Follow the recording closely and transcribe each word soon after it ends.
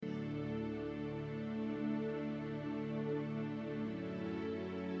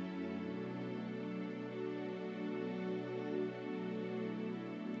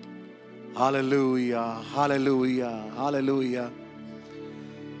Hallelujah, hallelujah, hallelujah.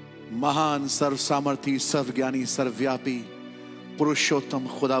 महान, सर्व सामर्थी, सर्वज्ञानी, सर्वव्यापी, पुरुषोत्तम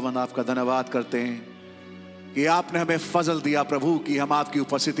खुदावन, आपका धन्यवाद करते हैं कि आपने हमें फजल दिया प्रभु कि हम आपकी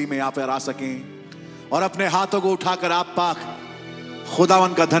उपस्थिति में यहाँ पर आ सकें और अपने हाथों को उठाकर आप पाक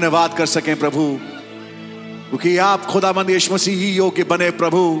खुदावन का धन्यवाद कर सकें प्रभु, क्योंकि आप खुदावन यीशु मसीह ही योग्य बने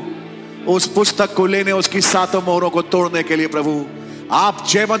प्रभु उस पुस्तक को लेने, उसकी सातों मोहरों को तोड़ने के लिए प्रभु। आप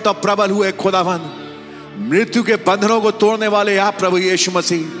जीवंत और प्रबल हुए खुदावन, मृत्यु के बंधनों को तोड़ने वाले आप प्रभु यीशु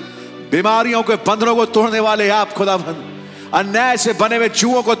मसीह, बीमारियों के बंधनों को तोड़ने वाले आप खुदावन, अन्याय से बने हुए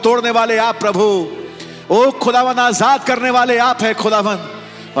जुओं को तोड़ने वाले आप प्रभु, ओ खुदावन आजाद करने वाले आप है खुदावन।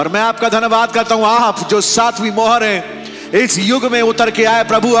 और मैं आपका धन्यवाद करता हूं, आप जो सातवीं मोहर है इस युग में उतर के आए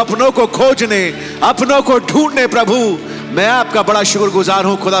प्रभु, अपनों को खोजने, अपनों को ढूंढने प्रभु। मैं आपका बड़ा शुक्रगुजार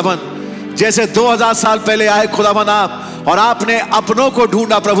हूं खुदावन, जैसे 2000 साल पहले आए खुदावन आप, और आपने अपनों को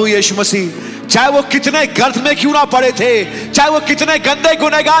ढूंढा प्रभु यीशु मसीह, चाहे वो कितने गर्त में क्यों ना पड़े थे, चाहे वो कितने गंदे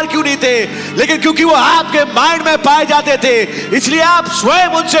गुनहगार क्यों नहीं थे, लेकिन क्योंकि वो आपके माइंड में पाए जाते थे, इसलिए आप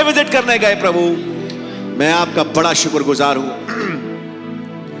स्वयं उनसे विजिट करने गए प्रभु। मैं आपका बड़ा शुक्रगुजार हूं,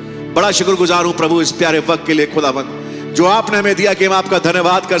 बड़ा शुक्रगुजार हूं प्रभु इस प्यारे वक्त के लिए खुदावन, जो आपने हमें दिया कि हम आपका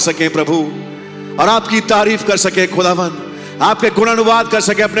धन्यवाद कर सकें प्रभु और आपकी तारीफ कर सके खुदावन, आपके गुणानुवाद कर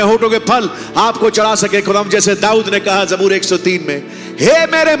सके, अपने होठों के फल आपको चढ़ा सके खुदावन। जैसे दाऊद ने कहा ज़बूर 103 में, हे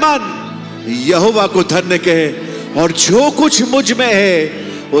मेरे मन यहोवा को धन्य कहे और जो कुछ मुझ में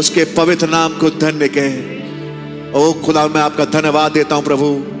है उसके पवित्र नाम को धन्य कहे। ओ खुदा, मैं आपका धन्यवाद देता हूं प्रभु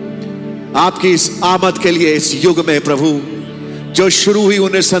आपकी इस आमद के लिए, इस युग में प्रभु जो शुरू हुई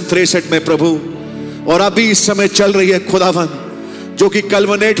 1963 में प्रभु, और अभी इस समय चल रही है खुदावन, जो कि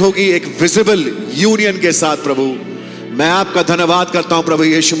कल्मिनेट होगी एक विजिबल यूनियन के साथ प्रभु। मैं आपका धन्यवाद करता हूं प्रभु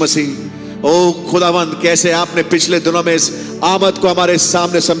यीशु मसीह। ओ खुदावन, कैसे आपने पिछले दिनों में इस आमद को हमारे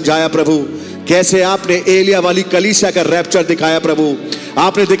सामने समझाया प्रभु, कैसे आपने एलिया वाली कलीसिया का रैप्चर दिखाया प्रभु,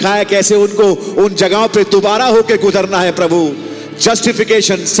 आपने दिखाया कैसे उनको उन जगहों पे दोबारा होके गुजरना है प्रभु,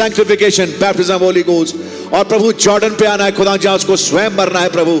 justification, sanctification, baptism of holy ghost, और प्रभु जॉर्डन पे आना है खुदा, जहां उसको स्वयं मरना है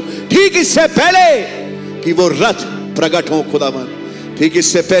प्रभु, ठीक इससे पहले कि वो रथ प्रकट हो खुदावन, ठीक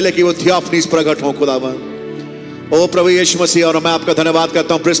इससे पहले कि वो थियोफनीस प्रकट हो खुदावन। ओ प्रभु यीशु मसीह, और मैं आपका धन्यवाद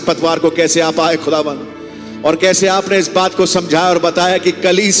करता हूं बृहस्पतिवार को कैसे आप आए खुदावन, और कैसे आपने इस बात को समझाया और बताया कि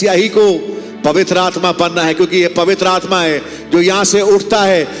कलीसिया ही को पवित्र आत्मा बनना है, क्योंकि ये पवित्र आत्मा है जो यहां से उठता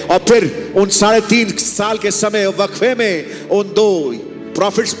है और फिर उन 3.5 साल के समय वक्फे में उन 2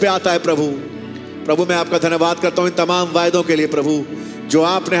 प्रॉफिट्स पे आता है प्रभु। प्रभु मैं आपका धन्यवाद करता हूं इन तमाम वायदों के लिए प्रभु, जो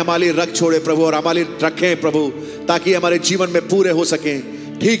आपने हमारे लिए रख छोड़े प्रभु और हमारे लिए रखे हैं प्रभु, ताकि हमारे जीवन में पूरे हो सकें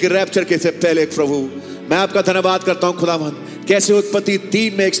ठीक रैप्चर के से पहले प्रभु। मैं आपका धन्यवाद करता हूं खुदावन, कैसे उत्पत्ति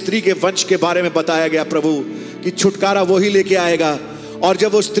 3 में एक स्त्री के वंश के बारे में बताया गया प्रभु, कि छुटकारा वही लेके आएगा। और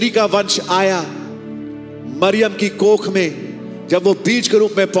जब वो स्त्री का वंश आया मरियम की कोख में, जब वो बीज के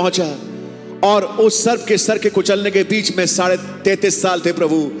रूप में पहुंचा, और उस सर्प के सर के कुचलने के बीच में 33.5 साल थे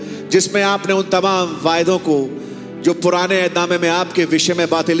प्रभु, जिसमें आपने उन तमाम वायदों को जो पुराने ऐतनामे में आपके विषय में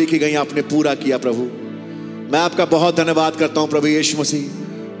बातें लिखी गई आपने पूरा किया प्रभु। मैं आपका बहुत धन्यवाद करता हूं प्रभु यीशु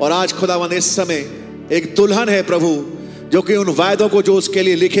मसीह। और आज खुदावन इस समय एक दुल्हन है प्रभु, जो कि उन वायदों को जो उसके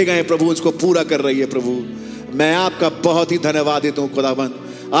लिए लिखे गए प्रभु उसको पूरा कर रही है प्रभु। मैं आपका बहुत ही धन्यवाद देता हूं खुदावन,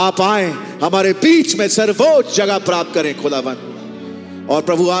 आप आए हमारे बीच में सर्वोच्च जगह प्राप्त करें खुदावन, और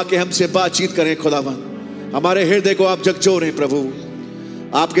प्रभु आके हमसे बातचीत करें खुदावन, हमारे हृदय को आप झकझोरें प्रभु।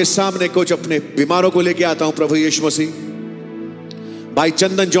 आपके सामने कुछ अपने बीमारों को लेके आता हूं प्रभु यीशु मसीह। भाई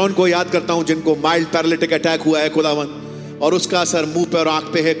चंदन जॉन को याद करता हूं, जिनको माइल्ड पैरालिटिक अटैक हुआ है खुदावन, और उसका असर मुंह पे और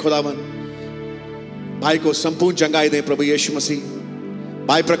आंख पे है खुदावन। भाई को संपूर्ण चंगाई दें प्रभु यीशु मसीह।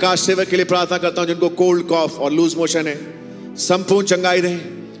 भाई प्रकाश सेवक के लिए प्रार्थना करता हूं, जिनको कोल्ड कॉफ और लूज मोशन है, संपूर्ण चंगाई दें।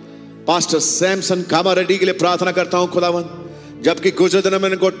 पास्टर सैमसन कामा रेड्डी के लिए प्रार्थना करता हूं खुदावन, जबकि गुजर दिनों में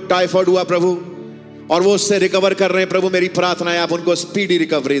उनको टाइफाइड हुआ प्रभु, और वो उससे रिकवर कर रहे हैं प्रभु। मेरी प्रार्थना है आप उनको स्पीडी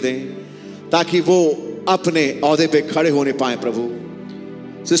रिकवरी दें, ताकि वो अपने ओहदे पे खड़े होने पाए प्रभु।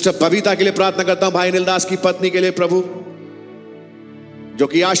 सिस्टर बबीता के लिए प्रार्थना करता हूं, भाई नीलदास की पत्नी के लिए प्रभु, जो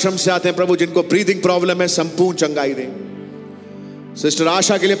कि आश्रम से आते हैं प्रभु, जिनको ब्रीदिंग प्रॉब्लम है, संपूर्ण चंगाई दें। सिस्टर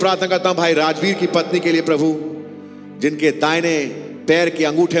आशा के लिए प्रार्थना करता हूं, भाई राजवीर की पत्नी के लिए प्रभु, जिनके दाहिने पैर के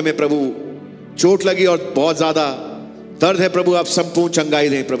अंगूठे में प्रभु चोट लगी और बहुत ज्यादा दर्द है प्रभु, आप संपूर्ण चंगाई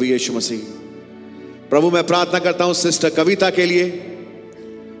दें प्रभु यीशु मसीह। प्रभु मैं प्रार्थना करता हूं सिस्टर कविता के लिए,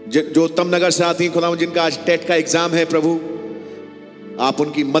 जो उत्तम नगर से आती हैं खुदा, जिनका आज टेट का एग्जाम है प्रभु, आप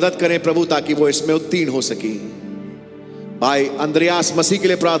उनकी मदद करें प्रभु, ताकि वो इसमें उत्तीर्ण हो सके। भाई अंद्रयास मसीह के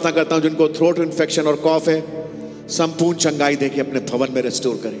लिए प्रार्थना करता हूं, जिनको थ्रोट इन्फेक्शन और कॉफ है, संपूर्ण चंगाई दे के अपने भवन में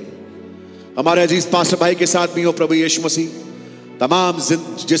रेस्टोर करें। हमारे अजीज पास्टर भाई के साथ भी हो प्रभु यीशु मसीह, तमाम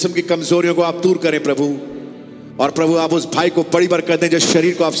जिस्म की कमजोरियों को आप दूर करें प्रभु। और प्रभु आप उस भाई को बड़ी बरकत दें जो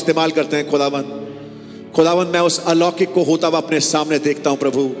शरीर को आप इस्तेमाल करते हैं खुदावन। खुदावन मैं उस अलौकिक को होता हुआ अपने सामने देखता हूं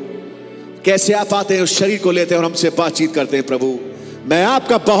प्रभु, कैसे आप आते हैं उस शरीर को लेते हैं और हमसे बातचीत करते हैं प्रभु। मैं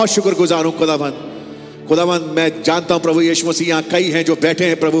आपका बहुत शुक्रगुजार हूं खुदावन। खुदावन मैं जानता हूं प्रभु यीशु मसीह यहाँ कई हैं जो बैठे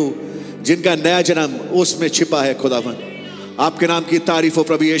हैं प्रभु, जिनका नया जन्म उसमें छिपा है खुदावन। आपके नाम की तारीफ हो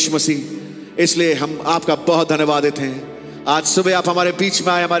प्रभु यीशु मसीह। इसलिए हम आपका बहुत धन्यवाद देते हैं। आज सुबह आप हमारे बीच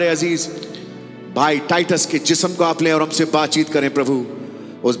में आए, हमारे अजीज भाई टाइटस के जिस्म को आप लें और हमसे बातचीत करें प्रभु।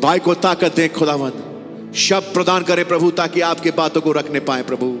 उस भाई को ताकत दें खुदावन, शब्द प्रदान करें प्रभु ताकि आपकी बातों को रखने पाए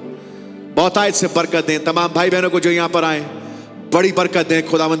प्रभु। बहुतायत से बरकत दें तमाम भाई बहनों को जो यहाँ पर आए, बड़ी बरकत दें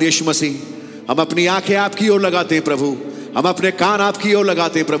खुदावंद यीशु मसीह। हम अपनी आंखें आपकी ओर लगाते हैं प्रभु, हम अपने कान आपकी ओर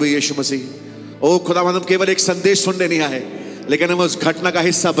लगाते हैं प्रभु यीशु मसीह। ओ खुदावंद हम केवल एक संदेश सुनने नहीं आए, लेकिन हम उस घटना का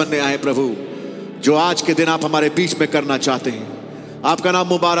हिस्सा बनने आए प्रभु, जो आज के दिन आप हमारे बीच में करना चाहते हैं। आपका नाम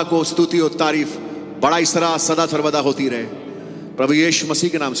मुबारक हो, स्तुति हो, तारीफ बड़ा सरा सदा सर्वदा होती रहे। प्रभु यीशु मसीह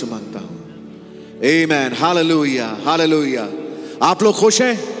के नाम से मांगता हूं, आमेन। Hallelujah hallelujah. आप लोग खुश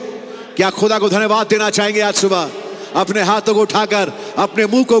हैं? क्या खुदा को धन्यवाद देना चाहेंगे आज सुबह? अपने हाथों को उठाकर, अपने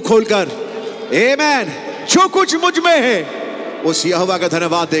मुंह को खोलकर आमेन। जो कुछ मुझ में है उस यहोवा का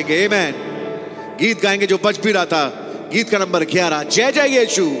धन्यवाद देंगे। आमेन। गीत गाएंगे जो बज भी रहा था, गीत का नंबर 11, जय जय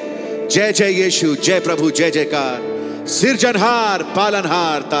यीशु, जय जय यीशु, जय प्रभु, जय जयकार, सिरजनहार,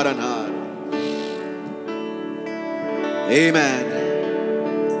 पालनहार, तारनहार। आमेन।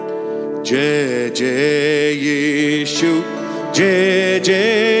 जय जय यीशु, जय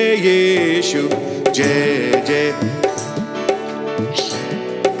जय यीशु, जय जय,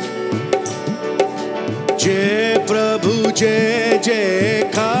 जय प्रभु, जय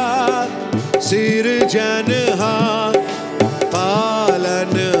जयकार, सिरजनहार,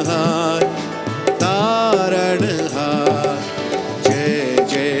 पालनहार, तारणहार। जय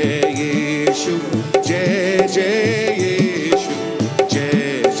जय यीशु, जय जय यीशु, जय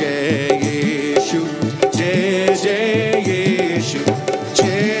जय यीशु, जय जय यीशु,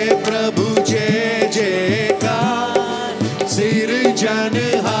 जय प्रभु, जय जयकार,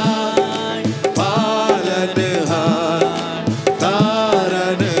 सिरजनहार, पालनहार,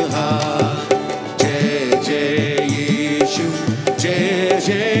 तारणहार। जय जय यीशु, जय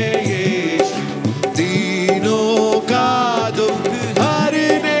जय यीशु, दीनों का दुख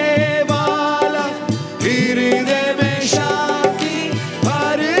हरने वाला, हृदय में शांति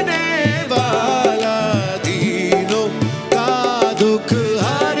भरने वाला, दीनों का दुख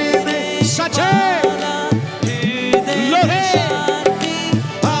हरने, सच है, लोहे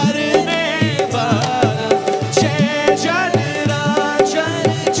हरने वाला, जय जनराजन,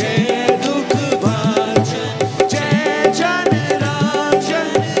 जय दुख भाजन, जय जनराजन,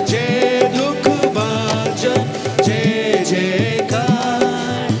 जय दुख भाजन, जय जयकार,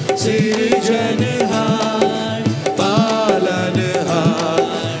 सिरजनहार, पालनहार,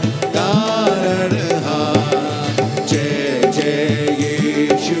 तारणहार। जय जय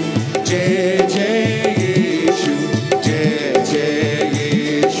यीशु, जय जय यीशु, जय जय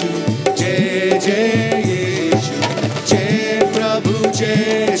यीशु, जय जय यीशु, जय प्रभु, जय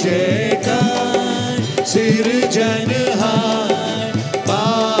जयकार, सिरजनहार,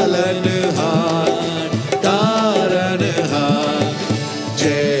 पालनहार, तारणहार।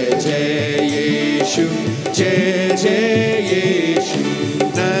 जय जय यीशु, जय जय यीशु,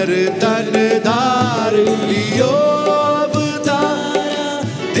 नर तन धार लियो अवतारा,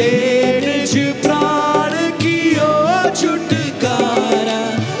 देन ज प्राण कियो छुटकारा,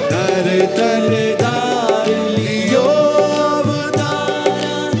 नर तन धार लियो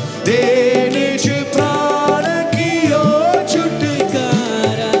अवतारा, देन ज प्राण कियो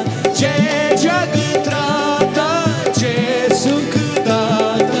छुटकारा। जय जगत्राता, जय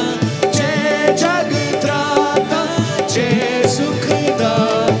सुखदाता, जय जगत्राता, जय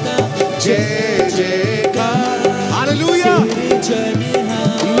सुखदाता, जय जयकार, हालेलुया,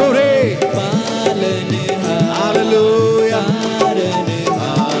 ग्लोरी, हालेलुया,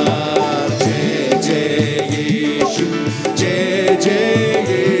 जय जय यीशु, जय जय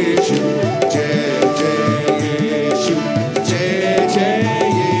यीशु,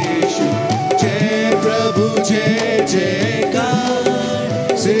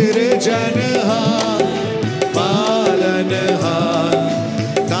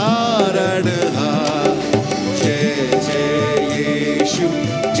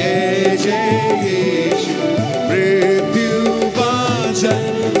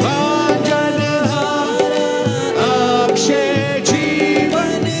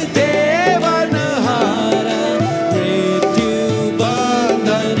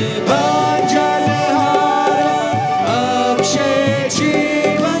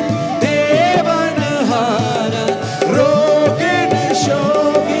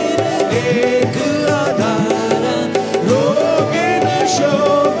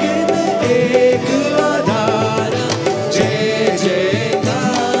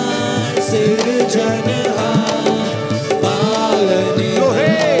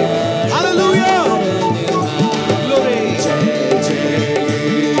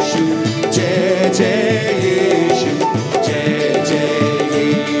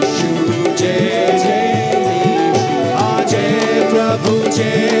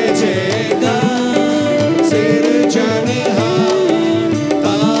 जय जयकार सृजनहार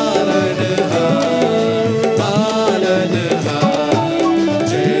पालनहार पालनहार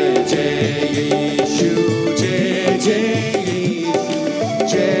जय जय यीशु जय जय यीशु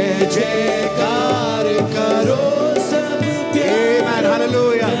जय जयकार करो सब प्यारे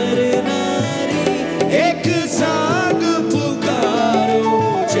हालेलुया एक संग पुकारो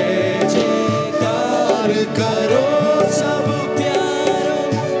जय जयकार करो सब प्यारो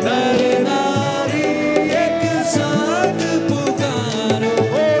नर नारी एक संग पुकारो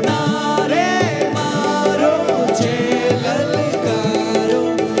ओ नारे मारो जय ललकारो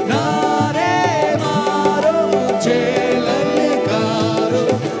नारे मारो जय ललकारो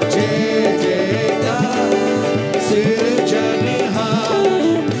जय जयकार सृजनहार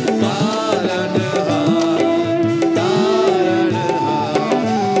पालनहार तारणहार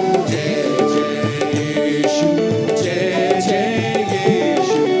जय जय यीशु जय जय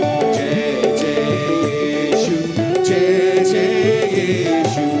यीशु जय जय यीशु जय जय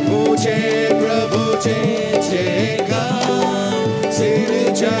यीशु ओ जय प्रभु जय जयकार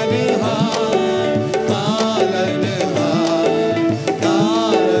सृजनहार पालनहार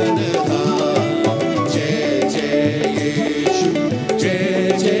तारणहार जय जय यीशु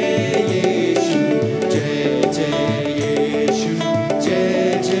जय जय यीशु जय जय यीशु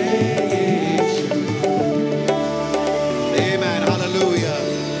जय जय यीशु आमेन हालेलुया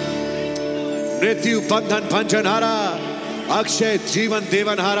मृत्यु बंधन भंजनहारा अक्षय जीवन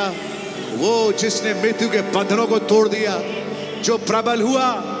देवनहारा वो जिसने मृत्यु के बंधनों को तोड़ दिया जो प्रबल हुआ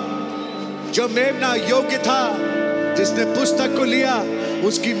जो मेमना योग्य था जिसने पुस्तक को लिया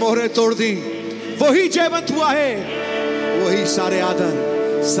उसकी मोहरें तोड़ दी वही जयवंत हुआ है वही सारे आदर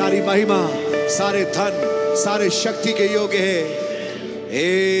सारी महिमा सारे धन सारे शक्ति के योग्य है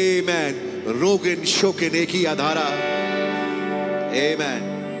आमेन रोगिन शोकिन एक ही आधारा आमेन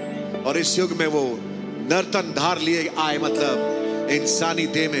और इस युग में वो नर्तन धार लिए आए मतलब इंसानी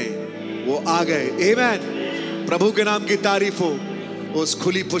देह में वो आ गए आमेन प्रभु के नाम की तारीफ हो उस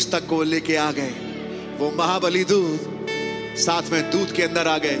खुली पुस्तक को लेके आ गए वो महाबली दूत साथ में दूत के अंदर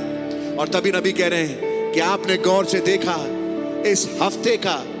आ गए और तभी नबी कह रहे हैं कि आपने गौर से देखा इस हफ्ते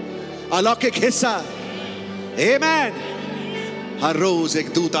का अलौकिक हिस्सा आमेन हर रोज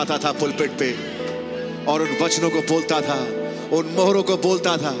एक दूत आता था पुलपिट पे और उन वचनों को बोलता था उन मोहरों को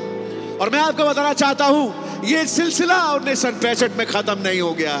बोलता था और मैं आपको बताना चाहता हूं ये सिलसिला 1965 में खत्म नहीं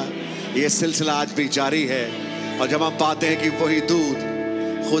हो गया ये सिलसिला आज भी जारी है और जब हम पाते हैं कि वही दूत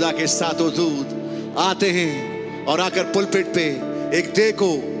खुदा के सातों दूत आते हैं और आकर पुलपिट पे एक देह को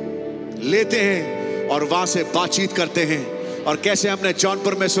लेते हैं और वहां से बातचीत करते हैं और कैसे हमने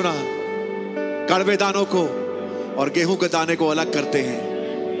जौनपुर में सुना कड़वे दानों को और गेहूं के दाने को अलग करते हैं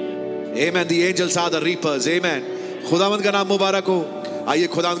आमेन the angels are the reapers आमेन खुदावंद का नाम मुबारक हो आइए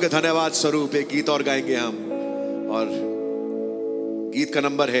खुदावंद के धन्यवाद स्वरूप एक गीत और गाएंगे हम और गीत का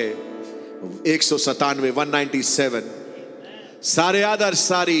नंबर है 197 सारे आदर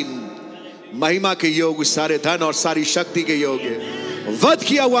सारी महिमा के योग सारे धन और सारी शक्ति के योग वध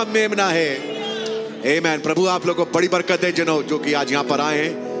किया हुआ मेमना है आमेन प्रभु आप लोगों को बड़ी बरकत है जिन्हों जो कि आज यहां पर आए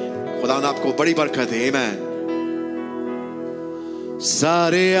हैं खुदा आपको बड़ी बरकत है आमेन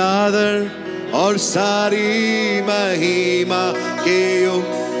सारे आदर और सारी महिमा के योग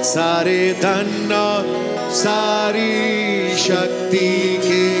सारे धन और सारी शक्ति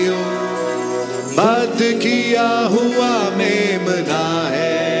के योग वध किया हुआ मेमना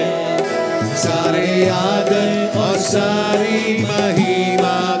है सारे आदर और सारी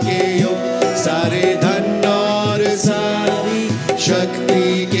महिमा के योग सारे धन और सारी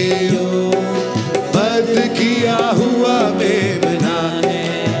शक्ति के योग वध किया हुआ मेमना है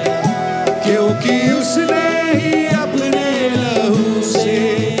क्योंकि उसने ही अपने लहू से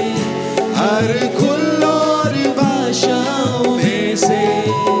हर कुल और भाषाओं में से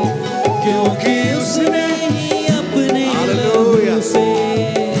क्योंकि उसने ही अपने लहू से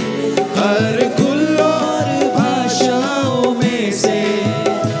हर कुल और भाषाओं में से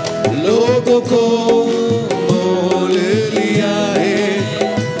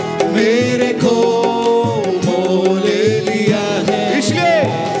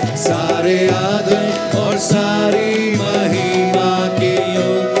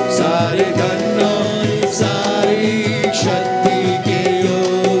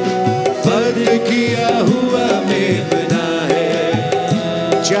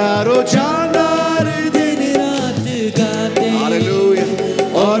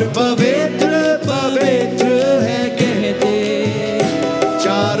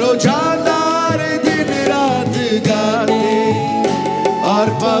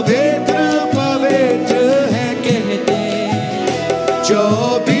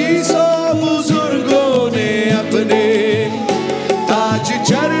चौबीसों बुजुर्गों ने अपने ताज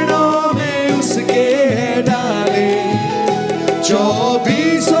चरणों में उसके डाले।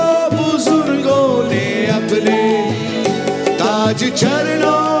 चौबीसों बुजुर्गों ने अपने ताज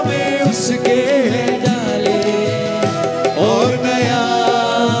चरणों में उसके डाले और नया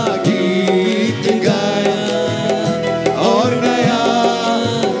गीत गाया और नया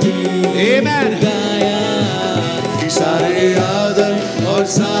गीत गाया कि सारे आदर और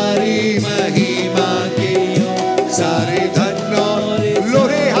सारी महिमा के सारे धन और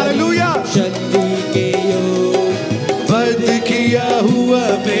लोरे हालेलुया शक्ति के वध किया हुआ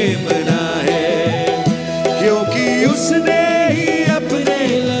मेमना है, क्योंकि उसने ही अपने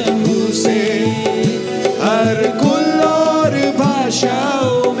लहू से हर कुल और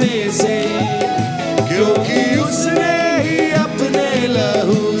भाषाओं में से, क्योंकि उसने ही अपने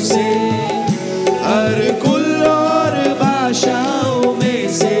लहू से हर कुल और भाषाओं में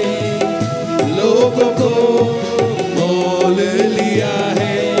से लोगों को मोल लिया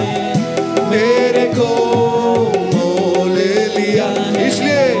है, मेरे को मोल लिया।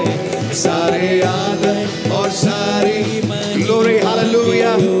 इसलिए सारे आदर और सारी ग्लोरी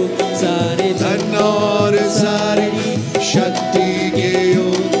हालेलुया सारे धन और सारी शक्ति के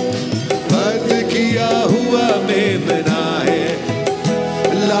वध किया हुआ मेमना है।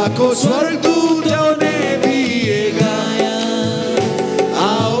 लाखों स्वर्गदूतों ने भी ये गाया,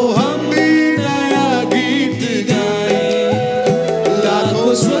 आओ हम भी नया गीत गाए।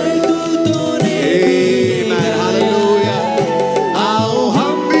 लाखों स्वर्गदूतों ने भी हालेलुया, आओ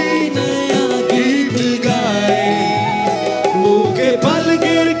हम भी नया गीत गाए। मुंह के बल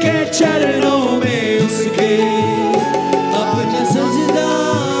गिर के चरणों में उसके अपना सजदा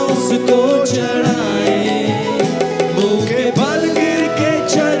उसको चढ़ाए। मुंह के बल गिर के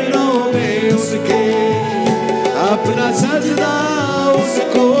चरणों में उसके अपना सजदा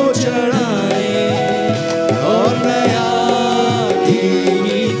उसको चढ़ाए और नया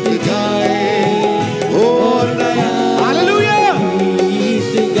गीत गाए और नया हालेलुया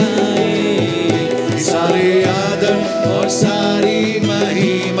गीत गाए। सारे आदर और सारी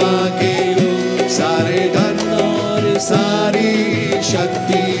महिमा के सारे धन और सारी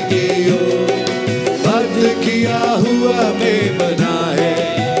शक्ति के वध किया हुआ मेमना है,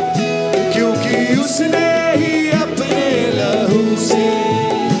 क्योंकि उसने ही अपने लहू से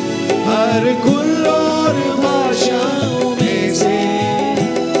हर कुल और भाषाओं में से,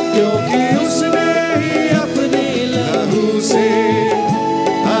 क्योंकि उसने ही अपने लहू से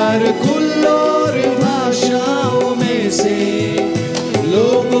हर कुल और भाषाओं में से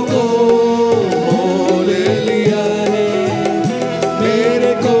लोगों को मोल लिया है,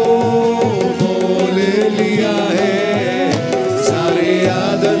 मेरे को मोल लिया है। सारे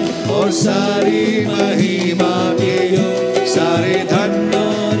आदर और सारी महिमा के सारे धन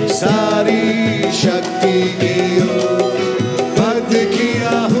और सारी शक्ति के वध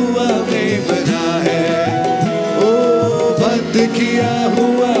किया हुआ मेमना है। ओ वध किया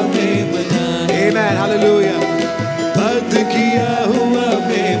हुआ मेमना है। Amen hallelujah. वध किया हुआ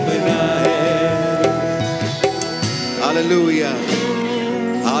मेमना है। Hallelujah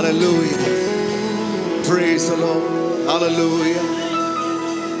hallelujah. Praise the Lord. Hallelujah.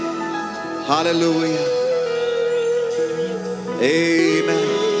 Hallelujah. Amen.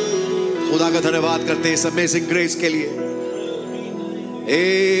 खुदा का धन्यवाद करते हैं इस अमेजिंग ग्रेस के लिए।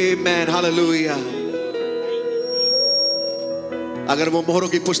 Amen. Hallelujah. अगर वो मोहरों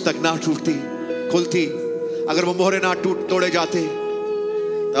की पुस्तक ना टूटती खुलती, अगर वो मोहरे ना तोड़े जाते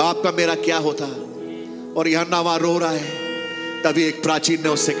तो आपका मेरा क्या होता। और यूहन्ना वहां रो रहा है, तभी एक प्राचीन ने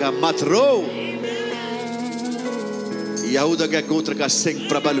उससे कहा मत रो, यहूदा के गोत्र का सिंह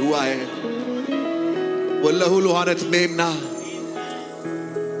प्रबल हुआ है। वो लहू लुहानत मेमना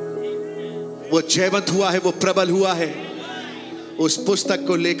वो जयवंत हुआ है, वो प्रबल हुआ है उस पुस्तक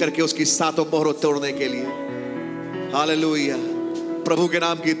को लेकर के उसकी सातों मोहरों तोड़ने के लिए। हालेलुया। प्रभु के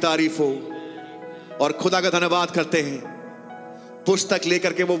नाम की तारीफ हो। और खुदा का धन्यवाद करते हैं, पुस्तक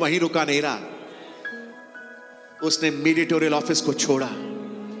लेकर के वो वहीं रुका नहीं रहा, उसने मीडिएटोरियल ऑफिस को छोड़ा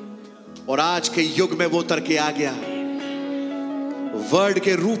और आज के युग में वो उतर के आ गया। वर्ड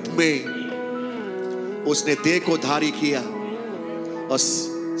के रूप में उसने देह को धारी किया और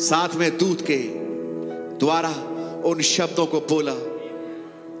साथ में दूत के द्वारा उन शब्दों को बोला।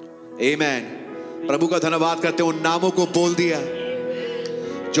 आमेन। प्रभु का धन्यवाद करते हैं, उन नामों को बोल दिया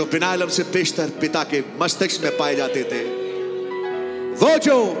जो बिना इल्म से बेशतर पिता के मस्तिष्क में पाए जाते थे। वो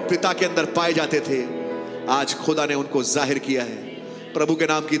जो पिता के अंदर पाए जाते थे, आज खुदा ने उनको जाहिर किया है। प्रभु के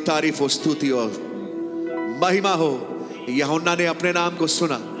नाम की तारीफ और स्तुति और महिमा हो। यूहन्ना ने अपने नाम को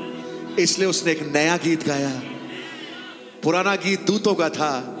सुना, इसलिए उसने एक नया गीत गाया। पुराना गीत दूतों का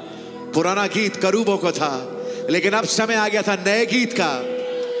था, पुराना गीत करूबों का था, लेकिन अब समय आ गया था नए गीत का,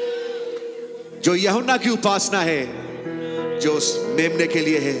 जो यूहन्ना की उपासना है, जो उस मेमने के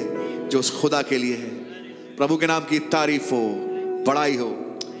लिए है, जो उस खुदा के लिए है। प्रभु के नाम की तारीफ हो, बड़ाई हो।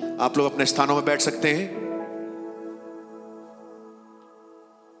 आप लोग अपने स्थानों में बैठ सकते हैं।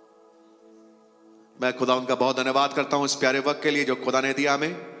 मैं खुदा उनका बहुत धन्यवाद करता हूं इस प्यारे वक्त के लिए जो खुदा ने दिया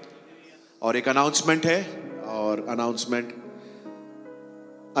हमें। और एक अनाउंसमेंट है, और अनाउंसमेंट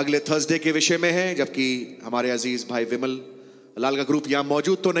अगले थर्सडे के विषय में है, जबकि हमारे अजीज भाई विमल लाल का ग्रुप यहां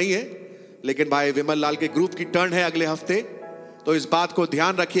मौजूद तो नहीं है, लेकिन भाई विमल लाल के ग्रुप की टर्न है अगले हफ्ते। तो इस बात को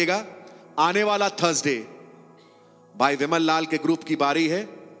ध्यान रखिएगा, आने वाला थर्सडे भाई विमल लाल के ग्रुप की बारी है,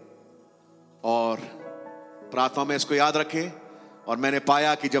 और प्रार्थना में इसको याद रखें। और मैंने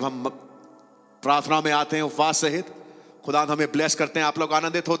पाया कि जब हम प्रार्थना में आते हैं उपवास सहित, खुदा हमें ब्लेस करते हैं। आप लोग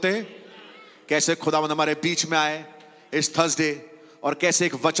आनंदित होते हैं कैसे खुदावंद हमारे बीच में आए इस थर्सडे, और कैसे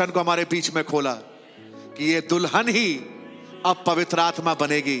एक वचन को हमारे बीच में खोला कि ये दुल्हन ही अब पवित्र आत्मा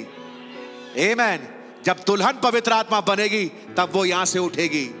बनेगी। आमेन। जब दुल्हन पवित्र आत्मा बनेगी तब वो यहां से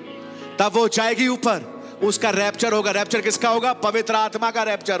उठेगी, तब वो जाएगी ऊपर, उसका रैप्चर होगा। रैप्चर किसका होगा? पवित्र आत्मा का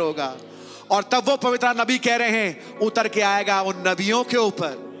रैप्चर होगा। और तब वो पवित्र नबी कह रहे हैं उतर के आएगा उन नबियों के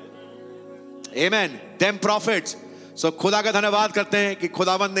ऊपर। आमेन। Them profits. सो खुदा का धन्यवाद करते हैं कि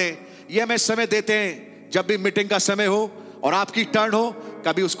खुदावंद ने ये हमें समय देते हैं, जब भी मीटिंग का समय हो और आपकी टर्न हो,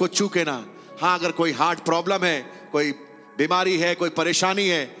 कभी उसको चूके ना। हाँ, अगर कोई हार्ट प्रॉब्लम है, कोई बीमारी है, कोई परेशानी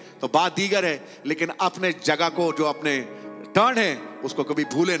है, तो बात दीगर है, लेकिन अपने जगह को, जो अपने टर्न है, उसको कभी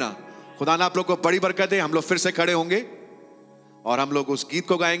भूले ना। खुदा ना आप लोग को बड़ी बरकत दे। हम लोग फिर से खड़े होंगे और हम लोग उस गीत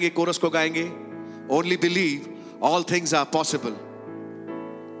को गाएंगे, कोरस को गाएंगे, only believe all things are possible.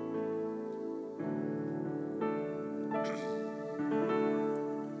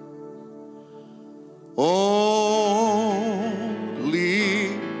 Only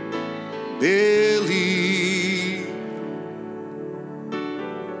believe,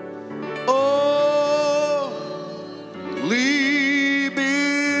 only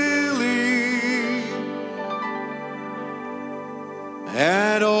believe,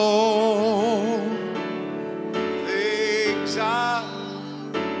 and all things are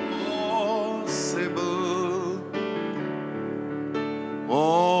possible.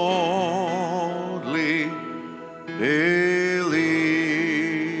 Only believe,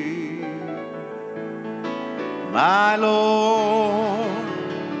 my Lord,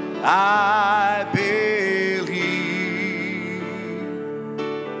 I believe,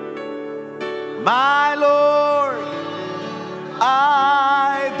 my Lord,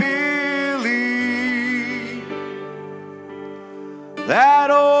 I believe that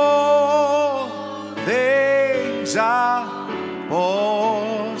all things are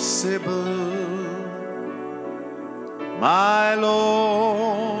possible. My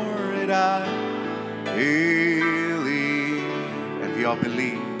Lord, I believe, and we all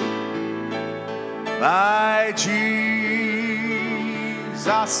believe. My Jesus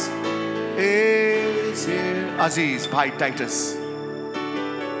is here. Aziz, Bhai Titus.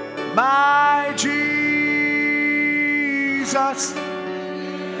 My Jesus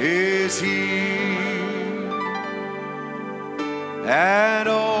is here, and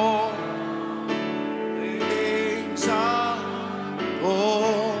all things are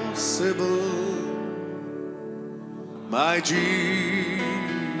possible. My Jesus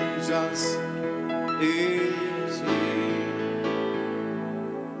is here.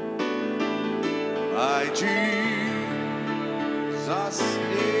 My Jesus is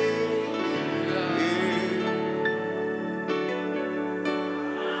here.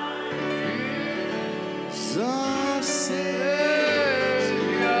 Jesus is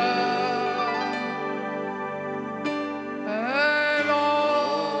here. And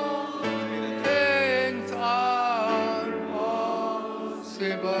all things are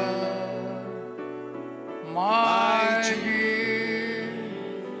possible. My Jesus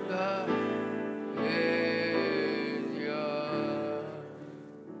is here.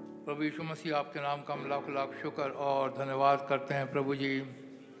 प्रभु यीशु मसीह, आपके नाम का हम लाख लाख शुक्र और धन्यवाद करते हैं। प्रभु जी,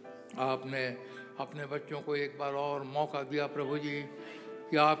 आपने अपने बच्चों को एक बार और मौका दिया प्रभु जी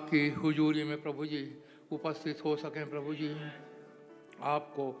कि आपकी हुजूरी में प्रभु जी उपस्थित हो सकें। प्रभु जी,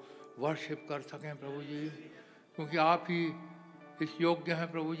 आपको वर्शिप कर सकें प्रभु जी, क्योंकि आप ही इस योग्य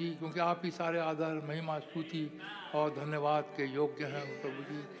हैं प्रभु जी, क्योंकि आप ही सारे आदर, महिमा, स्तुति और धन्यवाद के योग्य हैं प्रभु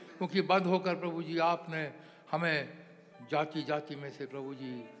जी। क्योंकि बंद होकर प्रभु जी आपने हमें जाति जाति में से प्रभु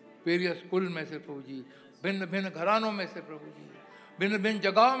जी, वेरियस कुल में से प्रभु जी, भिन्न भिन्न घरानों में से प्रभु जी, भिन्न भिन्न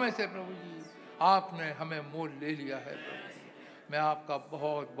जगहों में से प्रभु जी आपने हमें मोल ले लिया है प्रभु जी। मैं आपका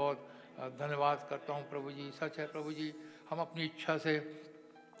बहुत बहुत धन्यवाद करता हूँ प्रभु जी। सच है प्रभु जी, हम अपनी इच्छा से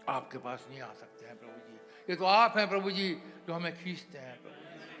आपके पास नहीं आ सकते हैं प्रभु जी। ये तो आप हैं प्रभु जी जो हमें खींचते हैं प्रभु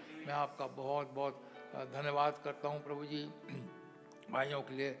जी। मैं आपका बहुत बहुत धन्यवाद करता हूँ प्रभु जी, भाइयों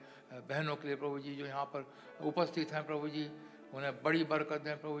के लिए, बहनों के लिए प्रभु जी जो यहाँ पर उपस्थित हैं प्रभु जी। उन्हें बड़ी बरकत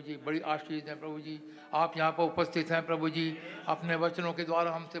दें प्रभु जी, बड़ी आशीष दें प्रभु जी। आप यहाँ पर उपस्थित हैं प्रभु जी, अपने वचनों के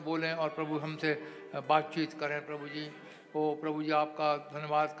द्वारा हमसे बोलें और प्रभु हमसे बातचीत करें प्रभु जी। ओ प्रभु जी आपका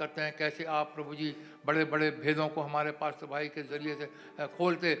धन्यवाद करते हैं, कैसे आप प्रभु जी बड़े बड़े भेदों को हमारे पास भाई के ज़रिए से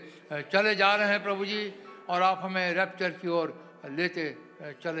खोलते चले जा रहे हैं प्रभु जी, और आप हमें रैप्चर की ओर लेते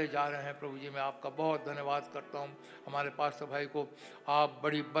चले जा रहे हैं प्रभु जी। मैं आपका बहुत धन्यवाद करता हूँ। हमारे पास भाई को आप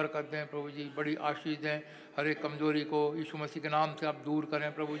बड़ी बरकत दें प्रभु जी, बड़ी आशीष दें। हर एक कमज़ोरी को यीशु मसीह के नाम से आप दूर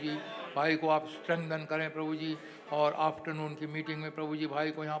करें प्रभु जी। भाई को आप स्ट्रेंथन करें प्रभु जी, और आफ्टरनून की मीटिंग में प्रभु जी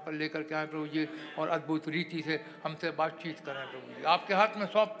भाई को यहाँ पर लेकर के आए प्रभु जी, और अद्भुत रीति से हमसे बातचीत करें प्रभु जी। आपके हाथ में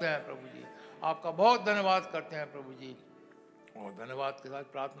सौंपते हैं प्रभु जी। आपका बहुत धन्यवाद करते हैं प्रभु जी, और धन्यवाद के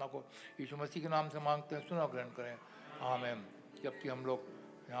साथ प्रार्थना को यीशु मसीह के नाम से मांगते हैं, सुना ग्रहण करें, आमीन। जबकि हम लोग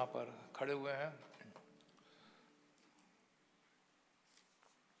यहाँ पर खड़े हुए हैं,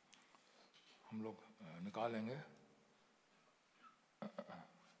 हम लोग निकालेंगे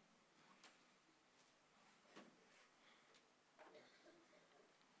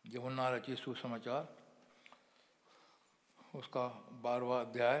यूहन्ना रचित सुसमाचार, उसका 12वां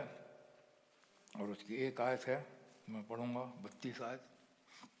अध्याय और उसकी एक आयत है, मैं पढ़ूंगा 32 आयत।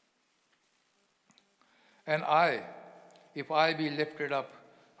 And I, if I be lifted up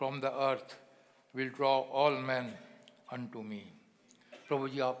from the earth, will draw all men unto me. प्रभु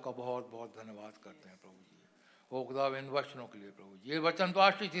जी आपका बहुत बहुत धन्यवाद करते हैं प्रभु जी। ओ खुदाब इन वचनों के लिए प्रभु जी, ये वचन तो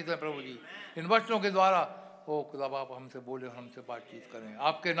आशीषित है प्रभु जी। इन वचनों के द्वारा ओ खुदाब आप हमसे बोले और हमसे बातचीत करें।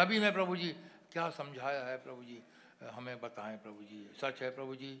 आपके नबी ने प्रभु जी क्या समझाया है प्रभु जी, हमें बताएं प्रभु जी। सच है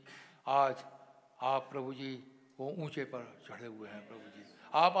प्रभु जी, आज आप प्रभु जी वो ऊंचे पर चढ़े हुए हैं प्रभु जी।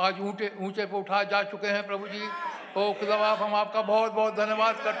 आप आज ऊंचे पर उठा जा चुके हैं प्रभु जी। ओ खुदा आप, हम आपका बहुत बहुत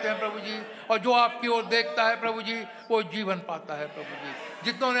धन्यवाद करते हैं प्रभु जी। और जो आपकी ओर देखता है प्रभु जी वो जीवन पाता है प्रभु जी।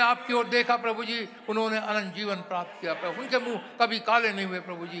 जितनों ने आपकी ओर देखा प्रभु जी उन्होंने अनंत जीवन प्राप्त किया प्रभु, उनके मुंह कभी काले नहीं हुए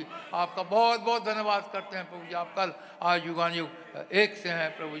प्रभु जी। आपका बहुत बहुत धन्यवाद करते हैं प्रभु जी। आप कल आज युगानुयुग एक से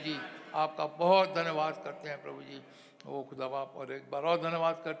हैं प्रभु जी। आपका बहुत धन्यवाद करते हैं प्रभु जी। ओ खुदा बाप, और एक बार और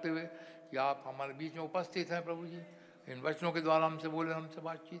धन्यवाद करते हुए कि आप हमारे बीच में उपस्थित हैं प्रभु जी। इन वचनों के द्वारा हमसे बोले, हमसे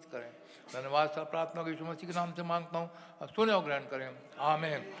बातचीत करें। धन्यवाद सब प्रार्थना को यीशु मसीह के नाम से मांगता हूँ, सुने और ग्रहण करें,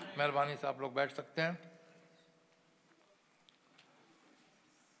 आमीन। मेहरबानी से आप लोग बैठ सकते हैं।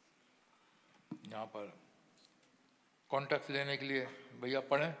 यहाँ पर कॉन्टेक्स्ट लेने के लिए भैया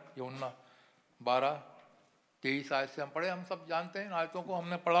पढ़ें, यूहन्ना 12-23 आयत से हम पढ़े। हम सब जानते हैं आयतों को,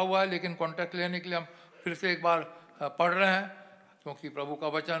 हमने पढ़ा हुआ है, लेकिन कॉन्टेक्स्ट लेने के लिए हम फिर से एक बार पढ़ रहे हैं, क्योंकि प्रभु का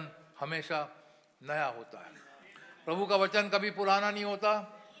वचन हमेशा नया होता है। प्रभु का वचन कभी पुराना नहीं होता।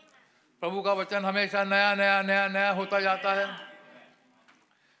 प्रभु का वचन हमेशा नया नया नया नया होता जाता है।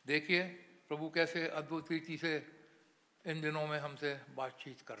 देखिए प्रभु कैसे अद्भुत रीति से इन दिनों में हमसे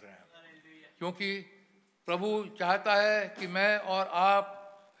बातचीत कर रहे हैं, क्योंकि प्रभु चाहता है कि मैं और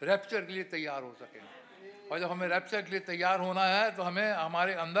आप रैप्चर के लिए तैयार हो सकें। और जब हमें रैप्चर के लिए तैयार होना है तो हमें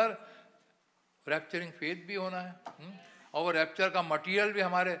हमारे अंदर रैप्चरिंग फेथ भी होना है, और वो रैप्चर का मटेरियल भी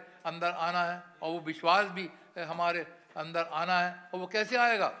हमारे अंदर आना है, और वो विश्वास भी हमारे अंदर आना है। और वो कैसे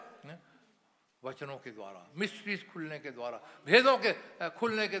आएगा? वचनों के द्वारा, मिस्ट्रीज खुलने के द्वारा, भेदों के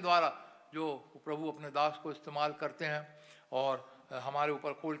खुलने के द्वारा, जो प्रभु अपने दास को इस्तेमाल करते हैं और हमारे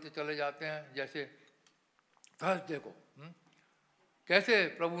ऊपर खोलते चले जाते हैं। जैसे थर्सडे को कैसे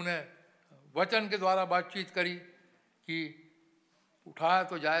प्रभु ने वचन के द्वारा बातचीत करी कि उठाया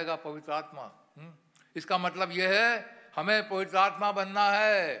तो जाएगा पवित्र आत्मा। इसका मतलब यह है हमें पवित्र आत्मा बनना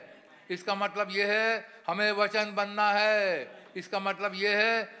है। इसका मतलब यह है हमें वचन बनना है। इसका मतलब यह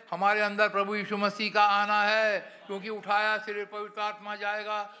है हमारे अंदर प्रभु यीशु मसीह का आना है, क्योंकि उठाया सिर्फ पवित्र आत्मा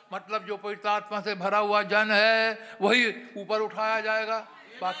जाएगा, मतलब जो पवित्र आत्मा से भरा हुआ जन है वही ऊपर उठाया जाएगा,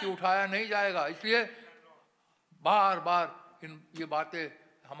 बाकी उठाया नहीं जाएगा। इसलिए बार बार ये बातें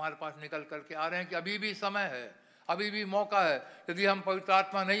हमारे पास निकल करके आ रहे हैं कि अभी भी समय है, अभी भी मौका है। यदि हम पवित्र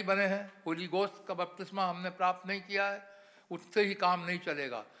आत्मा नहीं बने हैं, होली गोस्ट का बपतिस्मा हमने प्राप्त नहीं किया है, उससे ही काम नहीं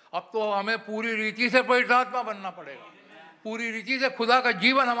चलेगा। अब तो हमें पूरी रीति से पवित्र आत्मा बनना पड़ेगा, पूरी रीति से खुदा का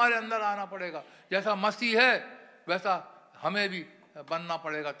जीवन हमारे अंदर आना पड़ेगा। जैसा मसीह है वैसा हमें भी बनना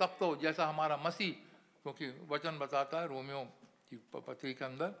पड़ेगा, तब तो जैसा हमारा मसीह। क्योंकि वचन बताता है रोमियो की पत्री के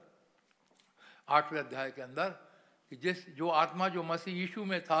अंदर 8वें अध्याय के अंदर कि जो आत्मा जो मसीह यीशु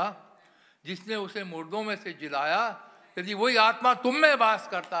में था, जिसने उसे मुर्दों में से जिलाया, यदि वही आत्मा तुम में वास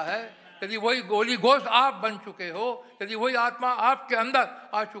करता है, यदि वही होली गोश्त आप बन चुके हो, यदि वही आत्मा आपके अंदर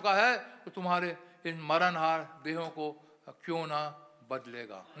आ चुका है, तो तुम्हारे इन मरणहार देहों को क्यों ना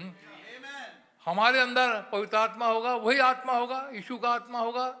बदलेगा। हमारे अंदर पवित्र आत्मा होगा, वही आत्मा होगा, यीशु का आत्मा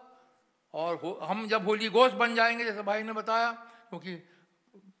होगा। और हम जब होली गोस्ट बन जाएंगे, जैसे भाई ने बताया, क्योंकि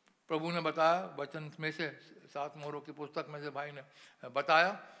प्रभु ने बताया वचन में से, 7 मोहरों की पुस्तक में से भाई ने बताया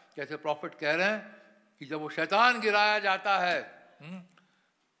कैसे प्रॉफिट कह रहे हैं कि जब वो शैतान गिराया जाता है,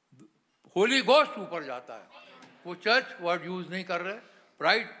 होली गोस्ट ऊपर जाता है। वो चर्च वर्ड यूज नहीं कर रहे,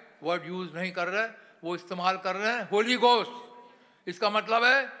 प्राइड वर्ड यूज नहीं कर रहे, वो इस्तेमाल कर रहे हैं होली गोस्ट। इसका मतलब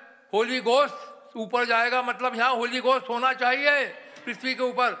है होली गोस्ट ऊपर जाएगा, मतलब यहाँ होली गोस्ट होना चाहिए पृथ्वी के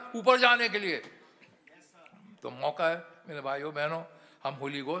ऊपर जाने के लिए। तो मौका है मेरे भाइयों बहनों, हम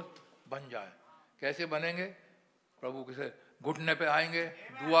होली गोस्ट बन जाए। कैसे बनेंगे? प्रभु के से घुटने पे आएंगे,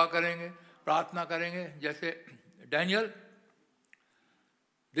 दुआ करेंगे, प्रार्थना करेंगे। जैसे डैनियल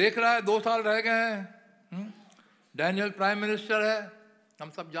देख रहा है 2 साल रह गए हैं, डैनियल प्राइम मिनिस्टर है, हम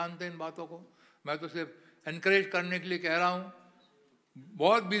सब जानते हैं इन बातों को। मैं तो सिर्फ एनकरेज करने के लिए कह रहा हूँ।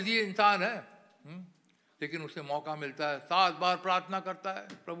 बहुत बिजी इंसान है, लेकिन उसे मौका मिलता है, 7 बार प्रार्थना करता है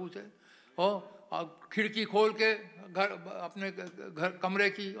प्रभु से, और खिड़की खोल के घर, अपने घर कमरे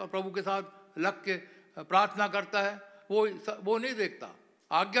की, और प्रभु के साथ लग के प्रार्थना करता है। वो नहीं देखता,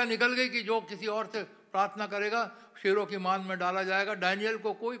 आज्ञा निकल गई कि जो किसी और से प्रार्थना करेगा शेरों की मान में डाला जाएगा। डैनियल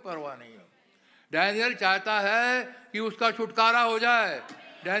को कोई परवाह नहीं है। डैनियल चाहता है कि उसका छुटकारा हो जाए।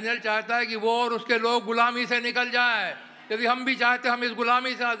 डैनियल चाहता है कि वो और उसके लोग गुलामी से निकल जाएं। यदि हम भी चाहते हम इस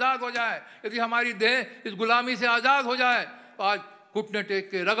गुलामी से आज़ाद हो जाए, यदि हमारी देह इस गुलामी से आज़ाद हो जाए, तो आज घुटने टेक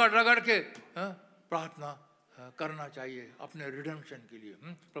के रगड़ के प्रार्थना करना चाहिए अपने रिडेम्पशन के लिए।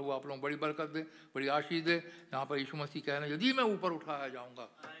 प्रभु आप लोगों बड़ी बरकत दे, बड़ी आशीष दे। यहाँ पर यीशु मसीह कह रहे हैं, यदि मैं ऊपर उठाया जाऊँगा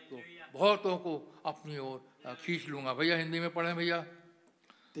तो बहुतों को अपनी ओर खींच लूँगा। भैया हिंदी में पढ़ें भैया,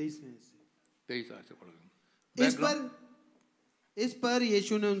 23 आयत से पढ़ें। इस पर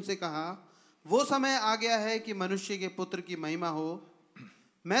यीशु ने उनसे कहा, वो समय आ गया है कि मनुष्य के पुत्र की महिमा हो।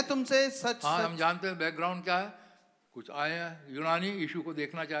 मैं तुमसे सच हम जानते हैं बैकग्राउंड क्या है। कुछ आए हैं यूनानी, यीशु को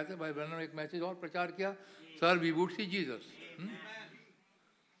देखना चाहते हैं। भाई ब्रैनम ने एक मैसेज और प्रचार किया, sir we would see Jesus.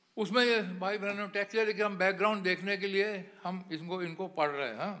 उसमें ये भाई ब्रैनम टेक्स्ट है, लेकिन हम बैकग्राउंड देखने के लिए हम इनको पढ़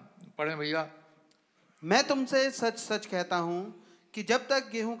रहे हैं। पढ़ें भैया। मैं तुमसे सच सच कहता हूँ कि जब तक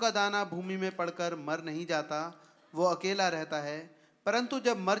गेहूं का दाना भूमि में पड़कर मर नहीं जाता, वो अकेला रहता है, परंतु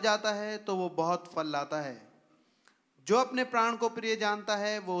जब मर जाता है तो वो बहुत फल लाता है। जो अपने प्राण को प्रिय जानता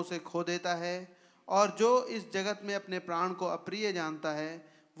है वो उसे खो देता है, और जो इस जगत में अपने प्राण को अप्रिय जानता है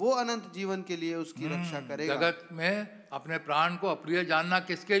वो अनंत जीवन के लिए उसकी रक्षा करेगा। जगत में अपने प्राण को अप्रिय जानना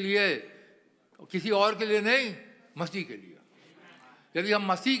किसके लिए? किसी और के लिए नहीं, मसीह के लिए। यदि हम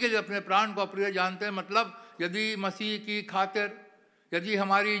मसीह के लिए अपने प्राण को अप्रिय जानते हैं, मतलब यदि मसीह की खातिर यदि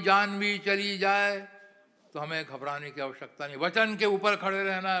हमारी जान भी चली जाए तो हमें घबराने की आवश्यकता नहीं। वचन के ऊपर खड़े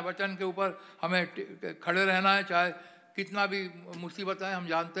रहना है, वचन के ऊपर हमें खड़े रहना है, चाहे कितना भी मुसीबत है। हम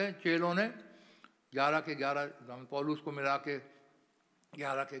जानते हैं चेलों ने 11 के 11 पौलुस को मिला के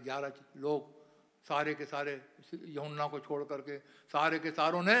 11 के 11 लोग, सारे के सारे यूहन्ना को छोड़ करके सारे के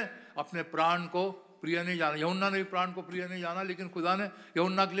सारों ने अपने प्राण को प्रिय नहीं जाना। यूहन्ना ने भी प्राण को प्रिय नहीं जाना, लेकिन खुदा ने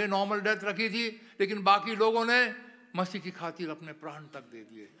यूहन्ना के लिए नॉर्मल डेथ रखी थी, लेकिन बाकी लोगों ने मसीह की खातिर अपने प्राण तक दे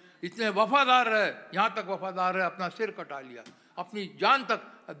दिए। इतने वफादार रहे, यहाँ तक वफादार रहे, अपना सिर कटा लिया, अपनी जान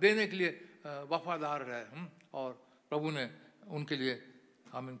तक देने के लिए वफादार रहे। और प्रभु ने उनके लिए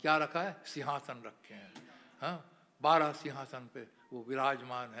हम क्या रखा है? सिंहासन रखे हैं। हाँ, 12 सिंहासन पे वो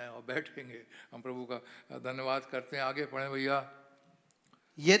विराजमान है और बैठेंगे। हम प्रभु का धन्यवाद करते हैं। आगे पढ़ें भैया।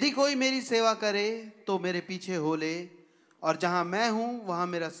 यदि कोई मेरी सेवा करे तो मेरे पीछे हो ले, और जहां मैं हूं वहां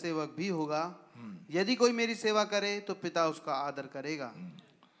मेरा सेवक भी होगा। यदि कोई मेरी सेवा करे तो पिता उसका आदर करेगा।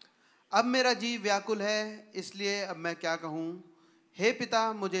 अब मेरा जीव व्याकुल है, इसलिए अब मैं क्या कहूं? हे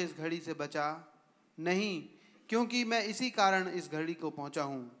पिता, मुझे इस घड़ी से बचा नहीं, क्योंकि मैं इसी कारण इस घड़ी को पहुंचा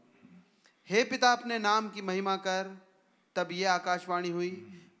हूं। हे पिता, अपने नाम की महिमा कर। तब ये आकाशवाणी हुई,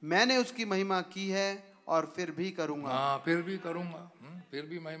 मैंने उसकी महिमा की है और फिर भी करूंगा। हाँ, फिर भी करूंगा, फिर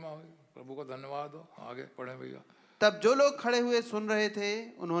भी महिमा हुई। प्रभु को धन्यवाद हो। आगे पढ़े भैया। तब जो लोग खड़े हुए सुन रहे थे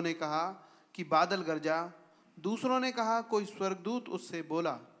उन्होंने कहा कि बादल गरजा। दूसरों ने कहा कोई स्वर्गदूत उससे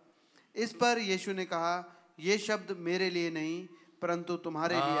बोला। इस पर यीशु ने कहा, ये शब्द मेरे लिए नहीं परंतु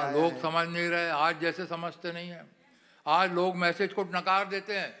तुम्हारे लिए आया लोग है। समझ नहीं रहे, आज जैसे समझते नहीं है। आज लोग मैसेज को नकार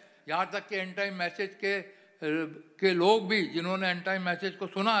देते हैं। यहाँ तक कि एंड टाइम मैसेज के लोग भी, जिन्होंने एंड टाइम मैसेज को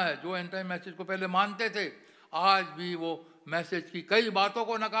सुना है, जो एंड टाइम मैसेज को पहले मानते थे, आज भी वो मैसेज की कई बातों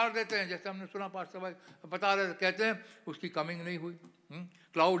को नकार देते हैं। जैसे हमने सुना पास्टर भाई बता रहे, कहते हैं उसकी कमिंग नहीं हुई,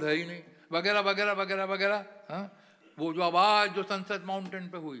 क्लाउड है ही नहीं, वगैरह वगैरह वगैरह वगैरह। वो जो आवाज़ जो सनसेट माउंटेन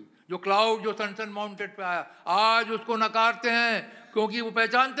पे हुई, जो क्लाउड जो सनसन माउंटेन पे आया, आज उसको नकारते हैं क्योंकि वो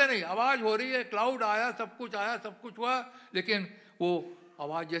पहचानते नहीं। आवाज़ हो रही है, क्लाउड आया, सब कुछ हुआ, लेकिन वो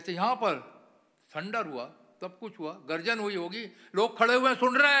आवाज़ जैसे यहाँ पर थंडर हुआ, सब कुछ हुआ, गर्जन हुई होगी, लोग खड़े हुए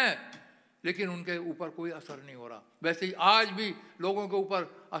सुन रहे हैं, लेकिन उनके ऊपर कोई असर नहीं हो रहा। वैसे ही आज भी लोगों के ऊपर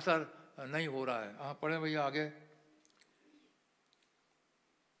असर नहीं हो रहा है। हाँ, पढ़े भैया आगे।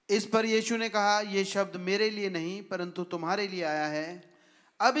 इस पर यीशु ने कहा, ये शब्द मेरे लिए नहीं परंतु तुम्हारे लिए आया है।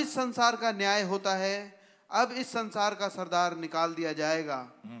 अब इस संसार का न्याय होता है, अब इस संसार का सरदार निकाल दिया जाएगा,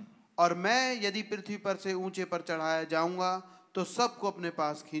 और मैं यदि पृथ्वी पर से ऊंचे पर चढ़ाया जाऊंगा तो सबको अपने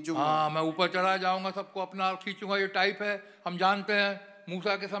पास खींचूंगा। हाँ, मैं ऊपर चढ़ा जाऊंगा, सबको अपना खींचूंगा, ये टाइप है। हम जानते हैं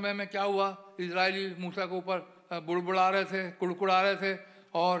मूसा के समय में क्या हुआ, इजरायली मूसा के ऊपर बुड़बुड़ा रहे थे, कुड़कुड़ा रहे थे,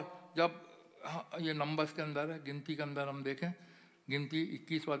 और जब ये नंबर्स के अंदर है, गिनती के अंदर हम देखें, गिनती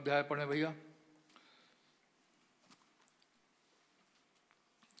 21वां अध्याय पढ़े भैया।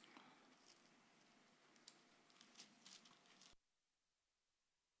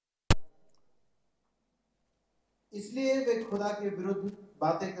 इसलिए वे खुदा के विरुद्ध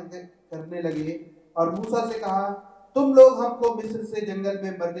बातें करने लगे और मूसा से कहा, तुम लोग हमको मिस्र से जंगल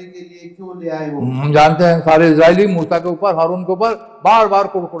में मरने के लिए क्यों ले आए हो? हम जानते हैं सारे इजरायली मूसा के ऊपर, हारून के ऊपर बार बार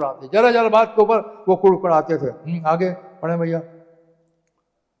कुड़कुड़ाते, जरा जरा बात के ऊपर वो कुड़कुड़ाते थे। आगे पढ़े भैया।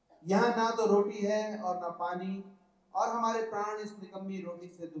 यहाँ ना तो रोटी है और ना पानी, और हमारे प्राण इस निकम्मी रोटी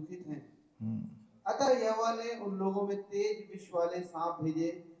से दुखित हैं। अतः यहोवा ने उन लोगों में तेज विष वाले सांप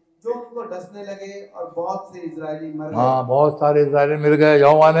भेजे जो उनको डसने लगे, और बहुत से इजरायली मर गए। हाँ, बहुत सारे इजरायली मिल गए।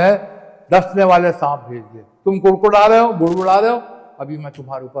 यहोवा ने डसने वाले सांप भेज दिए। तुम कुड़कुड़ा रहे हो, बुड़बुड़ा रहे हो, अभी मैं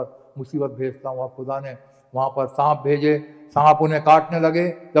तुम्हारे ऊपर मुसीबत भेजता हूँ। और खुदा ने वहां पर सांप भेजे, सांप उन्हें काटने लगे।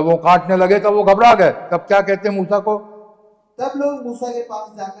 जब वो काटने लगे तब वो घबरा गए। तब क्या कहते हैं मूसा को? तब लोग मूसा के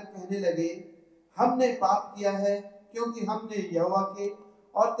पास जाकर कहने लगे, हमने पाप किया है क्योंकि हमने यहोवा के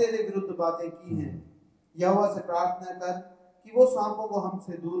और तेरे विरुद्ध बातें की हैं। यहोवा से प्रार्थना कर कि वो सांपों को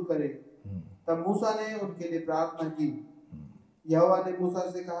हमसे दूर करे। तब मूसा ने उनके लिए प्रार्थना की। यहोवा ने मूसा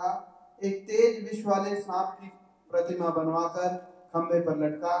से कहा, एक तेज विष वाले सांप की प्रतिमा बनवाकर खंभे पर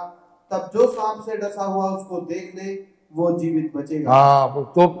लटका, तब जो सांप से डसा हुआ उसको देख ले वो जीवित बचेगा।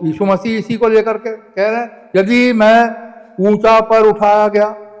 हाँ, तो यीशु मसीह इसी को लेकर के कह रहे हैं, यदि मैं ऊंचा पर उठाया गया,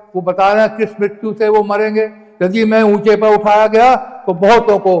 वो बता रहे हैं किस मृत्यु से वो मरेंगे। यदि मैं ऊंचे पर उठाया गया तो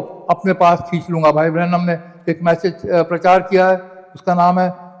बहुतों को अपने पास खींच लूंगा। भाई बहन, हमने एक मैसेज प्रचार किया है, उसका नाम है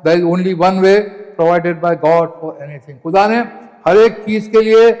there is only one way provided by God for anything. खुदा ने हर एक चीज के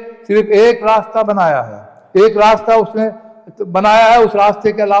लिए सिर्फ एक रास्ता बनाया है, एक रास्ता उसने बनाया है। उस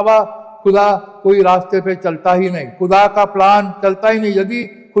रास्ते के अलावा खुदा कोई रास्ते पे चलता ही नहीं, खुदा का प्लान चलता ही नहीं। यदि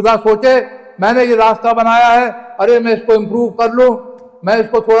खुदा सोचे मैंने ये रास्ता बनाया है, अरे मैं इसको इम्प्रूव कर लूं, मैं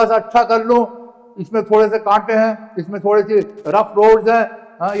इसको थोड़ा सा अच्छा कर लूं, इसमें थोड़े से कांटे हैं, इसमें थोड़ी सी रफ रोड्स हैं,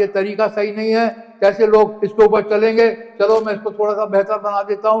 हाँ ये तरीका सही नहीं है, कैसे लोग इसके ऊपर चलेंगे, चलो मैं इसको थोड़ा सा बेहतर बना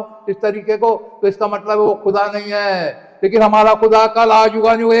देता हूँ इस तरीके को, तो इसका मतलब वो खुदा नहीं है। लेकिन हमारा खुदा कल आज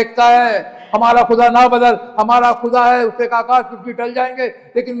युगानुयुग एकता है। हमारा खुदा ना बदल, हमारा खुदा है, उससे आकाश पृथ्वी टल जाएंगे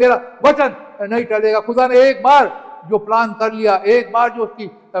लेकिन मेरा वचन नहीं टलेगा। खुदा ने एक बार जो प्लान कर लिया, एक बार जो उसकी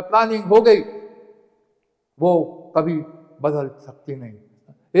प्लानिंग हो गई, वो कभी बदल सकती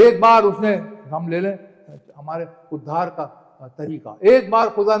नहीं। एक बार उसने, हम ले लें हमारे उद्धार का तरीका, एक बार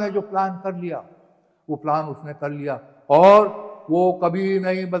खुदा ने जो प्लान कर लिया, वो प्लान उसने कर लिया और वो कभी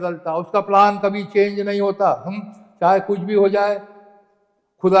नहीं बदलता। उसका प्लान कभी चेंज नहीं होता। हम चाहे कुछ भी हो जाए,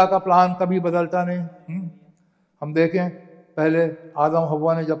 खुदा का प्लान कभी बदलता नहीं। हम देखें पहले आदम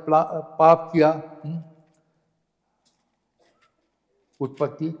हव्वा ने जब पाप किया,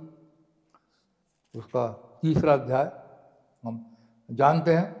 उत्पत्ति उसका 3रा अध्याय हम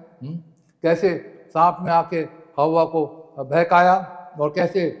जानते हैं, कैसे सांप ने आके हव्वा को बहकाया और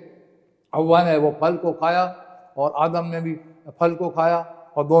कैसे हव्वा ने वो फल को खाया और आदम ने भी फल को खाया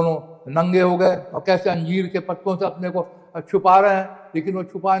और दोनों नंगे हो गए, और कैसे अंजीर के पत्तों से अपने को छुपा रहे हैं, लेकिन वो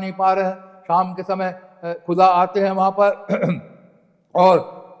छुपा नहीं पा रहे हैं। शाम के समय खुदा आते हैं वहाँ पर और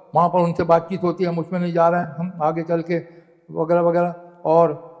वहाँ पर उनसे बातचीत होती है, हम उसमें नहीं जा रहे हैं, हम आगे चल के वगैरह वगैरह।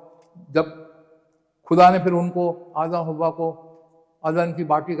 और जब खुदा ने फिर उनको, आदम हव्वा को अदन की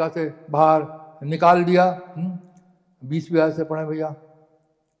वाटिका से बाहर निकाल दिया। 20वें आयत से पढ़े भैया,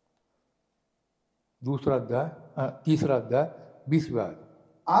 2रा अध्याय 3रा अध्याय 20वें आयत।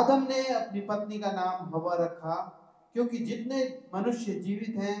 आदम ने अपनी पत्नी का नाम हव्वा रखा क्योंकि जितने मनुष्य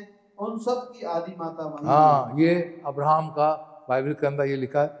जीवित हैं उन सब की आदि माता वही। हाँ, ये अब्राहम का बाइबल के अंदर ये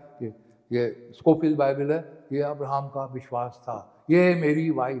लिखा है कि ये स्कोफिल बाइबल है, ये अब्राहम का विश्वास था। ये मेरी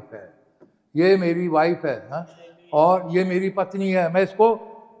वाइफ है, ये मेरी वाइफ है, हाँ? और ये मेरी पत्नी है, मैं इसको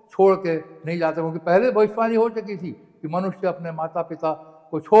छोड़ के नहीं जाता। क्योंकि पहले भविष्यवाणी हो चुकी थी कि मनुष्य अपने माता पिता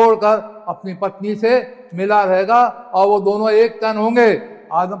को छोड़कर अपनी पत्नी से मिला रहेगा और वो दोनों एक तन होंगे।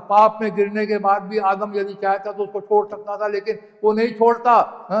 आदम पाप में गिरने के बाद भी आदम यदि चाहता तो उसको छोड़ सकता था, लेकिन वो नहीं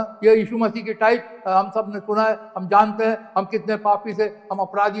छोड़ता। ये यीशु मसीह की टाइप हम सब ने सुना है, हम जानते हैं हम कितने पापी थे, हम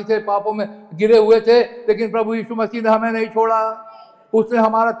अपराधी थे, पापों में गिरे हुए थे, लेकिन प्रभु यीशु मसीह ने हमें नहीं छोड़ा। उसने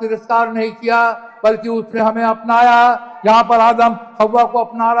हमारा तिरस्कार नहीं किया, बल्कि उसने हमें अपनाया। यहाँ पर आदम हव्वा को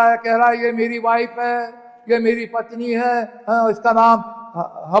अपना रहा है, कह रहा है ये मेरी वाइफ है, ये मेरी पत्नी है, इसका नाम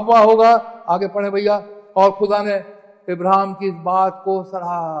हव्वा होगा। आगे पढ़े भैया। और खुदा ने इब्राहिम की इस बात को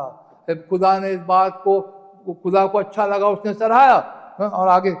सराहा, खुदा ने इस बात को, खुदा को अच्छा लगा, उसने सराहा। और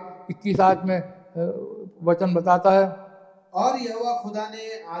आगे 21 आयत में वचन बताता है, और यहोवा खुदा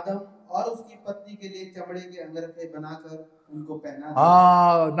ने आदम और उसकी पत्नी के लिए चमड़े के अंगरखे बनाकर उनको पहना दिया।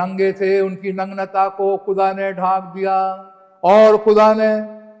 हाँ, नंगे थे, उनकी नग्नता को खुदा ने ढांक दिया। और खुदा ने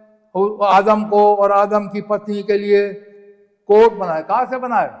आदम को और आदम की पत्नी के लिए कोट बनाया। कहाँ से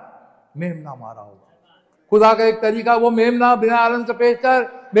बनाया? मेमना मारा होगा। खुदा का एक तरीका, वो मेमना बिना आलन से पेश कर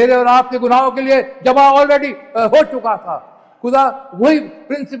मेरे और आपके गुनाहों के लिए जमा ऑलरेडी हो चुका था। खुदा वही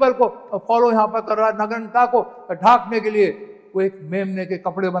प्रिंसिपल को फॉलो यहाँ पर कर रहा है, नग्नता को ढांकने के लिए वो एक मेमने के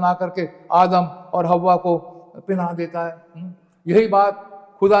कपड़े बना करके आदम और हव्वा को पहना देता है। यही बात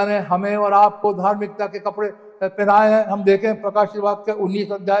खुदा ने हमें और आपको धार्मिकता के कपड़े पहनाए हैं। हम देखें प्रकाशित वाक्य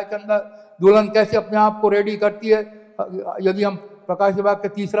 19 अध्याय के अंदर दुल्हन कैसे अपने आप को रेडी करती है। यदि हम प्रकाशित वाक्य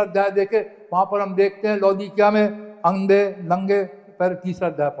 3 अध्याय देखें, वहां पर हम देखते हैं लौदीकिया में अंधे नंगे पैर। 3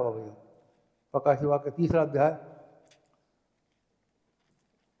 अध्याय पढ़ो भैया, प्रकाशित वाक्य 3 अध्याय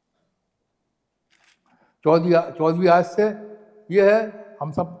 14वीं आयत से ये है,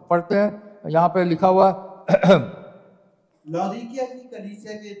 हम सब पढ़ते हैं। यहाँ पे लिखा हुआ लौदीकिया की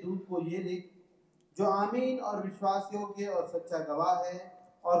कलीसिया के दूत को ये लिख, जो आमीन और विश्वास योग्य और सच्चा गवाह है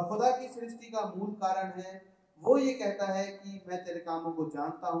और खुदा की सृष्टि का मूल कारण है, वो ये कहता है कि मैं तेरे कामों को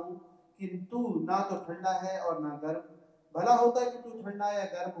जानता हूँ कि तू ना तो ठंडा है और ना गर्म। भला होता कि तू ठंडा या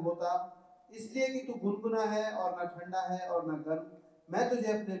गर्म होता, इसलिए कि तू गुनगुना है और ना ठंडा है और ना गर्म, मैं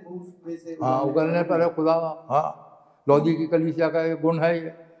तुझे अपने मुंह में से उगलने पर है खुदा। हाँ, लौदी की कलीसिया का एक गुण है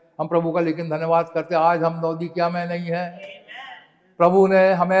ये। हम प्रभु का लेकिन धन्यवाद करते हैं, आज हम लौदीकिया में नहीं है। प्रभु ने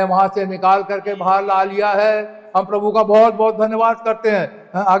हमें वहां से निकाल करके बाहर ला लिया है। हम प्रभु का बहुत बहुत धन्यवाद करते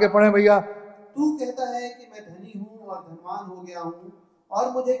हैं। आगे पढ़े भैया। तू कहता है कि मैं धनी हूँ और धनवान हो गया हूँ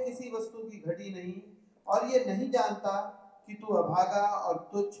और मुझे किसी वस्तु की घटी नहीं, और ये नहीं जानता कि तू अभागा और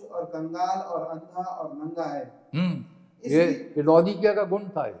तुच्छ और कंगाल और अंधा और नंगा है। ये लौदीकिया का गुण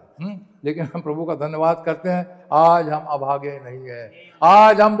था ये। लेकिन हम प्रभु का धन्यवाद करते हैं, आज हम अभागे नहीं है,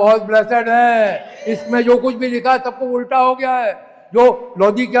 आज हम बहुत ब्लेसेड हैं। इसमें जो कुछ भी लिखा है सबको उल्टा हो गया है। जो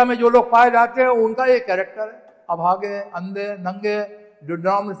लौदीकिया में जो लोग पाए जाते हैं उनका ये कैरेक्टर है, अभागे, अंधे, नंगे। जो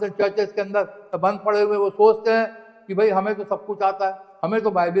डिनोमिनेशनल चर्चेस के अंदर बंद पड़े हुए, वो सोचते हैं कि भाई हमें तो सब कुछ आता है, हमें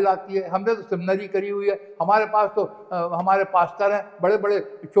तो बाइबल आती है, हमने तो सेमिनरी करी हुई है, हमारे पास तो हमारे पास्टर हैं, बड़े बड़े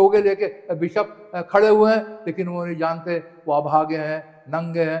चोगे लेके बिशप खड़े हुए हैं, लेकिन वो नहीं जानते वो अभागे हैं,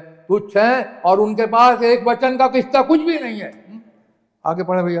 नंगे हैं, तुच्छ हैं, और उनके पास एक वचन का किस्सा कुछ भी नहीं है। आगे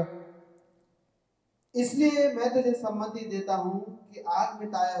पढ़े भैया। इसलिए मैं तुझे सम्मति देता हूँ कि आग में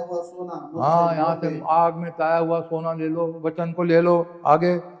ताया हुआ सोना, हाँ, यहाँ से आग में ताया हुआ सोना ले लो, वचन को ले लो।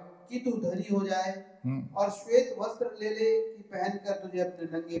 आगे कि तू धनी हो जाए और श्वेत वस्त्र ले ले कि पहनकर तुझे अपने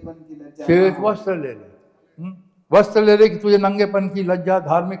नंगेपन की लज्जा, श्वेत वस्त्र ले ले, वस्त्र ले ले कि तुझे नंगेपन की लज्जा,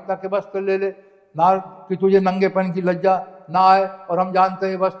 धार्मिकता के वस्त्र ले ले ना, कि तुझे नंगेपन की लज्जा ना आए। और हम जानते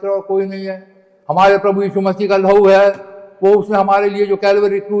हैं वस्त्र और कोई नहीं है, हमारे प्रभु यीशु मसीह का लहू है। वो उसने हमारे लिए जो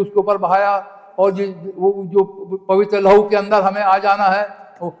कैलवरी क्रूस के ऊपर बहाया, और वो जो पवित्र लहू के अंदर हमें आ जाना है,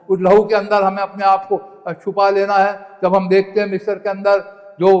 उस लहू के अंदर हमें अपने आप को छुपा लेना है। जब हम देखते हैं मिस्र के अंदर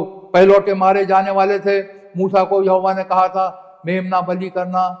जो पहलौठे मारे जाने वाले थे, मूसा को यहोवा ने कहा था मेमना बलि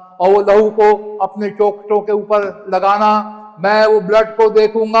करना, और वो लहू को अपने चोखटों के ऊपर लगाना, मैं वो ब्लड को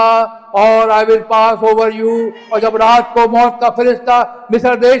देखूंगा और I will pass over you. और जब रात को मौत का फरिश्ता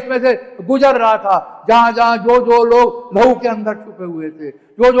मिस्र देश में से गुजर रहा था, जहां जहां जो जो लोग लहू के अंदर छुपे हुए थे,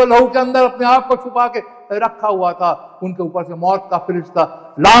 जो जो लहू के अंदर अपने आप को छुपा के रखा हुआ था, उनके ऊपर से मौत का फरिश्ता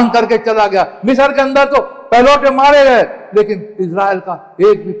लांग करके चला गया। मिस्र के अंदर तो पहलौठे मारे गए, लेकिन इजराइल का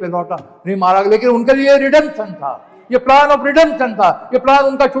एक भी पहलौठा नहीं मारा गया। लेकिन उनके लिए रिडेम्पशन था, ये प्लान ऑफ रिडेम्पशन था, ये प्लान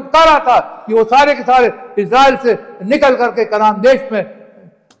उनका छुटकारा था कि वो सारे के सारे इजराइल से निकल करके कनान देश में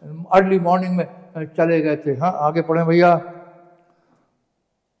अर्ली मॉर्निंग में चले गए थे। हाँ, आगे पढ़े भैया।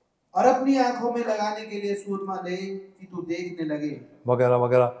 और अपनी आंखों में लगाने के लिए सूरमा ले कि तू देखने लगे, वगैरह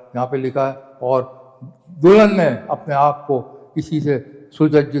वगैरह यहाँ पे लिखा है। और दुल्हन ने अपने आप को इसी से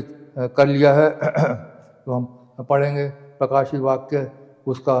सुसज्जित कर लिया है। तो हम पढ़ेंगे प्रकाशित वाक्य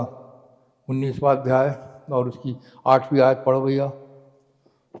उसका 19वां अध्याय और उसकी 8वीं आयत पढ़ो भैया।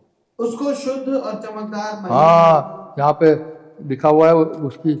 उसको शुद्ध और चमकदार महीन हाँ, यहाँ पे लिखा हुआ है,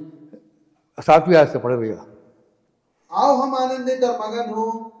 उसकी 7वीं आयत से पढ़े भैया। आओ हम आनंदित और मगन हो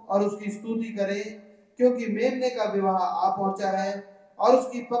और उसकी स्तुति करें, क्योंकि मेमने का विवाह आ पहुंचा है और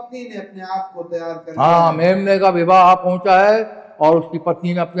उसकी पत्नी ने अपने आप को तैयार कर लिया। हाँ, मेमने का विवाह आ पहुंचा है और उसकी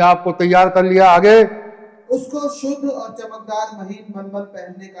पत्नी ने अपने आप को तैयार कर लिया। आगे, उसको शुद्ध और चमकदार महीन मलमल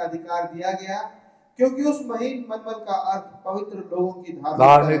पहनने का अधिकार दिया गया, क्योंकि उस महीन मलमल का अर्थ पवित्र लोगों की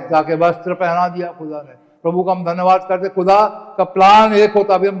धार्मिकता के वस्त्र पहना दिया खुदा ने। प्रभु का हम धन्यवाद करते। खुदा का प्लान एक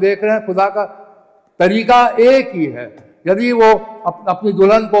होता, अभी हम देख रहे हैं खुदा का तरीका एक ही है। यदि वो अपनी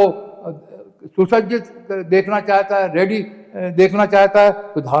दुल्हन को सुसज्जित देखना चाहता है, रेडी देखना चाहता है,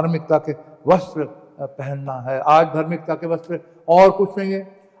 तो धार्मिकता के वस्त्र पहनना है। आज धार्मिकता के वस्त्र और कुछ नहीं है।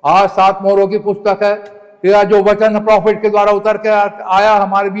 आज 7 मोहरों की पुस्तक है, या जो वचन प्रॉफिट के द्वारा उतर के आया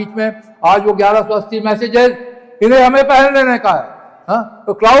हमारे बीच में, आज वो 1180 मैसेजेस, इन्हें हमें पहन लेने का है। हाँ,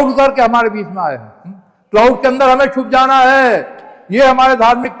 तो क्लाउड उतर के हमारे बीच में आए हैं। क्लाउड के अंदर हमें छुप जाना है। ये हमारे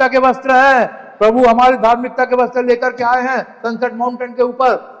धार्मिकता के वस्त्र हैं। प्रभु हमारे धार्मिकता के वस्त्र लेकर के आए हैं सनसेट माउंटेन के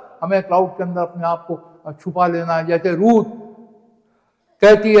ऊपर। हमें क्लाउड के अंदर अपने आप को छुपा लेना है। जैसे रूथ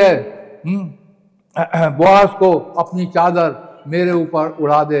कहती है बोआज को, अपनी चादर मेरे ऊपर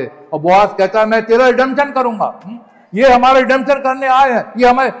उड़ा दे, और बोआज कहता है मैं तेरा रिडेम्पशन करूंगा। ये हमारा रिडेम्पशन करने आए हैं, ये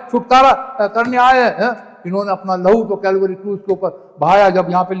हमें छुटकारा करने आए हैं। इन्होंने अपना लहू तो कैलवरी क्रूज के ऊपर बहाया। जब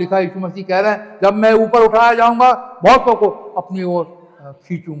यहाँ पे लिखा है, यीशु मसीह कह रहे हैं जब मैं ऊपर उठाया जाऊंगा बहुतों को अपनी ओर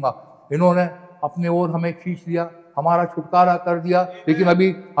खींचूंगा। इन्होंने अपनी ओर हमें खींच लिया, हमारा छुटकारा कर दिया, लेकिन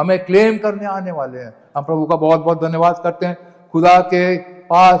अभी हमें क्लेम करने आने वाले हैं। हम प्रभु का बहुत बहुत धन्यवाद करते हैं। खुदा के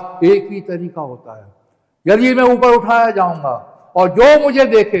पास एक ही तरीका होता है। यदि मैं ऊपर उठाया जाऊंगा और जो मुझे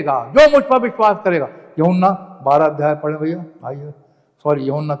देखेगा, जो मुझ पर विश्वास करेगा। यूहन्ना 12 अध्याय पढ़े भैया, आइए। सॉरी,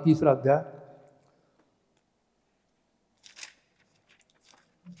 यूहन्ना 3 अध्याय।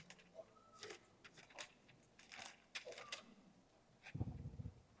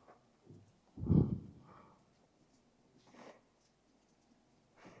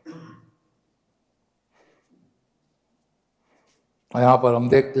 यहाँ पर हम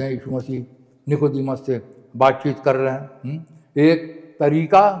देखते हैं यीशु मसीह निकोदेमस से बातचीत कर रहे हैं। एक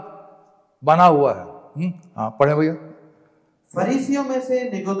तरीका बना हुआ है। हाँ, पढ़े भैया। फरीसियों में से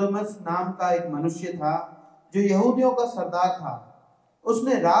निकोदेमस नाम का एक मनुष्य था, जो यहूदियों का सरदार था।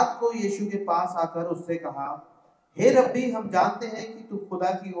 उसने रात को यीशु के पास आकर उससे कहा, हे रब्बी, हम जानते हैं कि तू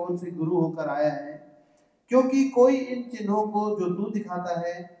खुदा की ओर से गुरु होकर आया है, क्योंकि कोई इन चिन्हों को जो तू दिखाता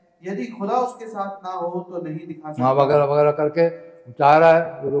है, यदि खुदा उसके साथ ना हो तो नहीं दिखा सकता। वगैरह वगैरह करके चाह रहा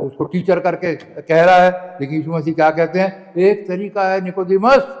है, उसको टीचर करके कह रहा है। लेकिन यीशु मसीह क्या कहते हैं? एक तरीका है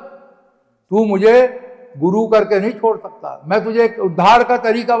निकोदेमस, तू मुझे गुरु करके नहीं छोड़ सकता। मैं तुझे एक उद्धार का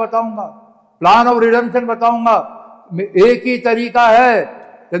तरीका बताऊंगा, प्लान ऑफ रिडेम्पशन बताऊंगा। एक ही तरीका है।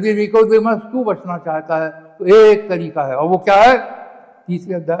 यदि निकोदेमस तू बचना चाहता है तो एक तरीका है, और वो क्या है?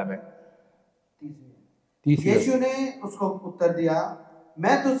 3 अध्याय में। यीशु ने उसको उत्तर दिया,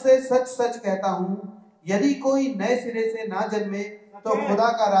 मैं तुझसे सच सच कहता हूँ, यदि कोई नए सिरे से ना जन्मे तो खुदा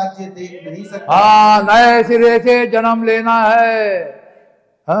का राज्य देख नहीं सकता। हाँ, नए सिरे से जन्म लेना है।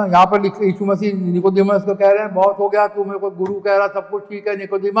 हाँ, यहाँ पर यीशु मसीह निकोदेमस को कह रहे हैं, बहुत हो गया, तू मेरे को गुरु कह रहा, सब कुछ ठीक है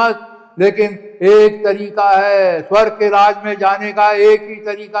निकोदेमस, लेकिन एक तरीका है स्वर्ग के राज में जाने का। एक ही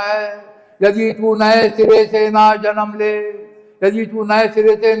तरीका है। यदि तू नए सिरे से ना जन्म ले, यदि तू नए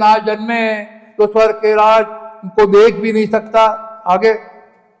सिरे से ना जन्मे, तो स्वर्ग के राज को देख भी नहीं सकता। आगे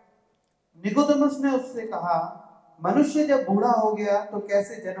निकोदेमस ने उससे कहा, मनुष्य जब बूढ़ा हो गया तो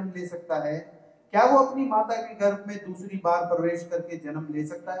कैसे जन्म ले सकता है? क्या वो अपनी माता के गर्भ में दूसरी बार प्रवेश करके जन्म ले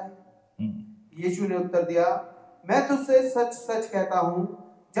सकता है? यीशु ने उत्तर दिया, मैं तुझसे सच सच कहता हूँ,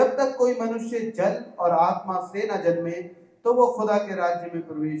 जब तक कोई मनुष्य जल और आत्मा से न जन्मे तो वो खुदा के राज्य में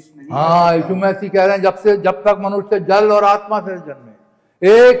प्रवेश नहीं। हाँ, यीशु मसीह कह रहे हैं, जब तक मनुष्य जल और आत्मा से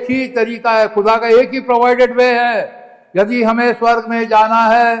जन्मे। एक ही तरीका है, खुदा का एक ही प्रोवाइडेड वे है। यदि हमें स्वर्ग में जाना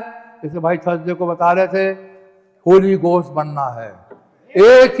है, जैसे भाई थर्सडे को बता रहे थे, होली गोस्ट बनना है।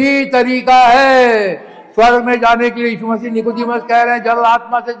 एक ही तरीका है स्वर्ग में जाने के लिए। यीशु मसीह निकोदेमस कह रहे हैं, जल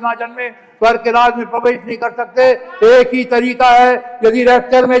आत्मा से ना जन्मे स्वर्ग के राज में प्रवेश नहीं कर सकते। एक ही तरीका है। यदि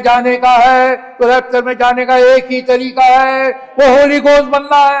रैप्चर में जाने का है तो रैप्चर में जाने का एक ही तरीका है, वो होली गोस्ट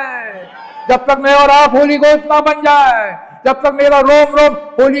बनना है। जब तक मैं और आप होली गोस्ट ना बन जाए, जब तक मेरा रोम रोम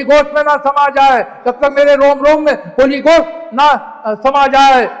होली गोस्ट में ना समा जाए, जब तक मेरे रोम रोम में होली गोस्ट ना समा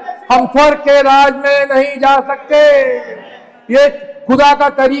जाए, हम स्वर्ग के राज में नहीं जा सकते। ये खुदा का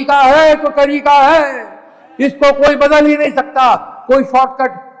तरीका है तो तरीका है, इसको कोई बदल ही नहीं सकता, कोई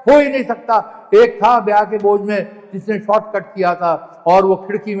शॉर्टकट हो ही नहीं सकता। एक था ब्याह के बोझ में जिसने शॉर्टकट किया था, और वो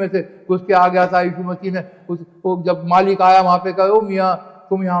खिड़की में से घुस के आ गया था। यीशु मसीह ने उसको, जब मालिक आया वहां पे कहा, ओ मियाँ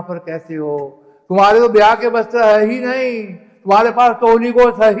तुम यहाँ पर कैसे हो? तुम्हारे तो ब्याह के वस्त्र है ही नहीं, तुम्हारे पास तो होली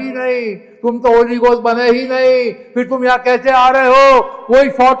गोस्ट है ही नहीं, तुम तो होली गोस्ट बने ही नहीं, फिर तुम यहाँ कैसे आ रहे हो? कोई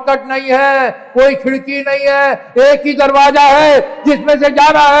शॉर्टकट नहीं है, कोई खिड़की नहीं है, एक ही दरवाजा है जिसमें से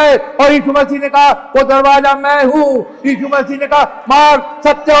जाना है। और यीशु मसीह ने कहा वो दरवाजा मैं हूँ। यीशु मसीह ने कहा मार्ग,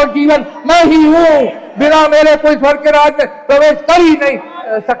 सत्य और जीवन मैं ही हूँ, बिना मेरे कोई स्वर्ग के राज में प्रवेश कर ही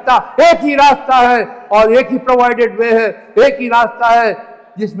नहीं सकता। एक ही रास्ता है और एक ही प्रोवाइडेड वे है, एक ही रास्ता है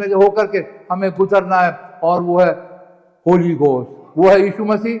जिसमें से होकर के हमें गुजरना है, और वो है होली गोस्ट, वो है यीशु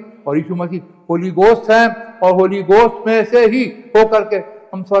मसीह। और यीशु मसीह होली गोस्ट है, और होली गोस्ट में से ही होकर के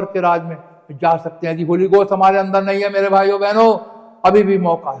हम स्वर्ग के राज में जा सकते हैं। यदि होली गोस्ट हमारे अंदर नहीं है मेरे भाइयों बहनों, अभी भी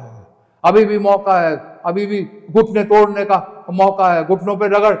मौका है, अभी भी मौका है, अभी भी घुटने तोड़ने का मौका है, घुटनों पे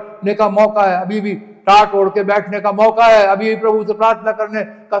रगड़ने का मौका है, अभी भी टाट ओढ़ के बैठने का मौका है, अभी भी प्रभु से प्रार्थना करने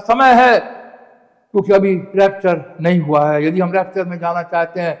का समय है, क्योंकि अभी रैप्चर नहीं हुआ है। यदि हम रैप्चर में जाना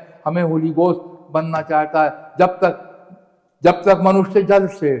चाहते हैं, हमें होली गोस्ट बनना चाहता है, जब तक मनुष्य जल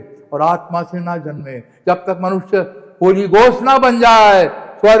से और आत्मा से ना जन्मे, जब तक मनुष्य होली गोस्ट ना बन जाए,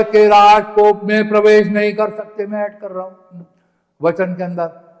 स्वर्ग के राज को में प्रवेश नहीं कर सकते। मैं ऐड कर रहा हूँ वचन के अंदर,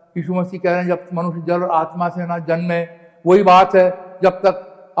 यीशु मसीह कह रहे हैं जब मनुष्य जल और आत्मा से ना जन्मे, वही बात है, जब तक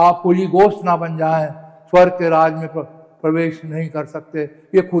आप होली गोस्ट ना बन जाए, स्वर्ग के राज में प्रवेश नहीं कर सकते।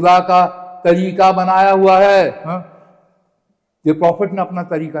 ये खुदा का तरीका बनाया हुआ है, ये प्रॉफिट ने अपना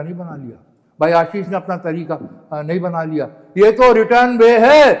तरीका नहीं बना लिया, भाई आशीष ने अपना तरीका नहीं बना लिया, ये तो रिटर्न वे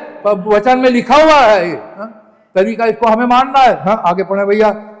है, वचन में लिखा हुआ है ये तरीका, इसको हमें मानना है। आगे पढ़े भैया।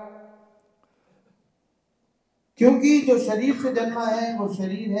 क्योंकि जो शरीर से जन्मा है वो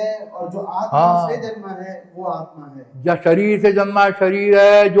शरीर है, और जो आत्मा से जन्मा है वो आत्मा है। जो शरीर से जन्मा शरीर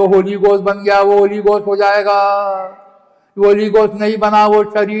है, जो होली गोस्ट बन गया वो होली गोस्ट हो जाएगा, होली गोस्ट नहीं बना वो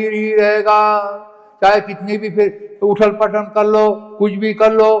शरीर ही रहेगा। चाहे कितनी भी फिर उठल पटल कर लो, कुछ भी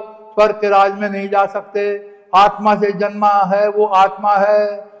कर लो, स्वर्ग के राज में नहीं जा सकते। आत्मा से जन्मा है वो आत्मा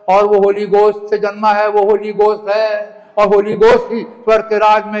है, और वो होली गोस्ट से जन्मा है वो होली गोस्ट है, और होली गोस्ट ही स्वर्ग के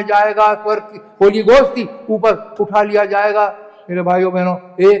राज में जाएगा, स्वर्ग की होली गोस्ट ही ऊपर उठा लिया जाएगा। मेरे भाइयों बहनों,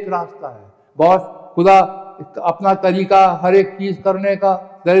 एक रास्ता है, बहुत खुदा अपना तरीका हर एक चीज करने का,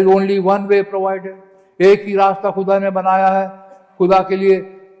 there is only one way provided, एक ही रास्ता खुदा ने बनाया है खुदा के लिए,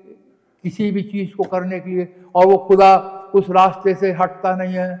 किसी भी चीज को करने के लिए, और वो खुदा उस रास्ते से हटता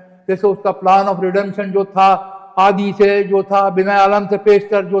नहीं है। जैसे उसका प्लान ऑफ रिडेम्पशन जो था, आदि से जो था, बिना आलम से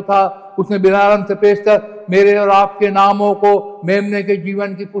पेशतर जो था, उसने बिना आलम से पेशतर मेरे और आपके नामों को मेमने के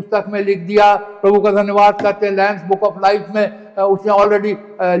जीवन की पुस्तक में लिख दिया। प्रभु का धन्यवाद करते हैं, लैम्स बुक ऑफ लाइफ में उसने ऑलरेडी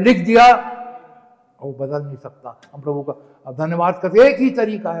लिख दिया, वो बदल नहीं सकता। हम प्रभु का धन्यवाद करते, एक ही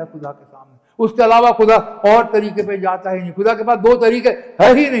तरीका है खुदा के सामने, उसके अलावा खुदा और तरीके पे जाता ही नहीं। खुदा के पास दो तरीके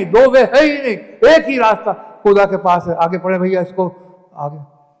है ही नहीं, दो वे है ही नहीं, एक ही रास्ता खुदा के पास है। आगे पढ़े भैया इसको आगे।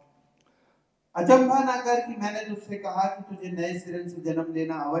 अचंभा ना कर कि मैंने तुझसे कहा कि तुझे नए सिरे से जन्म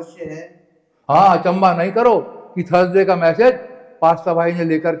लेना अवश्य है। हाँ, अचंभा नहीं करो कि थर्सडे का मैसेज पास्टर भाई ने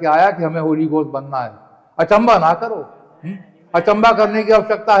लेकर के आया कि हमें होली गोस्ट बनना है, अचंभा ना करो। अचंभा करने की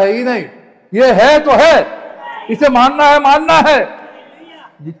आवश्यकता है ही नहीं, ये है तो है, इसे मानना है, मानना है।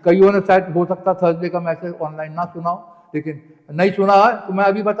 कईयों ने शायद हो सकता थर्सडे का मैसेज ऑनलाइन ना सुना हो, लेकिन नहीं सुना है तो मैं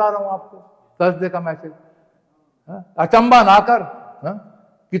अभी बता रहा हूं आपको थर्सडे का मैसेज। अचंभा ना कर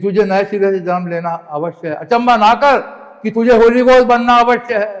कि तुझे नए सिरे से जन्म लेना अवश्य है, अचंभा ना कर कि तुझे होली गोस्ट बनना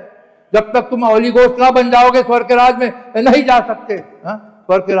अवश्य है। जब तक तुम होली गोस्ट ना बन जाओगे, स्वर्ग के राज में नहीं जा सकते।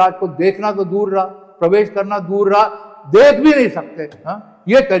 स्वर्ग के राज को देखना तो दूर रहा, प्रवेश करना दूर रहा, देख भी नहीं सकते।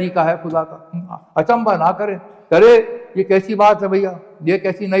 ये तरीका है खुदा का, अचंभा ना करे। करे ये कैसी बात है भैया, ये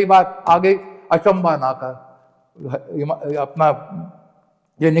कैसी नई बात आ गई, अचंभा ना कर। अपना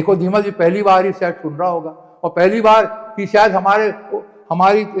ये निकोदेमस जी पहली बार ही शायद सुन रहा होगा, और पहली बार कि शायद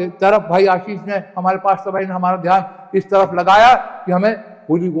हमारी तरफ भाई आशीष ने, हमारे पास्टर भाई ने हमारा ध्यान इस तरफ लगाया कि हमें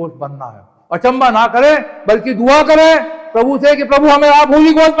होली गोस्ट बनना है। अचंभा ना करें, बल्कि दुआ करें प्रभु से कि प्रभु हमें आप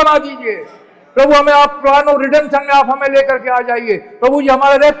होली गोस्ट बना दीजिए, प्रभु हमें आप प्लान ऑफ रिडेम्पशन में आप हमें लेकर के आ जाइए, प्रभु जी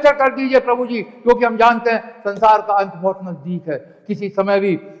हमारा रैप्चर कर दीजिए प्रभु जी, क्योंकि हम जानते हैं संसार का अंत बहुत नजदीक है, किसी समय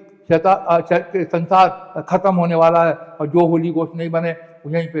भी संसार खत्म होने वाला है, और जो होली गोस्ट नहीं बने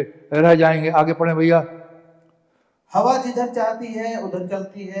यहीं पे रह जाएंगे। आगे पढ़े भैया। हवा जिधर चाहती है उधर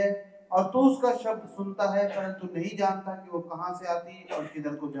चलती है, और तू उसका शब्द सुनता है परंतु नहीं जानता कि वो कहाँ से आती है और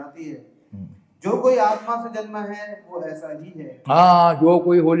किधर को जाती है। जो कोई आत्मा से जन्मा है वो ऐसा ही है। हाँ, जो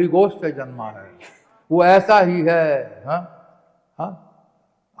कोई होली गोस्ट से जन्मा है वो ऐसा ही है।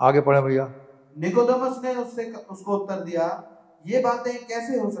 आगे पढ़े भैया। निकोदेमस ने उसको उत्तर दिया, ये बातें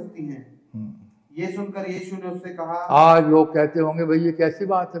कैसे हो सकती हैं? ये सुनकर यीशु ने उससे कहा। आज लोग कहते होंगे भाई ये कैसी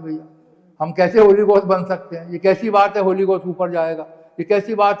बात है भैया, हम कैसे होली गोस्ट बन सकते हैं, ये कैसी बात है होली गोस्ट ऊपर जाएगा, ये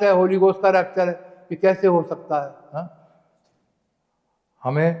कैसी बात है, होली गोस्ट का रैप्चर है, ये कैसे हो सकता है? हा?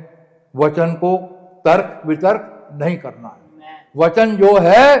 हमें वचन को तर्क वितर्क नहीं करना है। वचन जो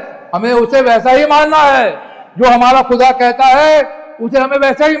है हमें उसे वैसा ही मानना है, जो हमारा खुदा कहता है उसे हमें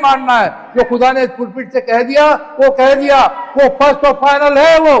वैसा ही मानना है। जो खुदा ने पुलपिट से कह दिया वो कह दिया, वो फर्स्ट और फाइनल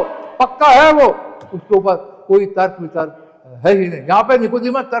है, वो पक्का है, वो उसके ऊपर कोई तर्क वितर्क है ही नहीं। यहाँ पे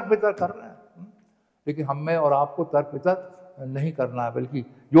निकोदेमस तर्क वितर्क कर रहे हैं, लेकिन हमें और आपको तर्क वितर्क नहीं करना है, बल्कि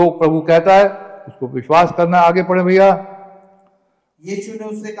जो प्रभु कहता है उसको विश्वास करना है। आगे पढ़े भैया। यीशु ने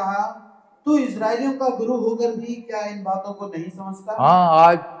उससे कहा, तू इजरायलियों का गुरु होकर भी क्या इन बातों को नहीं समझता? हाँ,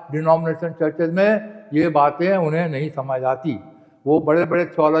 आज डिनोमिनेशन चर्चेज में ये बातें उन्हें नहीं समझ आती। वो बड़े बड़े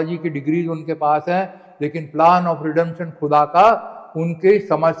थियोलॉजी की डिग्रीज उनके पास हैं, लेकिन प्लान ऑफ रिडेम्पशन खुदा का उनकी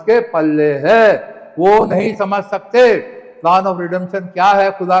समझ के पल्ले है। वो नहीं समझ सकते प्लान ऑफ रिडेम्पशन क्या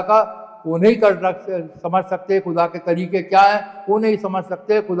है खुदा का, वो नहीं समझ सकते। खुदा के तरीके क्या हैं वो नहीं समझ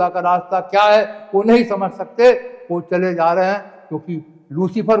सकते। खुदा का रास्ता क्या है वो नहीं समझ सकते। वो चले जा रहे हैं क्योंकि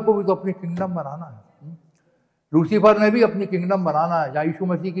लूसीफर को भी तो अपनी किंगडम बनाना है। लूसीफर ने भी अपनी किंगडम बनाना है। जहाँ यीशु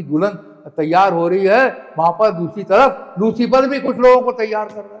मसीह की दुल्हन तैयार हो रही है, वहां पर दूसरी तरफ लूसीफर भी कुछ लोगों को तैयार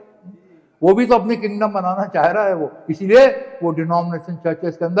कर रहा है। वो भी तो अपनी किंगडम बनाना चाह रहा है। वो इसीलिए वो डिनोमिनेशन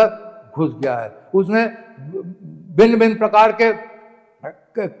चर्चेस के अंदर घुस गया है। उसने भिन्न भिन्न प्रकार के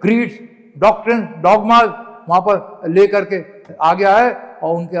क्रीड्स, डॉक्ट्रिन, डॉगमास वहां पर लेकर के आ गया है,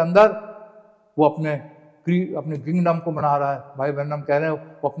 और उनके अंदर वो अपने किंगडम को बना रहा है। भाई ब्रैनम कह रहे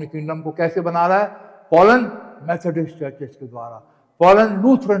हैं वो अपनी किंगडम को कैसे बना रहा है? फॉलन मेथोडिस्ट चर्चेस के द्वारा, फॉलन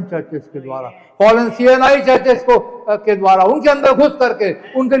लूथरन चर्चेस के द्वारा, फॉलन सीएनआई चर्चेस के द्वारा, उनके अंदर घुस करके,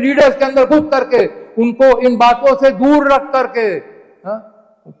 उनके लीडर्स के अंदर घुस करके, उनको इन बातों से दूर रख करके।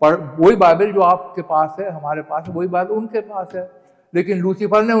 वही बाइबल जो आपके पास है, हमारे पास है, वही बाइबल उनके पास है, लेकिन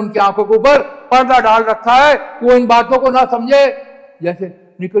लूसीफर ने उनकी आंखों के ऊपर पर्दा डाल रखा है कि वो इन बातों को ना समझे। जैसे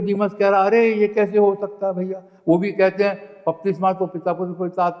निकोदेमस कह रहा, अरे ये कैसे हो सकता है भैया? वो भी कहते हैं बपतिस्मा तो पिता पुत्र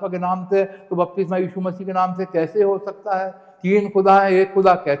पवित्र आत्मा के नाम से, तो बपतिस्मा यीशु मसीह के नाम से कैसे हो सकता है? तीन खुदा है, एक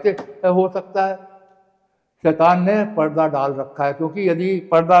खुदा कैसे हो सकता है? शैतान ने पर्दा डाल रखा है, क्योंकि यदि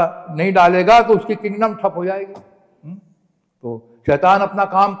पर्दा नहीं डालेगा तो उसकी किंगडम ठप हो जाएगी। तो शैतान अपना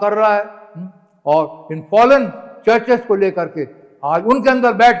काम कर रहा है, और इन फॉलन चर्चेस को लेकर के आज उनके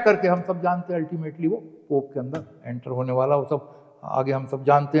अंदर बैठ करके हम सब जानते हैं अल्टीमेटली वो पोप के अंदर एंटर होने वाला, वो सब आगे हम सब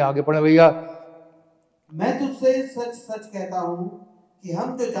जानते हैं। आगे पढ़े भैया। मैं तुझसे सच सच कहता हूँ कि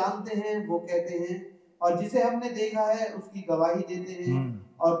हम जो जानते हैं वो कहते हैं, और जिसे हमने देखा है उसकी गवाही देते हैं,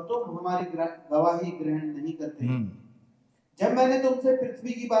 और तुम हमारी गवाही ग्रहण नहीं करते। जब मैंने तुमसे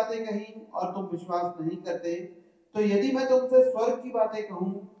पृथ्वी की बातें कही और तुम विश्वास नहीं करते, तो यदि मैं तुमसे स्वर्ग की बातें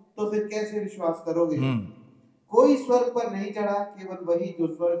कहूँ तो फिर कैसे विश्वास करोगे? कोई स्वर्ग पर नहीं चढ़ा, केवल वही जो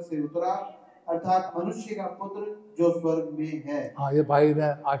स्वर्ग से उतरा, अर्थात मनुष्य का पुत्र जो स्वर्ग में है। हाँ, ये भाई ने,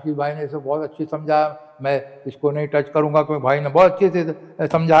 आशीष भाई ने इसे बहुत अच्छी समझाया। मैं इसको नहीं टच करूंगा क्योंकि भाई ने बहुत अच्छे से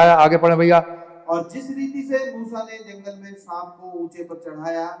समझाया। आगे पढ़े भैया। और जिस रीति से मूसा ने जंगल में सांप को ऊंचे पर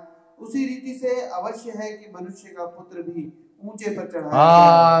चढ़ाया, उसी रीति से अवश्य है कि मनुष्य का पुत्र भी ऊंचे पर चढ़ाया।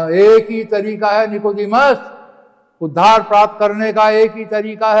 हाँ, एक ही तरीका है निकोदेमस, उद्धार प्राप्त करने का एक ही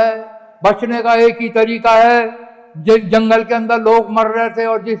तरीका है, बचने का एक ही तरीका है। जंगल के अंदर लोग मर रहे थे,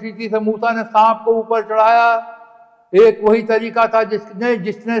 और जिस रीति से मूसा ने सांप को ऊपर चढ़ाया, एक वही तरीका था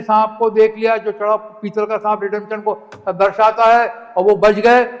जिसने सांप को देख लिया, जो चढ़ा पीतल का सांप रिडेम्पशन को दर्शाता है, और वो बच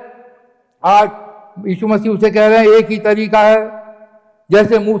गए। आज यीशु मसीह उसे कह रहे हैं एक ही तरीका है,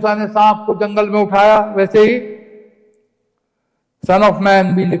 जैसे मूसा ने सांप को जंगल में उठाया वैसे ही सन ऑफ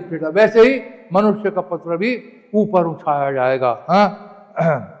मैन भी लिफ्टेड, वैसे ही मनुष्य का पुत्र भी ऊपर उठाया जाएगा।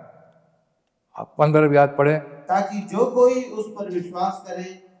 15 याद पढ़े। ताकि जो कोई उस पर विश्वास करे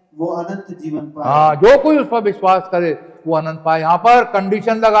वो अनंत जीवन पाए। हाँ, जो कोई उस पर विश्वास करे वो अनंत पाए। यहाँ पर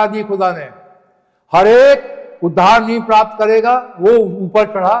कंडीशन लगा दी खुदा ने, हर एक उद्धार नहीं प्राप्त करेगा। वो ऊपर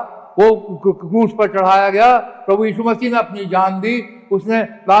चढ़ा, वो क्रूस पर चढ़ाया गया, प्रभु यीशु मसीह ने अपनी जान दी, उसने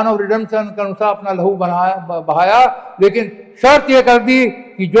प्लान ऑफ रिडेम्पशन के अनुसार अपना लहू बहाया, लेकिन शर्त यह कर दी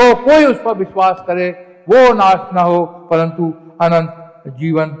कि जो कोई उस पर विश्वास करे वो नाश ना हो परंतु अनंत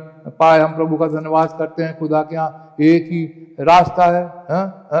जीवन पाए। हम प्रभु का धन्यवाद करते हैं, खुदा के यहाँ एक ही रास्ता है।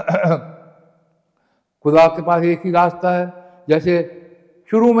 खुदा के पास एक ही रास्ता है। जैसे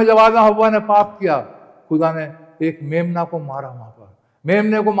शुरू में जब आदम हव्वा ने पाप किया, खुदा ने एक मेमना को मारा, वहां पर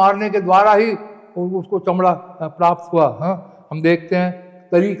मेमने को मारने के द्वारा ही उसको चमड़ा प्राप्त हुआ। हम देखते हैं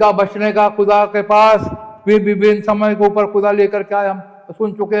तरीका बचने का खुदा के पास विभिन्न समय के ऊपर खुदा लेकर के आए। हम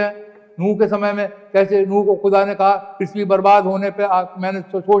सुन चुके हैं नूह के समय में कैसे नूह को खुदा ने कहा पृथ्वी बर्बाद होने पे मैंने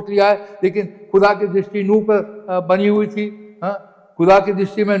सोच लिया है, लेकिन खुदा की दृष्टि नूह पर बनी हुई थी। खुदा की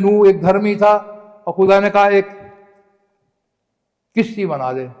दृष्टि में नूह एक धर्मी था, और खुदा ने कहा एक किश्ती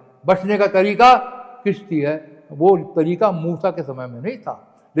बना दे। बचने का तरीका किश्ती है। वो तरीका मूसा के समय में नहीं था,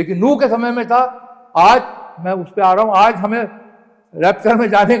 लेकिन नूह के समय में था। आज मैं उस पर आ रहा हूँ। आज हमें रैप्चर में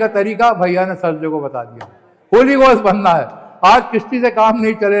जाने का तरीका भैया ने सर्जे को बता दिया। होली गोस्ट बनना है। आज किश्ती से काम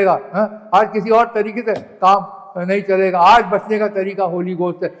नहीं चलेगा, आज किसी और तरीके से काम नहीं चलेगा। आज बचने का तरीका होली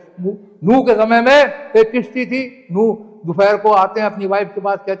गोस्ट है। नूह के समय में एक किश्ती थी। नूह दोपहर को आते हैं अपनी वाइफ के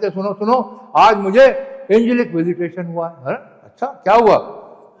पास, कहते हैं सुनो सुनो आज मुझे एंजेलिक विजिटेशन हुआ है। अच्छा क्या हुआ?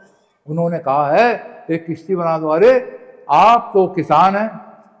 उन्होंने कहा है एक किश्ती बना दो। अरे आप तो किसान हैं,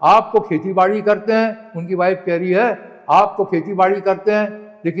 आप तो खेती बाड़ी करते हैं। उनकी वाइफ कह रही है आप तो खेती बाड़ी करते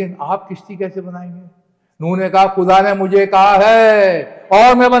हैं, लेकिन आप किश्ती कैसे बनाएंगे? नूह ने कहा खुदा ने मुझे कहा है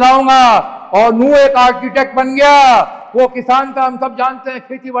और मैं बनाऊंगा। और नूह एक आर्किटेक्ट बन गया। वो किसान था, हम सब जानते हैं,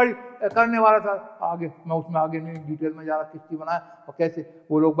 खेती बाड़ी करने वाला था। आगे मैं उसमें आगे नहीं डिटेल में जा रहा, किश्ती बनाया और कैसे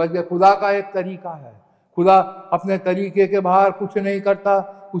वो लोग बच गए। खुदा का एक तरीका है। खुदा अपने तरीके के बाहर कुछ नहीं करता।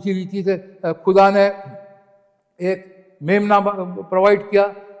 उसी रीति से खुदा ने एक मेमना प्रोवाइड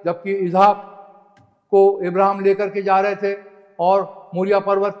किया। जबकि इसहाक को इब्राहिम लेकर के जा रहे थे और मोरिया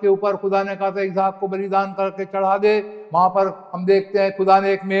पर्वत के ऊपर खुदा ने कहा था इसहाक को बलिदान करके चढ़ा दे। वहां पर हम देखते हैं खुदा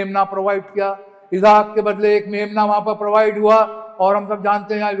ने एक मेमना प्रोवाइड किया। इसहाक के बदले एक मेमना वहां पर प्रोवाइड हुआ। और हम सब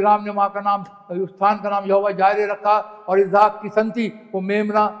जानते हैं इब्राहिम ने वहां का नाम, उस स्थान का नाम यहोवा जायरे रखा। और इसहाक की संति वो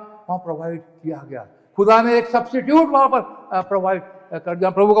मेमना वहां प्रोवाइड किया गया। खुदा ने एक सब्स्टिट्यूट वहां पर प्रोवाइड कर दिया।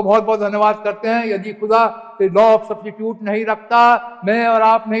 प्रभु का बहुत बहुत धन्यवाद करते हैं। यदि खुदा लॉ ऑफ सब्स्टिट्यूट नहीं रखता, मैं और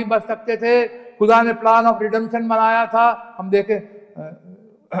आप नहीं बच सकते थे। खुदा ने प्लान ऑफ रिडेम्पशन बनाया था। हम देखें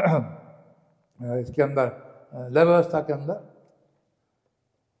इसके अंदर लय व्यवस्था के अंदर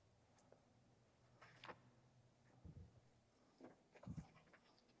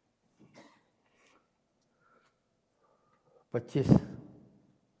 25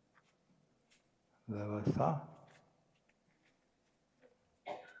 व्यवस्था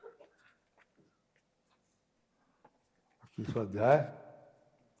 25 अध्याय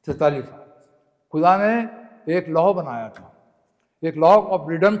 44। खुदा ने एक लॉ बनाया था, एक लॉ ऑफ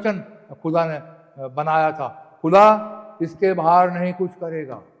रिडेम्पशन खुदा ने बनाया था। खुदा इसके बाहर नहीं कुछ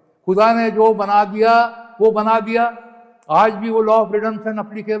करेगा। खुदा ने जो बना दिया वो बना दिया। आज भी वो लॉ ऑफ रिडेम्पशन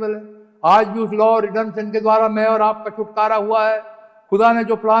अप्लीकेबल है। आज भी उस लॉ ऑफ रिडेम्पशन के द्वारा मैं और आपका छुटकारा हुआ है। खुदा ने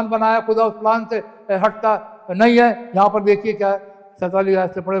जो प्लान बनाया, खुदा उस प्लान से हटता नहीं है। यहां पर देखिए क्या है, 47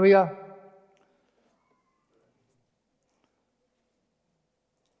 आयत से पढ़े भैया।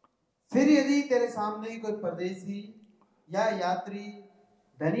 फिर यदि तेरे सामने कोई परदेशी या यात्री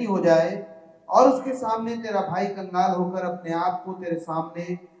धनी हो जाए और उसके सामने तेरा भाई कंगाल होकर अपने आप को तेरे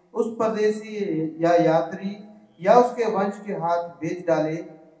सामने उस परदेशी या यात्री या उसके वंश के हाथ बेच डाले,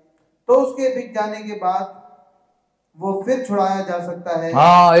 तो उसके बिक जाने के बाद वो फिर छुड़ाया जा सकता है।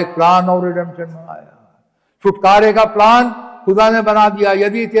 हाँ, एक प्लान ऑफ रिडेम्पशन बनाया, छुटकारे का प्लान खुदा ने बना दिया।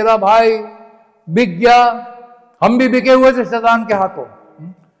 यदि तेरा भाई बिक गया, हम भी बिके हुए थे शैतान के हाथों,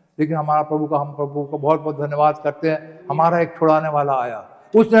 लेकिन हमारा प्रभु का, हम प्रभु को बहुत बहुत धन्यवाद करते हैं। हमारा एक छुड़ाने वाला आया,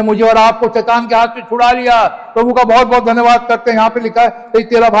 उसने मुझे और आपको शैतान के हाथ से छुड़ा लिया। प्रभु का बहुत बहुत धन्यवाद करते हैं। यहाँ पे लिखा है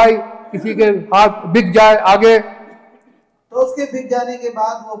तेरा भाई किसी के हाथ बिक जाए, आगे तो उसके बिक जाने के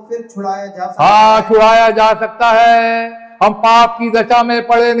बाद वो फिर छुड़ाया जा सकता है। छुड़ाया जा सकता है। हम पाप की दशा में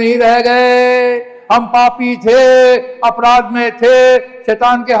पड़े नहीं रह गए। हम पापी थे, अपराध में थे,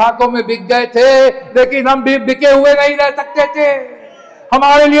 शैतान के हाथों में बिक गए थे, लेकिन हम भी बिके हुए नहीं रह सकते थे।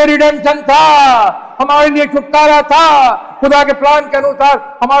 हमारे लिए रिडेम्पशन था, हमारे लिए छुटकारा था। खुदा के प्लान के अनुसार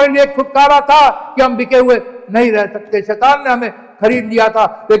हमारे लिए छुटकारा था कि हम बिके हुए नहीं रह सकते। शैतान ने हमें खरीद लिया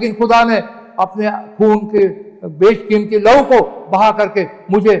था, लेकिन खुदा ने अपने खून के बेशकीमती लहू को बहा करके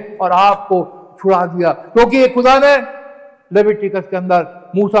मुझे और आपको छुड़ा दिया। क्योंकि खुदा ने लेविटिकस के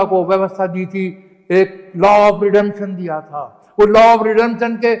अंदर मूसा को व्यवस्था दी थी, एक लॉ ऑफ रिडेम्पशन दिया था। वो लॉ ऑफ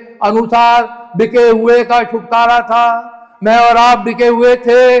रिडेम्पशन के अनुसार बिके हुए का छुटकारा था। मैं और आप बिके हुए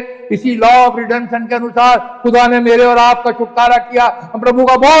थे। इसी लॉ ऑफ रिडेम्पशन के अनुसार खुदा ने मेरे और आपका छुटकारा किया। हम प्रभु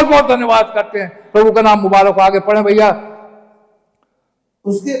का बहुत बहुत धन्यवाद करते हैं। प्रभु का नाम मुबारक। आगे पढ़े भैया।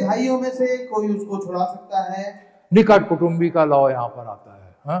 उसके भाइयों में से कोई उसको छुड़ा सकता है। निकट कुटुंबी का लॉ यहाँ पर आता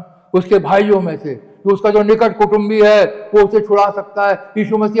है। हाँ? उसके भाइयों में से उसका जो निकट कुटुंबी है वो उसे छुड़ा सकता है।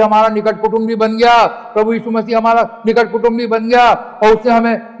 यीशु मसीह हमारा निकट कुटुंबी बन गया। प्रभु यीशु मसीह हमारा निकट कुटुंबी बन गया और उसने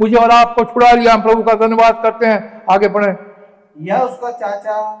हमें, मुझे और आपको छुड़ा लिया। हम प्रभु का धन्यवाद करते हैं। आगे पढ़े। या उसका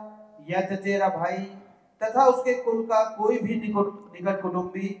चाचा या चचेरा भाई तथा उसके कुल का कोई भी निकट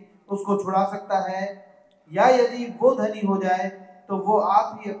कुटुंबी उसको छुड़ा सकता है। या यदि वो धनी हो जाए तो वो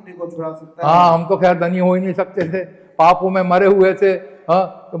आप ही अपने को छुड़ा सकता है। हाँ, हम तो खैर धनी हो ही नहीं सकते थे, पापों में मरे हुए थे।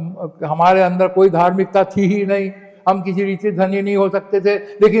 हाँ, तो हमारे अंदर कोई धार्मिकता थी ही नहीं, हम किसी रीति धनी नहीं हो सकते थे।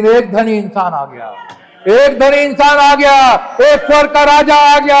 लेकिन एक धनी इंसान आ गया, एक धनी इंसान आ गया, एक स्वर्ग का राजा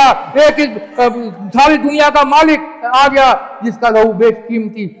आ गया, एक सारी दुनिया का मालिक आ गया, जिसका लहू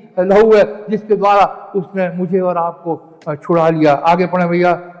बेशकीमती लहू है, जिसके द्वारा उसने मुझे और आपको छुड़ा लिया। आगे पढ़े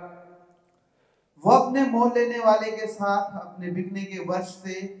भैया। वो अपने मोल लेने वाले के साथ अपने बिकने के वर्ष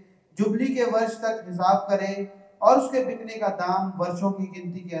से जुबली के वर्ष तक हिसाब करे और उसके बिकने का दाम वर्षों की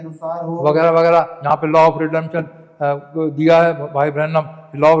गिनती के अनुसार हो, वगैरह वगैरह। यहाँ पे लॉ ऑफ रिडेम्पशन दिया है। भाई ब्रैनम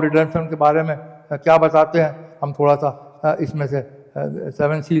लॉ ऑफ रिडेम्पशन के बारे में क्या बताते हैं, हम थोड़ा सा इसमें से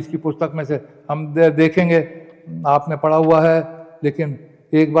 7 सील्स की पुस्तक में से हम देखेंगे। आपने पढ़ा हुआ है, लेकिन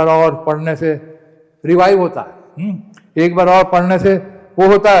एक बार और पढ़ने से रिवाइव होता है। एक बार और पढ़ने से वो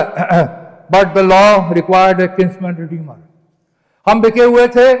होता है। But the law required a kinsman redeemer. हम बिके हुए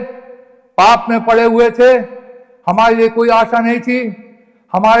थे, पाप में पड़े हुए थे, हमारे लिए कोई आशा नहीं थी,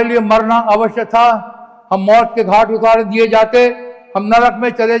 हमारे लिए मरना अवश्य था, हम मौत के घाट उतार दिए जाते, हम नरक में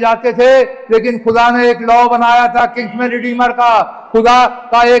चले जाते थे, लेकिन खुदा ने एक लॉ बनाया था किंसमैन रिडीमर का। खुदा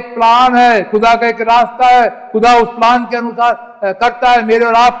का एक प्लान है, खुदा का एक रास्ता है, खुदा उस प्लान के अनुसार करता है। मेरे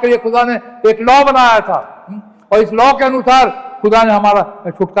और आपके लिए खुदा ने एक लॉ बनाया था, और इस लॉ के अनुसार खुदा ने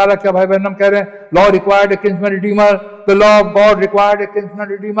हमारा छुटकारा किया। भाई बहन हम कह रहे हैं law required a kinsman redeemer, the law of God required a kinsman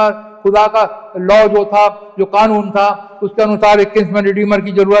redeemer. खुदा का लॉ जो था, जो कानून था, उसके अनुसार एक किंसमैन रिडीमर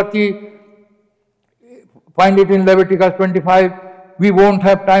की जरूरत थी। Find it in Leviticus 25. We won't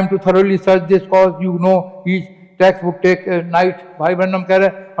have time to thoroughly search this cause, you know each text would take a night. भाई बहन हम कह रहे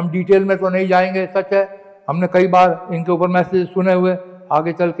हैं हम डिटेल में तो नहीं जाएंगे, सच है हमने कई बार इनके ऊपर मैसेज सुने हुए।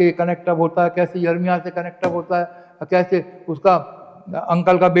 आगे चल के कनेक्ट अप होता है, कैसे यर्मिया से कनेक्ट अप होता है, कैसे उसका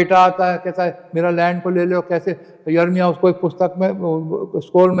अंकल का बेटा आता है, कैसा है मेरा लैंड को ले लो, कैसे यर्मिया उसको एक पुस्तक में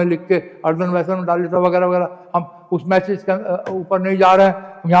स्कोर में लिख के अर्धन वैसन में डाल देता, वगैरह वगैरह। हम उस मैसेज के ऊपर नहीं जा रहे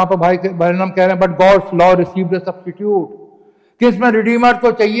हैं। यहाँ पर भाई बहन हम कह रहे हैं but God's law received a substitute. किसमें रिडीमर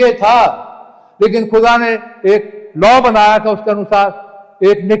तो चाहिए था, लेकिन खुदा ने एक लॉ बनाया था, उसके अनुसार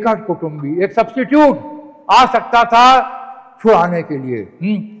एक निकट कुटुंबी, एक सब्स्टिट्यूट आ सकता था छुड़ाने के लिए।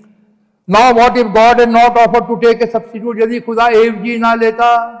 Now what if God had not offered to take a substitute? यदि खुदा एफजी ना लेता,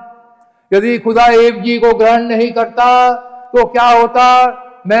 यदि खुदा एफजी को ग्रहण नहीं करता, तो क्या होता?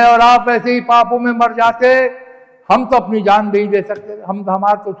 मैं और आप ऐसे ही पापों में मर जाते। हम तो अपनी जान नहीं दे सकते,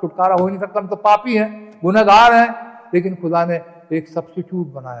 हमारा तो छुटकारा हो नहीं सकता, हम तो पापी हैं, गुनहगार हैं। लेकिन खुदा ने एक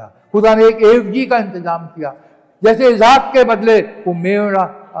सब्स्टिट्यूट बनाया, खुदा ने एक एफजी का इंतजाम किया। जैसे इज़हाक के बदले वो मेढ़ा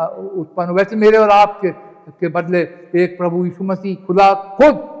उत्पन्न, वैसे मेरे और आपके बदले एक प्रभु यीशु मसीह, खुदा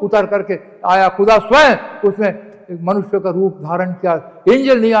खुद उतर करके आया। खुदा स्वयं उसने एक मनुष्य का रूप धारण किया।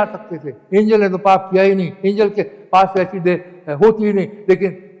 एंजल नहीं आ सकते थे, एंजल ने तो पाप किया ही नहीं, एंजल के पास ऐसी देह होती ही नहीं,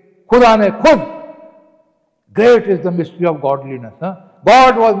 लेकिन खुदा ने खुद, great is the mystery of godliness,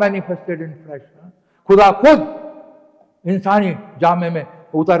 God was manifested in flesh. खुदा खुद इंसानी जामे में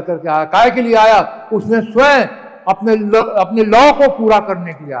उतर करके आया। काय के लिए आया? उसने स्वयं अपने लॉ को पूरा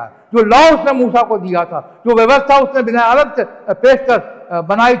करने के लिए आया। जो लॉ उसने मूसा को दिया था, जो व्यवस्था उसने बिना अलग से पेश कर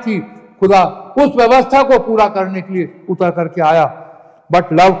बनाई थी, खुदा उस व्यवस्था को पूरा करने के लिए उतर करके आया।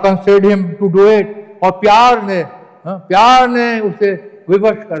 But love constrained him to do it, और प्यार ने उसे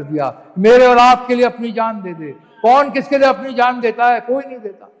विवश कर दिया। मेरे और आपके लिए अपनी जान दे दे। कौन किसके लिए अपनी जान देता है? कोई नहीं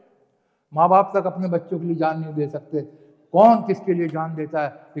देता। माँ बाप तक अपने बच्चों के लिए जान नहीं दे सकते, कौन किसके लिए जान देता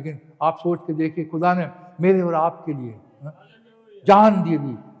है? लेकिन आप सोच के देखिए, खुदा ने मेरे और आपके लिए जान दे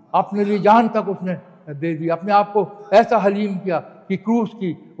दी, अपने लिए जान तक उसने दे दी। अपने आप को ऐसा हलीम किया कि क्रूस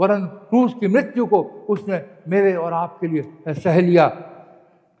की मृत्यु को उसने मेरे और आपके लिए सह लिया।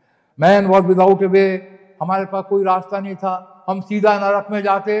 Man was without a way, हमारे पास कोई रास्ता नहीं था, हम सीधा नरक में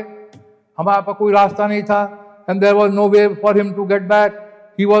जाते, हमारे पास कोई रास्ता नहीं था। And there was no way for him to get back,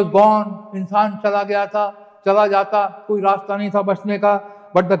 he was gone, इंसान चला गया था, चला जाता, कोई रास्ता नहीं था बचने का।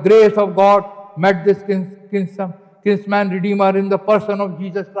 But the grace of God met this kinsman redeemer in the person of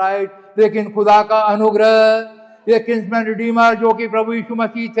Jesus Christ। लेकिन खुदा का अनुग्रह, ये किंसमैन रिडीमर जो कि प्रभु यीशु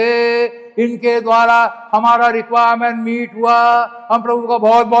मसीह थे, इनके द्वारा हमारा रिक्वायरमेंट मीट हुआ। हम प्रभु का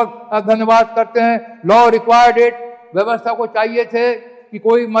बहुत बहुत धन्यवाद करते हैं। लॉ रिक्वायर्ड इट, व्यवस्था को चाहिए थे कि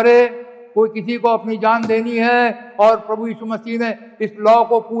कोई मरे, कोई किसी को अपनी जान देनी है, और प्रभु यीशु मसीह ने इस लॉ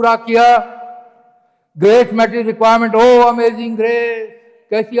को पूरा किया। Grace met is requirement, oh amazing grace,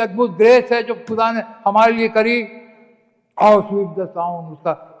 कैसी अद्भुत ग्रेस है जो खुदा ने हमारे लिए करी। हाउ स्वीट द साउंड,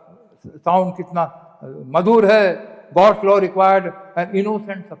 उसका साउंड कितना मधुर है। God's law required an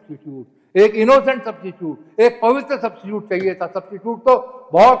innocent substitute, एक इनोसेंट सब्स्टिट्यूट, एक पवित्र सब्स्टिट्यूट चाहिए था। सब्स्टिट्यूट तो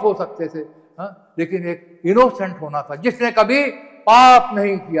बहुत हो सकते थे, लेकिन एक इनोसेंट होना था, जिसने कभी पाप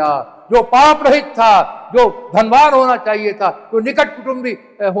नहीं किया, जो पाप रहित था, जो धनवान होना चाहिए था, जो निकट कुटुंबी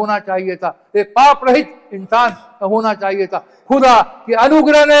होना चाहिए था, एक पाप रहित इंसान होना चाहिए था। खुदा के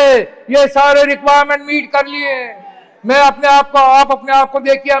अनुग्रह ने ये सारे रिक्वायरमेंट मीट कर लिए। मैं अपने आप को, आप अपने आप को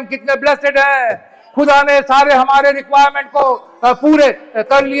देखिए, हम कितने ब्लेसेड हैं। खुदा ने सारे हमारे रिक्वायरमेंट को पूरे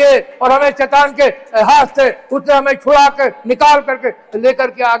कर लिए और हमें शैतान के हाथ से उसने हमें छुड़ा कर निकाल करके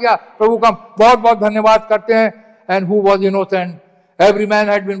लेकर के आ गया। प्रभु का बहुत बहुत धन्यवाद करते हैं। And who was innocent, every man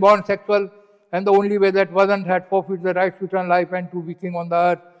had been born sexual and the only way that wasn't had forfeited the right to eternal life and to be king on the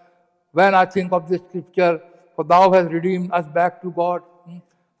earth. When I think of this scripture, for thou hast redeemed us back to God.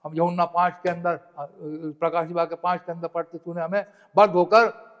 हम यूहन्ना 5 के अंदर, प्रकाशित वाक्य 5 के अंदर पढ़ते, तूने हमें बद्ध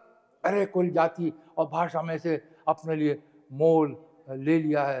होकर अरे कुल जाति और भाषा में से अपने लिए मोल ले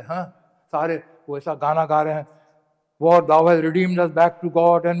लिया है। हाँ, सारे वो ऐसा गाना गा रहे हैं, वो thou hast redeemed us back to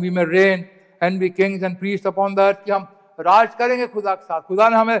God and we may reign and be kings and priests upon the earth, कि हम राज करेंगे खुदा के साथ। खुदा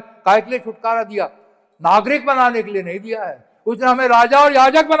ने हमें काहे के लिए छुटकारा दिया? नागरिक बनाने के लिए नहीं दिया है, उसने हमें राजा और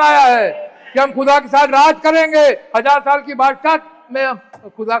याजक बनाया है कि हम खुदा के साथ राज करेंगे। 1000 साल की बादशाहत में हम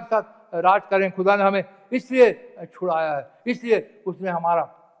खुदा के साथ राज करें। खुदा ने हमें इसलिए छुड़ाया है, इसलिए उसने हमारा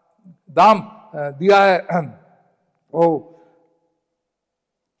दाम दिया है।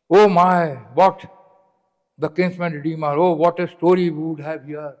 Oh my what the kinsman redeemer, oh what a story we would have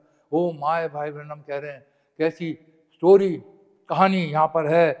here. Oh my, भाई बहन हम कह रहे हैं, कैसी स्टोरी, कहानी यहाँ पर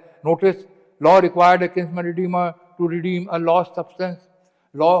है। Notice, law required a kinsman redeemer to redeem a lost substance.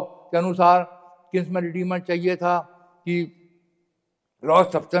 Law के अनुसार किंग्समैन रिडीमर चाहिए था कि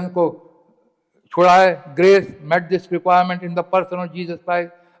लॉस्ट सब्सटेंस को छुड़ाए। Grace met this requirement in the person of Jesus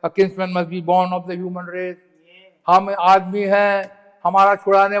Christ. A kinsman must be born of the human race. हम आदमी हैं, हमारा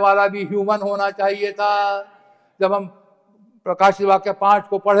छुड़ाने वाला भी ह्यूमन होना चाहिए था। जब हम प्रकाशित वाक्य 5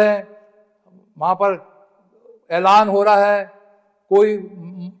 को पढ़ें, वहां पर ऐलान हो रहा है, कोई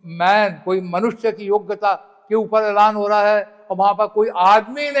मैन, कोई मनुष्य की योग्यता के ऊपर ऐलान हो रहा है, और वहां पर कोई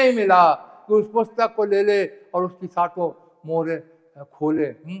आदमी नहीं मिला कि उस पुस्तक को ले ले और उसकी 7 मोहरें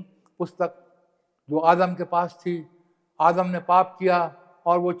खोले। पुस्तक जो आदम के पास थी, आदम ने पाप किया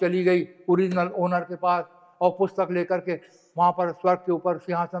और वो चली गई ओरिजिनल ओनर के पास, और पुस्तक लेकर के वहाँ पर स्वर्ग के ऊपर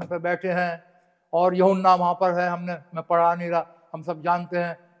सिंहासन पर बैठे हैं। और यूहन्ना वहाँ पर है, मैं पढ़ा नहीं रहा, हम सब जानते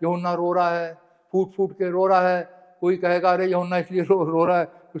हैं। यूहन्ना रो रहा है, फूट फूट के रो रहा है। कोई कहेगा अरे यूहन्ना इसलिए रो रहा है,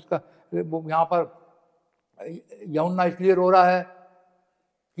 उसका यहाँ पर यूहन्ना इसलिए रो रहा है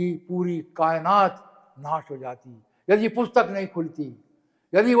कि पूरी कायनात नाश हो जाती यदि पुस्तक नहीं खुलती,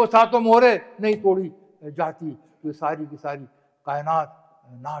 यदि वो 7 मोहरें नहीं तोड़ी जाती, तो सारी की सारी कायनात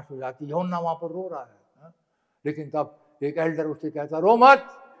नाश हो जाती। यूहन्ना वहां पर रो रहा है। लेकिन तब एक एल्डर उससे कहता, रो मत,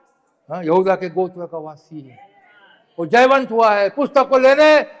 यहूदा के गोत्र का वासी है, वो जयवंत हुआ है, पुस्तक को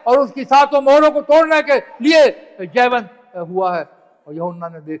लेने और उसकी 7 मोहरों को तोड़ने के लिए जयवंत हुआ है। और यूहन्ना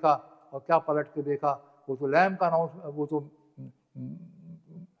ने देखा, और क्या पलट के देखा, वो तो लैम का अनाउंसमेंट, वो तो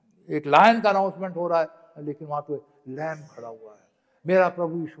एक लायन का अनाउंसमेंट हो रहा है, लेकिन वहां तो लैम खड़ा हुआ है, मेरा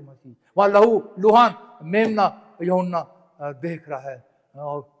प्रभु यीशु मसीह। वहां लहू लुहान मेमना यूहन्ना देख रहा है,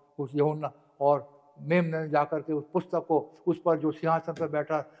 और उस यूहन्ना और मेमने ने जाकर के उस पुस्तक को उस पर जो सिंहासन पर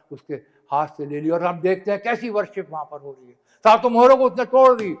बैठा उसके हाथ से ले लिया। और हम देखते हैं कैसी वर्शिप वहां पर हो रही है। 7 मोहरों को उसने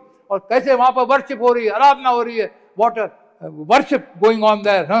तोड़ दी और कैसे वहां पर वर्शिप हो रही है, आराधना हो रही है। What worship going on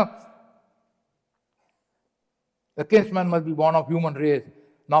their. The kinsman must be born of human race.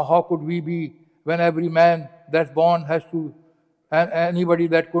 Now how could we be when every man that's born has to, and anybody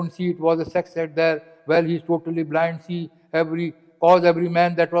that couldn't see it was a sex act there? Well, he's totally blind. See, every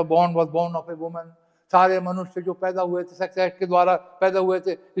man that was born of a woman. सारे मनुष्य जो पैदा हुए थे sex act के द्वारा पैदा हुए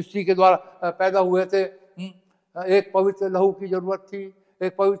थे, स्त्री के द्वारा पैदा हुए थे। एक पवित्र लहू की जरूरत थी,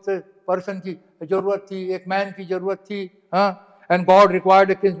 एक पवित्र पर्सन की जरूरत थी, एक मैन की जरूरत थी। And God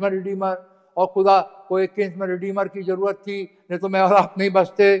required a kinsman Redeemer, और खुदा को एक किंसमैन रिडीमर की जरूरत थी, नहीं तो मैं और आप नहीं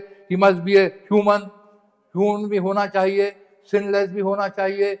बचते। He must be a human भी होना चाहिए, सिनलेस भी होना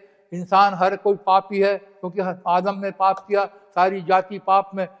चाहिए। इंसान हर कोई पापी है, क्योंकि आदम ने पाप किया, सारी जाति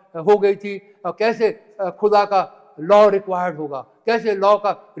पाप में हो गई थी। और कैसे खुदा का लॉ रिक्वायर्ड होगा, कैसे लॉ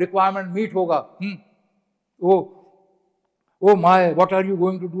का रिक्वायरमेंट मीट होगा। ओ my what are you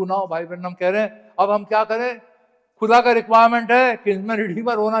going to do now. भाई बहन हम कह रहे हैं अब हम क्या करें। खुदा का रिक्वायरमेंट है किंसमैन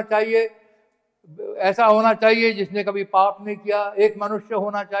रिडीमर होना चाहिए, ऐसा होना चाहिए जिसने कभी पाप नहीं किया। एक मनुष्य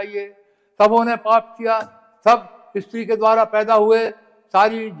होना चाहिए, सबों ने पाप किया, सब स्त्री के द्वारा पैदा हुए,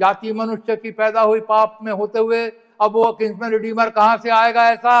 सारी जाति मनुष्य की पैदा हुई पाप में होते हुए। अब वो किंसमैन रिडीमर कहां से आएगा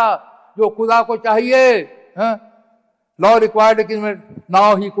ऐसा जो खुदा को चाहिए। Law required King's Men,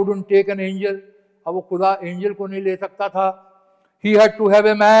 now he couldn't take an angel. अब वो खुदा एंजल को नहीं ले सकता था। ही had to have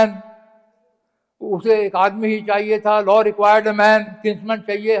a man, उसे एक आदमी ही चाहिए था। Law required a man, kinsman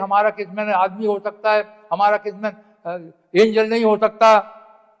चाहिए। हमारा किन्समैन आदमी हो सकता है, हमारा किन्समैन एंजल नहीं हो सकता।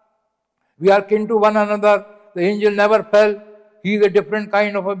 वी आर किन to one another, the angel never fail, he is a different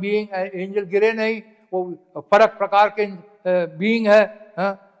kind of a being. Angel गिरे नहीं, वो फर्क प्रकार के बीइंग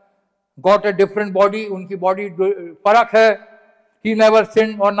है। गॉट अ डिफरेंट बॉडी, उनकी बॉडी फर्क है। ही नेवर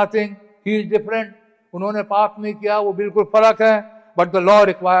सिन और नथिंग, ही इज डिफरेंट। उन्होंने पाप नहीं किया, वो बिल्कुल फर्क है। But the law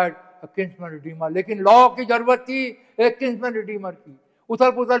required a kinsman Redeemer, लेकिन लॉ की जरूरत थी एक किन्समैन रिडीमर की।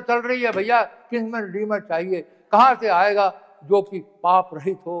 उथल पुथल चल रही है भैया, किन्समैन रिडीमर चाहिए। कहाँ से आएगा? जो कि पाप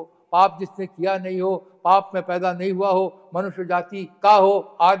रहित हो, पाप जिसने किया नहीं हो, पाप में पैदा नहीं हुआ हो, मनुष्य जाति का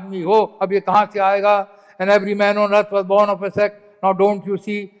हो, आदमी हो। अब ये कहाँ से आएगा? And every man on earth was born of a sex. Now don't you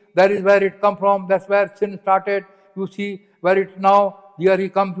see, that is where it come from, that's where sin started. You see where it's now, here he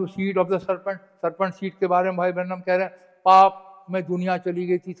comes to seed of the serpent. Serpent seed के बारे में भाई Branham कह रहे हैं, पाप में दुनिया चली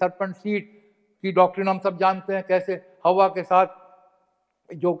गई थी। सर्पेंट सीड की डॉक्ट्रिन हम सब जानते हैं, कैसे हवा के साथ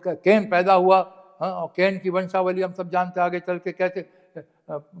जो कैन पैदा हुआ। और कैन की वंशावली हम सब जानते हैं, आगे चल के कैसे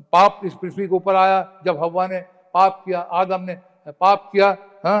पाप इस पृथ्वी के ऊपर आया। जब हवा ने पाप किया, आदम ने पाप किया।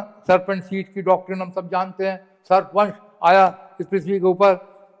 सर्पेंट सीड की डॉक्ट्रिन हम सब जानते हैं, सर्प वंश आया इस पृथ्वी के ऊपर।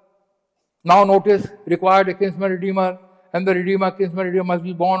 Now notice, required A kinsman Redeemer, and the Redeemer kinsman Redeemer must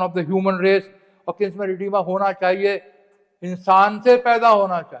be born of the human race. और किन्समैन रिडीमर होना चाहिए, इंसान से पैदा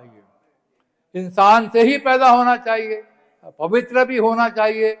होना चाहिए, इंसान से ही पैदा होना चाहिए, पवित्र भी होना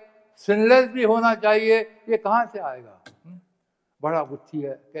चाहिए, सिनलेस भी होना चाहिए। ये कहाँ से आएगा? बड़ा बुद्धि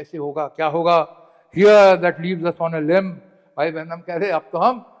है, कैसे होगा, क्या होगा? Here that leaves us on a limb. भाई बहन हम कह रहे अब तो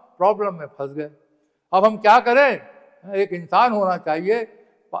हम प्रॉब्लम में फंस गए, अब हम क्या करें? एक इंसान होना चाहिए,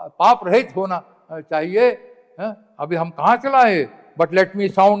 पाप रहित होना चाहिए। अभी हम कहाँ चलाए? But let me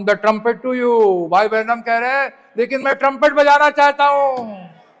sound the trumpet to you. भाई बहन हम कह रहे हैं लेकिन मैं ट्रम्पेट बजाना चाहता हूँ।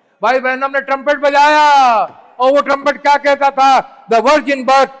 भाई बहन ने ट्रम्पेट बजाया, और वो ट्रम्पेट क्या कहता था? The virgin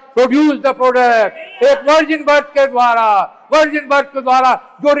birth produce the product. एक वर्जिन बर्थ के द्वारा, वर्जिन बर्थ के द्वारा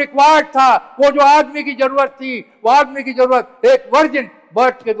जो रिक्वायर्ड था, वो जो आदमी की जरूरत थी, वो आदमी की जरूरत एक वर्जिन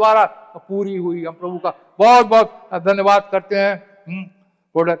बर्थ के द्वारा पूरी हुई। हम प्रभु का बहुत बहुत धन्यवाद करते हैं।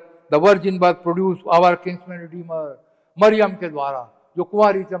 Product the virgin birth produce our kinsman redeemer. Mariam के द्वारा, जो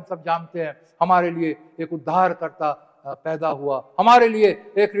कुंवारी थी, हम सब जानते हैं, हमारे लिए एक उद्धार करता पैदा हुआ, हमारे लिए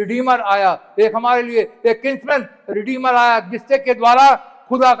एक रिडीमर आया, एक हमारे लिए एक किंग्समैन रिडीमर आया, जिससे के द्वारा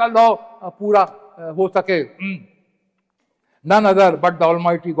खुदा का लॉ पूरा हो सके। None other but the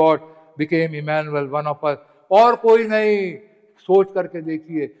almighty God became Emmanuel one of us. और कोई नहीं, सोच करके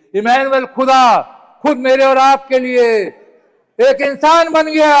देखिए, इमैनुअल खुदा खुद मेरे और आपके लिए एक इंसान बन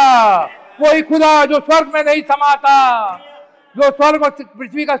गया। वही खुदा जो स्वर्ग में नहीं समाता, जो स्वर्ग और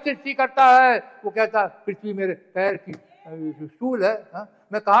पृथ्वी का सृष्टि करता है, वो कहता पृथ्वी मेरे पैर की स्टूल है,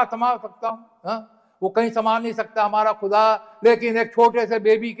 मैं कहाँ समा सकता हूँ? वो कहीं समा नहीं सकता हमारा खुदा। लेकिन एक छोटे से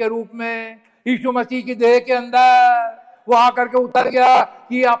बेबी के रूप में यीशु मसीह की देह के अंदर वो आकर के उतर गया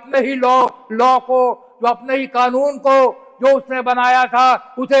कि अपने ही लॉ को, जो अपने ही कानून को जो उसने बनाया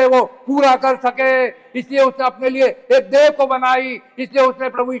था, उसे वो पूरा कर सके। इसलिए उसने अपने लिए एक देह को बनाई। इसलिए उसने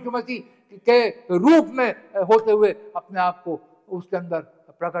प्रभु यीशु मसीह के रूप में होते हुए अपने आप को उसके अंदर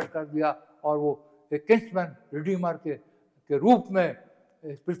प्रकट कर दिया, और वो एक किंग्समैन रिडीमर के रूप में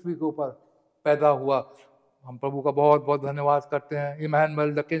इस पृथ्वी के ऊपर पैदा हुआ। हम प्रभु का बहुत बहुत धन्यवाद करते हैं।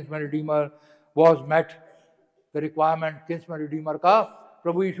 Emmanuel the kinsman redeemer was met the requirement. Kinsman redeemer का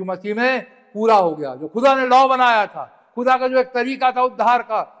प्रभु यीशु मसीह में पूरा हो गया। जो खुदा ने लॉ बनाया था, खुदा का जो एक तरीका था उद्धार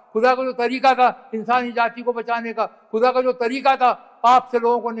का, खुदा का जो तरीका था इंसानी जाति को बचाने का, खुदा का जो तरीका था पाप से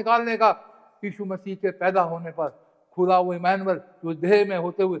लोगों को निकालने का, यीशु मसीह के पैदा होने पर खुदा वो इमैनुअल जो देह में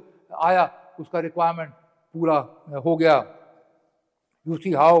होते हुए आया, उसका रिक्वायरमेंट पूरा हो गया। You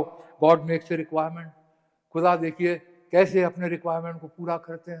see how God makes a requirement. खुदा देखिए कैसे अपने रिक्वायरमेंट को पूरा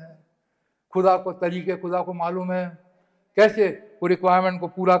करते हैं। खुदा को तरीके खुदा को मालूम है कैसे वो रिक्वायरमेंट को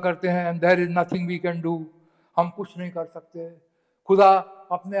पूरा करते हैं। And there is nothing we can do. हम कुछ नहीं कर सकते। खुदा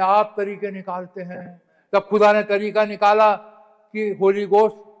अपने आप तरीके निकालते हैं। जब खुदा ने तरीका निकाला कि होली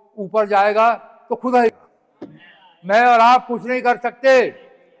गोश्त ऊपर जाएगा, तो खुदा ही, मैं और आप कुछ नहीं कर सकते।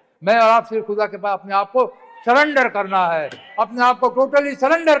 मैं और आप सिर्फ खुदा के पास अपने आप को सरेंडर करना है, अपने आप को टोटली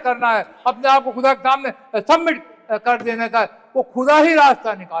सरेंडर करना है, अपने आप को खुदा के सामने सबमिट कर देने का। वो खुदा ही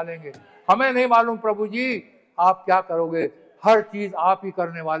रास्ता निकालेंगे। हमें नहीं मालूम प्रभु जी आप क्या करोगे, हर चीज आप ही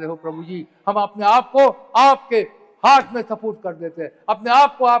करने वाले हो प्रभु जी। हम अपने आप को आपके हाथ में सपुर्द कर देते हैं, अपने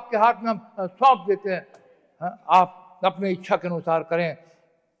आप को आपके हाथ में हम सौंप देते हैं। आप अपने इच्छा के अनुसार करें।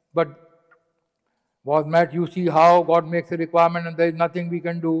 But was met, you see how God makes a requirement and there is nothing we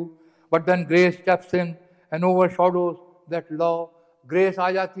can do. But then grace steps in and overshadows that law. Grace आ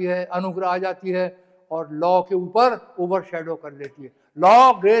जाती है, अनुग्रह आ जाती है और लॉ के ऊपर ओवरशैडो कर लेती है।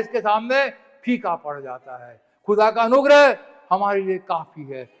 लॉ ग्रेस के सामने फीका पड़ जाता है। खुदा का अनुग्रह हमारे लिए काफी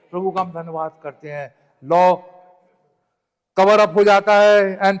है। प्रभु का हम धन्यवाद करते हैं। लॉ कवर अप हो जाता है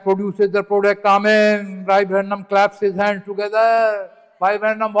and produces the product. Amen. भाई Branham claps his hand together. भाई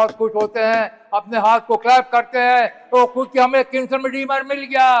ब्रैनम बहुत खुश होते हैं, अपने हाथ को क्लैप करते हैं। तो खुद कि हमें किंगडम रिडीमर मिल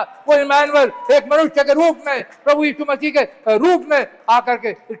गया, वो इमैनुअल एक मनुष्य के रूप में, प्रभु यीशु मसीह के रूप में आकर के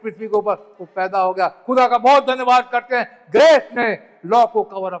इस पृथ्वी के ऊपर वो पैदा हो गया। खुदा का बहुत धन्यवाद करते हैं। ग्रेस ने लॉ को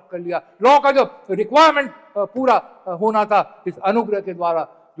कवर अप कर लिया। लॉ का जो रिक्वायरमेंट पूरा होना था इस अनुग्रह के द्वारा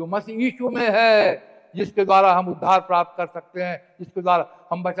जो मसीह यीशु में है, जिसके द्वारा हम उद्धार प्राप्त कर सकते हैं, जिसके द्वारा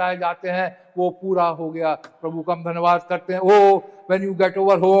हम बचाए जाते हैं, वो पूरा हो गया। प्रभु का हम धन्यवाद करते हैं। Oh when you get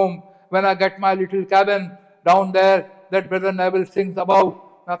over home, when I get my little cabin down there that brother Neville sings about.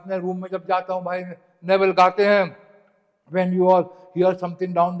 मैं अपने रूम में जब जाता हूँ, भाई नेविल गाते हैं, when you all hear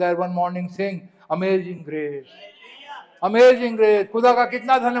something down there one morning sing amazing grace, amazing grace. खुदा का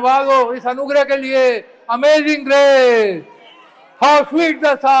कितना धन्यवाद हो इस अनुग्रह के लिए। Amazing grace, how sweet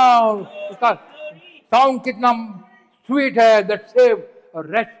the sound. उसका साउंड कितना स्वीट है, that save a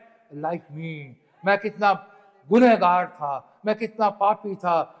wretch like me. मैं कितना गुनहगार था, मैं कितना पापी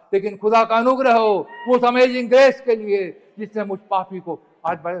था, लेकिन खुदा का अनुग्रह हो वो अमेजिंग ग्रेस के लिए जिसने मुझ पापी को,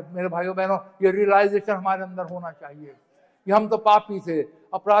 आज मेरे भाइयों बहनों ये रियलाइजेशन हमारे अंदर होना चाहिए कि हम तो पापी थे,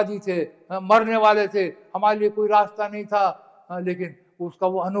 अपराधी थे, मरने वाले थे, हमारे लिए कोई रास्ता नहीं था, लेकिन उसका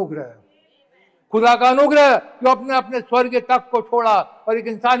वो अनुग्रह है, खुदा का अनुग्रह जो अपने अपने स्वर्ग तक को छोड़ा और एक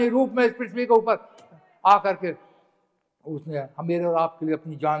इंसानी रूप में इस पृथ्वी के ऊपर आकर के उसने मेरे और आपके लिए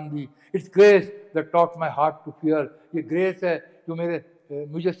अपनी जान दी। It's grace that taught my heart to fear. ये ग्रेस है जो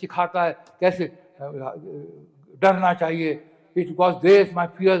मुझे सिखाता है कैसे डरना चाहिए। It was grace my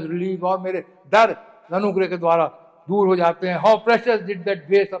fears relieved, और मेरे डर अनुग्रह के द्वारा दूर हो जाते हैं। How precious did that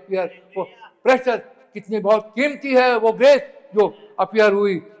grace appear. वो प्रेशियस कितनी बहुत कीमती है वो ग्रेस जो अपीयर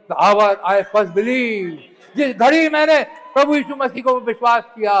हुई। The our I first believe, जिस घड़ी मैंने प्रभु यीशु मसीह को विश्वास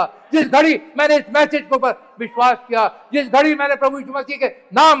किया, जिस घड़ी मैंने इस मैसेज के ऊपर विश्वास किया, जिस घड़ी मैंने प्रभु यीशु मसीह के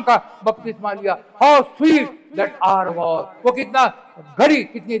नाम का बपतिस्मा लिया, how sweet that our was. वो कितना घड़ी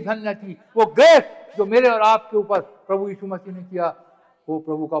कितनी धन्य थी। वो ग्रेस जो मेरे और आपके ऊपर प्रभु यीशु मसीह ने किया, वो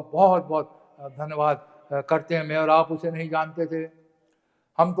प्रभु का बहुत बहुत धन्यवाद करते हैं। मैं और आप उसे नहीं जानते थे,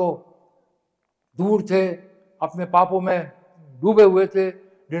 हम तो दूर थे, अपने पापों में डूबे हुए थे,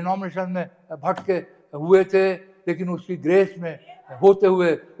 डिनोमिनेशन में भटके हुए थे, लेकिन उसकी ग्रेस में होते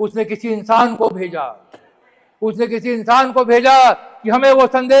हुए उसने किसी इंसान को भेजा, उसने किसी इंसान को भेजा कि हमें वो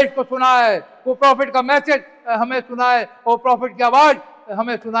संदेश को सुनाए, वो प्रॉफिट का मैसेज हमें सुनाए, और प्रॉफिट की आवाज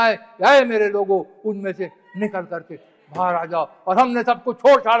हमें सुनाए, आए मेरे लोगों उनमें से निकल करके बाहर आ जाओ। और हमने सब कुछ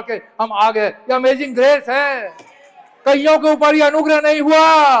छोड़ छाड़ के हम आ गए। ये अमेजिंग ग्रेस है। कईयों के ऊपर ये अनुग्रह नहीं हुआ।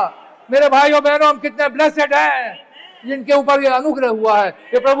 मेरे भाइयों बहनों, हम कितने ब्लेसेड हैं जिनके ऊपर ये अनुग्रह हुआ है।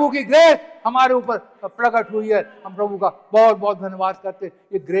 ये प्रभु की ग्रेस हमारे ऊपर प्रकट हुई है। हम प्रभु का बहुत बहुत धन्यवाद करते।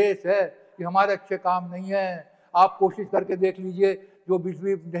 ये ग्रेस है, ये हमारे अच्छे काम नहीं है। आप कोशिश करके देख लीजिए, जो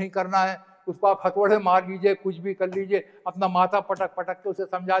भी नहीं करना है उसको आप हथौड़े मार लीजिए, कुछ भी कर लीजिए, अपना माथा पटक पटक के उसे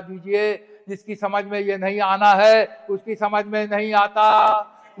समझा दीजिए। जिसकी समझ में ये नहीं आना है उसकी समझ में नहीं आता,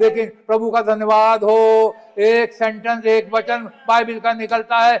 लेकिन प्रभु का धन्यवाद हो, एक सेंटेंस, एक वचन बाइबल का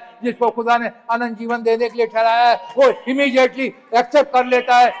निकलता है जिसको खुदा ने अनंत जीवन देने के लिए ठहराया है, वो इमीडिएटली एक्सेप्ट कर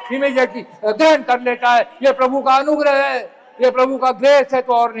लेता है, इमीडिएटली ग्रहण कर लेता है। ये प्रभु का अनुग्रह है, ये प्रभु का ग्रेस है,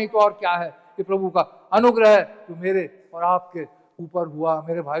 तो और नहीं तो और क्या है। ये प्रभु का अनुग्रह है जो मेरे और आपके ऊपर हुआ।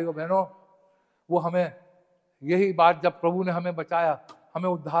 मेरे भाइयों बहनों, वो हमें यही बात, जब प्रभु ने हमें बचाया, हमें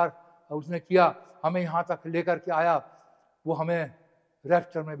उद्धार उसने किया, हमें यहाँ तक लेकर के आया, वो हमें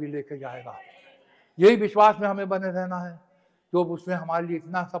रैप्चर में भी लेके जाएगा। यही विश्वास में हमें बने रहना है। जो उसने हमारे लिए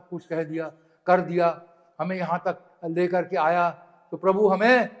इतना सब कुछ कह दिया, कर दिया, हमें यहाँ तक लेकर के आया, तो प्रभु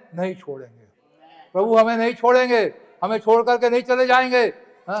हमें नहीं छोड़ेंगे। प्रभु हमें नहीं छोड़ेंगे, हमें छोड़ करके नहीं चले जाएंगे,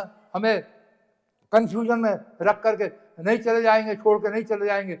 हमें कंफ्यूजन में रख करके नहीं चले जाएंगे, छोड़ के नहीं चले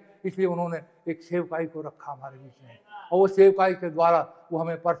जाएंगे। इसलिए उन्होंने एक सेवकाई को रखा हमारे बीच में, और वो सेवकाई के द्वारा वो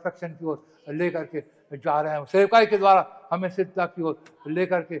हमें परफेक्शन की ओर लेकर के जा रहे हैं। सेवकाई के द्वारा हमें सिद्धता की ओर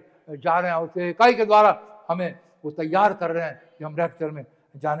लेकर के जा रहे हैं, और सेवकाई के द्वारा हमें वो तैयार कर रहे हैं कि हम रैप्चर में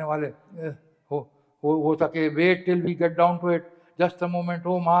जाने वाले हो सके। Wait till we get down to it, just a moment.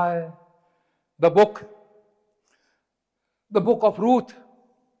 Oh my, the book of Ruth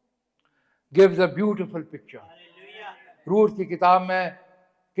gives a beautiful picture. Ruth की किताब में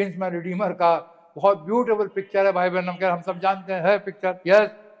किंग्समैन रिडीमर का बहुत ब्यूटीफुल पिक्चर है। भाई बहन, हम सब जानते हैं, है picture, yes,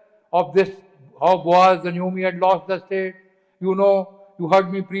 of this, how Boaz and Naomi had lost the state. You know, you heard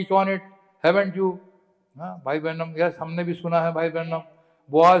me preach on it, haven't you? हाँ, भाई ब्रैनम, यस, हमने भी सुना है भाई Branham,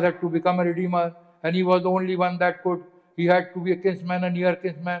 Boaz had to become a redeemer and he was the only one that could, he had to be a kinsman, a near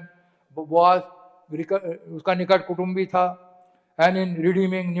kinsman. Boaz उसका निकट कुटुंबी था। And in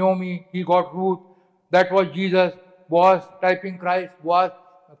redeeming Naomi he got Ruth, that was Jesus. Boaz typing Christ, Boaz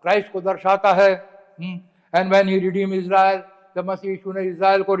Christ को दर्शाता है। And when he redeem Israel, जब मसीह यीशु ने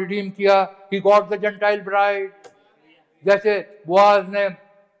इजराइल को रिडीम किया, he got the Gentile bride. जैसे बोआज ने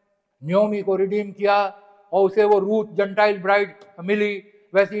न्योमी को रिडीम किया और उसे वो रूथ जंटाइल ब्राइड मिली,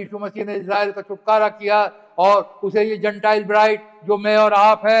 वैसे यीशु मसीह ने इजराइल का छुटकारा किया और उसे ये जंटाइल ब्राइड जो मैं और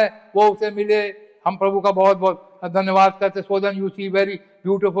आप हैं वो उसे मिले। हम प्रभु का बहुत बहुत धन्यवाद करते। So then you see very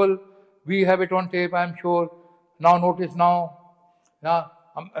beautiful, we have it on tape, I am sure. Now notice, now ना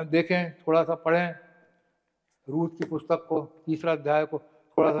हम देखें, थोड़ा सा पढ़ें रूथ की पुस्तक को, 3 अध्याय को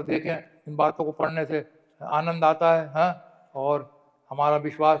थोड़ा सा देखें। इन बातों को पढ़ने से आनंद आता है, हाँ, और हमारा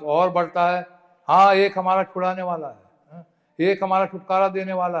विश्वास और बढ़ता है। हाँ, एक हमारा छुड़ाने वाला है, हाँ? एक हमारा छुटकारा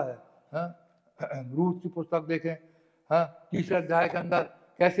देने वाला है, हाँ? रूथ की पुस्तक देखें, हाँ, 3 अध्याय के अंदर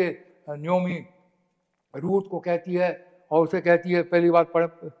कैसे न्योमी रूथ को कहती है और उसे कहती है, पहली बात पढ़े।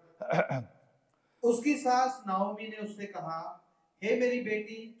 उसकी सास नाओमी ने उससे कहा, हे मेरी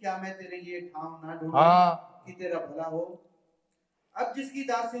बेटी, क्या मैं तेरे लिए ठाव ना ढूंढूं हाँ, कि तेरा भला हो? अब जिसकी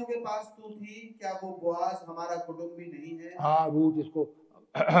दासियों के पास तू थी, क्या वो बोआज हमारा कुटुंबी नहीं है? हाँ, रूथ इसको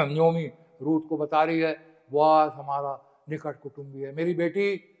न्योमी रूथ को बता रही है, बोआज हमारा निकट कुटुंबी है। मेरी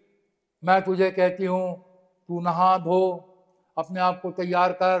बेटी, मैं तुझे कहती हूँ, तू नहा धो, अपने आप को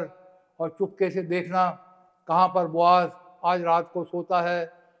तैयार कर और चुपके से देखना कहाँ पर बोआज आज रात को सोता है।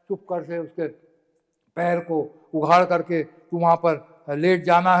 चुप कर से उसके पैर को उघाड़ करके तू वहाँ पर लेट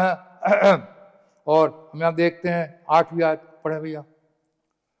जाना है। और हम यहाँ देखते हैं 8वीं आयत पढ़े भैया,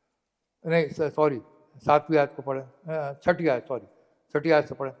 नहीं सॉरी 7वीं आयत को पढ़े, 6ठी आयत, सॉरी 6ठी आयत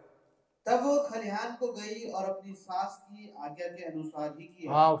से पढ़े। तब वो खलिहान को गई और अपनी सास की आज्ञा के अनुसार ही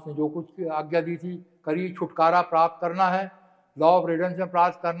किया। हाँ, उसने जो कुछ की आज्ञा दी थी करी। छुटकारा प्राप्त करना है, लॉ ऑफ रिडेम्पशन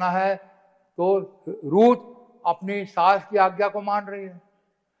प्राप्त करना है, तो रूथ अपनी सास की आज्ञा को मान रही है।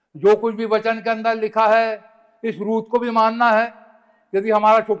 जो कुछ भी वचन के अंदर लिखा है इस रूथ को भी मानना है। यदि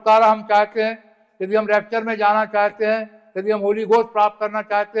हमारा छुटकारा हम चाहते हैं, यदि हम रैप्चर में जाना चाहते हैं, यदि हम होली गोस्ट प्राप्त करना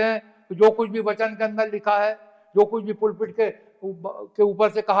चाहते हैं, तो जो कुछ भी वचन के अंदर लिखा है, जो कुछ भी पुलपिट के ऊपर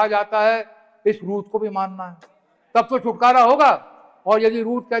से कहा जाता है, इस रूथ को भी मानना है, तब तो छुटकारा होगा। और यदि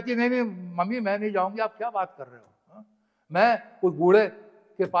रूथ कहती नहीं नहीं मम्मी मैं नहीं जाऊंगी, आप क्या बात कर रहे हो, हाँ? मैं उस बूढ़े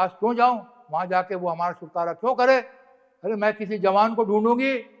के पास क्यों जाऊं, वहां जाके वो हमारा छुटकारा क्यों करे? अरे मैं किसी जवान को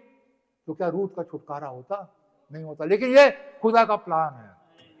ढूंढूंगी। तो क्या रूथ का छुटकारा होता? नहीं होता। लेकिन ये खुदा का प्लान है,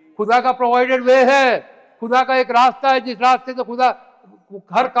 खुदा का प्रोवाइडेड वे है, खुदा का एक रास्ता है जिस रास्ते से खुदा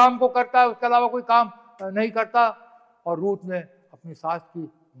हर काम को करता है, उसके अलावा कोई काम नहीं करता। और रूथ ने अपनी सास की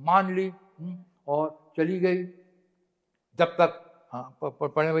मान ली और चली गई जब तक, हाँ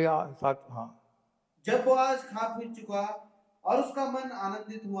पढ़े भैया साथ, हाँ। जब बोआज खा पी चुका और उसका मन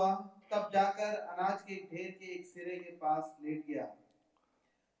आनंदित हुआ, तब जाकर अनाज के ढेर के एक सिरे के पास लेट गया।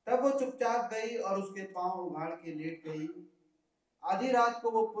 तब वो चुपचाप गई और उसके पांव उघाड़ के लेट गई। आधी रात को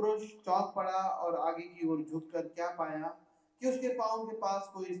वो पुरुष चौंक पड़ा और आगे की ओर झुककर क्या पाया कि उसके पांव के पास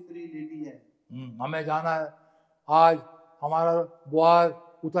कोई स्त्री लेटी है। हमें जाना है। आज हमारा बोआज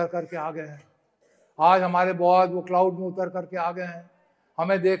उतर करके आ गए हैं। आज हमारे बोआज वो क्लाउड में उतर करके आ गए हैं।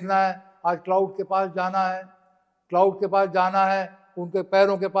 हमें देखना है, आज क्लाउड के पास जाना है, क्लाउड के पास जाना है, उनके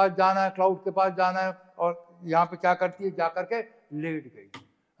पैरों के पास जाना है, क्लाउड के पास जाना है। और यहाँ पे क्या करती है, जा करके लेट गई।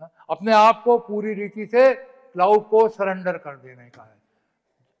 अपने आप को पूरी रीति से क्लाउड को सरेंडर कर देने का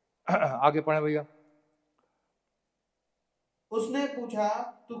है। आगे पढ़े भैया। उसने पूछा,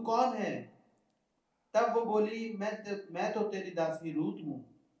 तू कौन है? तब वो बोली, मैं तो तेरी दासी रूथ हूँ।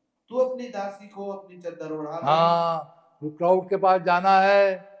 तू अपनी दासी को अपनी चद्दर ओढ़ा ले। हाँ, क्लाउड के पास जाना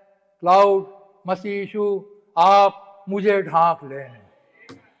है। क्लाउड मसीह यीशु, आप मुझे ढांक लें।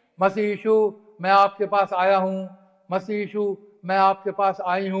 मसीह यीशु, मैं आपके पास आया हूँ। मसीह यीशु, मैं आपके पास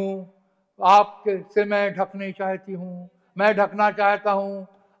आई हूँ। आपके से मैं ढकनी चाहती हूँ, मैं ढकना चाहता हूँ,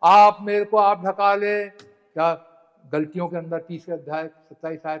 आप मेरे को आप ढका ले। क्या गलतियों के अंदर 3 अध्याय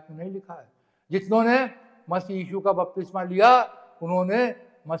 27 आयत में नहीं लिखा है? जितनों ने मसीह यीशु का बपतिस्मा लिया उन्होंने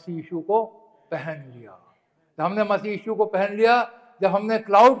मसीह यीशु को पहन लिया। जब हमने मसीह यीशु को पहन लिया, जब हमने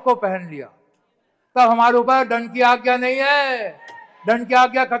क्लाउड को पहन लिया, तब हमारे ऊपर दंड की आज्ञा नहीं है। दंड की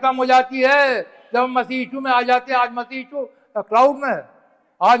आज्ञा खत्म हो जाती है जब हम मसीह यीशु में आ जाते हैं। आज मसीह यीशु क्लाउड में है,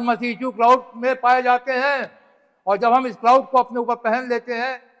 आज मसीह यीशु क्लाउड में पाए जाते हैं। और जब हम इस क्लाउड को अपने ऊपर पहन लेते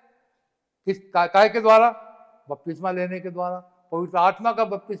हैं, किस काय के द्वारा? बपतिस्मा लेने के द्वारा, पवित्र आत्मा का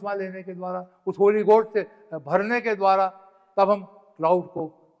बपतिस्मा लेने के द्वारा, उस होली गोस्ट से भरने के द्वारा, तब हम क्लाउड को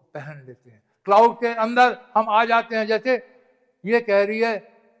पहन लेते हैं। क्लाउड के अंदर हम आ जाते हैं। जैसे ये कह रही है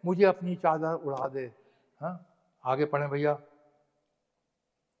मुझे अपनी चादर उड़ा दे। हाँ, आगे पढ़े भैया।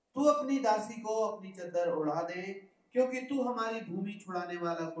 तू अपनी दासी को अपनी चादर उड़ा दे, क्योंकि तू हमारी भूमि छुड़ाने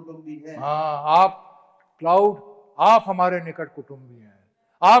वाला कुटुंबी है। हाँ, आप क्लाउड, आप हमारे निकट कुटुंबी हैं।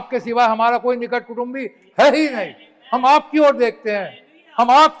 आपके सिवा हमारा कोई निकट कुटुंबी है ही नहीं। हम आपकी ओर देखते हैं,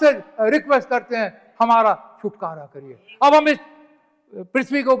 हम आपसे रिक्वेस्ट करते हैं, हमारा छुटकारा करिए। अब हम इस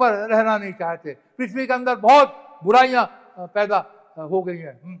पृथ्वी के ऊपर रहना नहीं चाहते। पृथ्वी के अंदर बहुत बुराइयां पैदा हो गई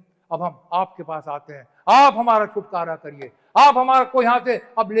हैं। अब हम आपके पास आते हैं, आप हमारा छुटकारा करिए। आप हमारा को यहाँ से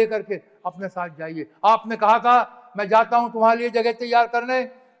अब लेकर के अपने साथ जाइए। आपने कहा था मैं जाता हूँ तुम्हारे लिए जगह तैयार करने,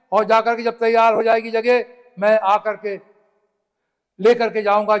 और जाकर के जब तैयार हो जाएगी जगह, मैं आकर के लेकर के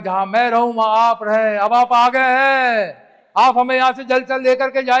जाऊंगा। जहां मैं रहूं वहां आप रहें। अब आप आ गए हैं, आप हमें यहाँ से जल्द से लेकर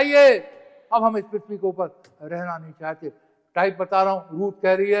के जाइए। अब हम इस पृथ्वी के ऊपर रहना नहीं चाहते। टाइप बता रहा हूँ, रूथ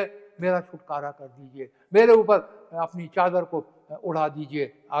कह रही है मेरा छुटकारा कर दीजिए, मेरे ऊपर अपनी चादर को उड़ा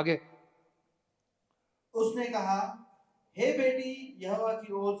दीजिए। आगे उसने कहा, हे बेटी, यहोवा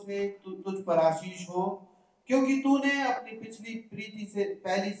की ओर से तुझ पर आशीष हो, क्योंकि तूने अपनी पिछली प्रीति से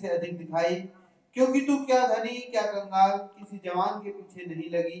पहली से अधिक दिखाई। क्योंकि तू क्या धनी क्या कंगाल किसी जवान के पीछे नहीं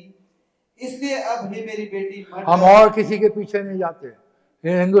लगी। इसलिए अब हे मेरी बेटी मत हम डर। और किसी के पीछे नहीं जाते।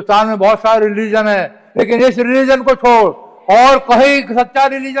 हिंदुस्तान में बहुत सारे रिलीजन है, लेकिन इस रिलीजन को छोड़ और कहीं सच्चा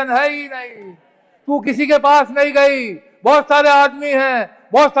रिलीजन है ही नहीं। तू किसी के पास नहीं गई। बहुत सारे आदमी हैं,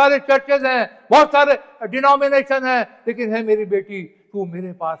 बहुत सारे चर्चेज हैं, बहुत सारे डिनोमिनेशन हैं, लेकिन है मेरी बेटी तू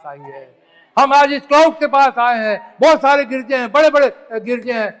मेरे पास आई है। हम आज इस क्लाउड के पास आए हैं। बहुत सारे गिरजे हैं, बड़े बड़े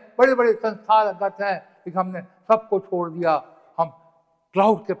गिरजे हैं, बड़े बड़े संस्थागत हैं, लेकिन हमने सबको छोड़ दिया। हम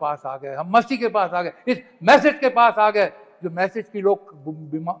क्लाउड के पास आ गए, हम मसीह के पास आ गए, इस मैसेज के पास आ गए। जो मैसेज की लोग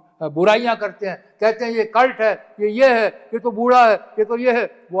बुराइयां करते हैं, कहते हैं ये कल्ट है, ये है, ये तो बूढ़ा है, ये तो ये है।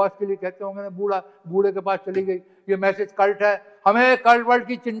 वो आज के लिए कहते होंगे ना बूढ़े के पास चली गई, ये मैसेज कल्ट है। हमें कल्ट वर्ल्ड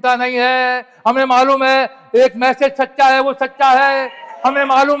की चिंता नहीं है। हमें मालूम है एक मैसेज सच्चा है, वो सच्चा है। हमें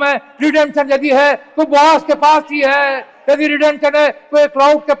मालूम है रिडेम्पशन यदि है तो बॉस के पास ही है, यदि रिडेम्पशन है तो एक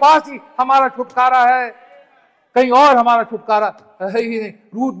क्लाउड के पास ही हमारा छुटकारा है। कहीं और हमारा छुटकारा है ही नहीं।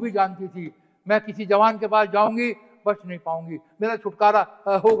 रूथ भी जानती थी मैं किसी जवान के पास जाऊंगी बच नहीं पाऊंगी, मेरा छुटकारा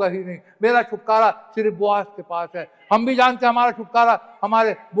होगा ही नहीं। मेरा छुटकारा सिर्फ बोआज के पास है। हम भी जानते हैं हमारा छुटकारा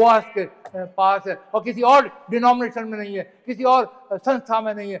हमारे बोआज के पास है, और किसी और डिनोमिनेशन में नहीं है, किसी और संस्था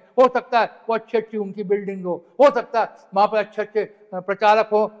में नहीं है। हो सकता है वो अच्छी अच्छी उनकी बिल्डिंग हो सकता है वहाँ पर अच्छे अच्छे प्रचारक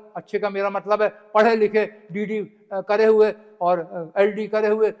हो। अच्छे का मेरा मतलब है पढ़े लिखे, डीडी करे हुए और एलडी करे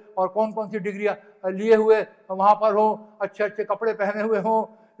हुए और कौन कौन सी डिग्रियां लिए हुए वहां पर हो, अच्छे अच्छे कपड़े पहने हुए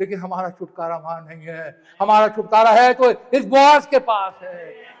हो, लेकिन हमारा छुटकारा वहां नहीं है। हमारा छुटकारा है तो इस बोआज के पास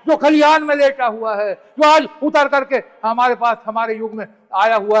है, जो खलियान में लेटा हुआ है, जो आज उतर करके हमारे पास हमारे युग में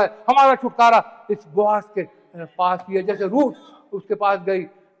आया हुआ है। हमारा छुटकारा इस बोआज के पास ही है। जैसे रूथ उसके पास गई,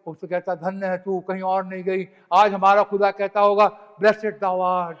 उससे कहता धन्य है तू, कहीं और नहीं गई। आज हमारा खुदा कहता होगा ब्लेस्ड थू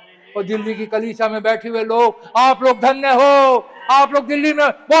आर। और दिल्ली की कलीसिया में बैठे हुए लोग, आप लोग धन्य हो। आप लोग दिल्ली में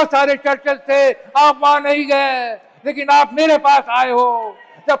बहुत सारे चर्चेस थे, आप वहां नहीं गए, लेकिन आप मेरे पास आए हो।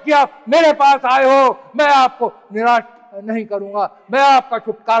 जबकि आप मेरे पास आए हो, मैं आपको निराश नहीं करूंगा, मैं आपका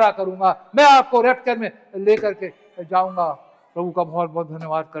छुटकारा करूंगा, मैं आपको रैप्चर में लेकर के जाऊंगा। प्रभु का बहुत बहुत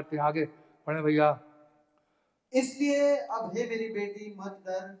धन्यवाद करते हैं। आगे पढ़े भैया। इसलिए अब हे मेरी बेटी मत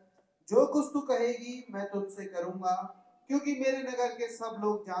डर, जो कुछ तू कहेगी मैं तुझसे करूंगा, क्योंकि मेरे नगर के सब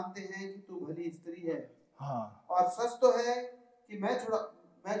लोग जानते हैं कि तू भली स्त्री है। हाँ, और सच तो है कि मैं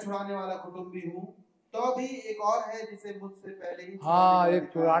छुड़ाने वाला कुटुंबी हूँ। तो अभी एक और है जिसे मुझसे पहले ही हाँ,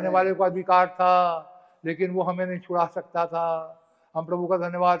 एक छुड़ाने वाले को अधिकार था, लेकिन वो हमें नहीं छुड़ा सकता था। हम प्रभु का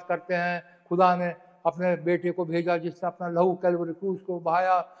धन्यवाद करते हैं, खुदा ने अपने बेटे को भेजा जिसने अपना लहू कैलवरी क्रूस को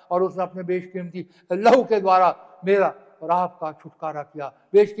बहाया, और उसने अपने बेशकीमती लहू के द्वारा मेरा और आपका छुटकारा किया।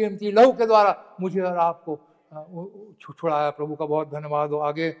 बेशकीमती लहू के द्वारा मुझे और आपको छुड़ाया। प्रभु का बहुत धन्यवाद हो।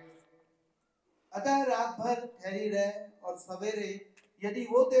 आगे अतः रात भर ठहरी रह, और सवेरे यदि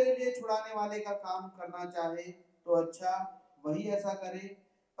वो तेरे लिए छुड़ाने वाले का काम करना चाहे तो अच्छा, वही ऐसा करे।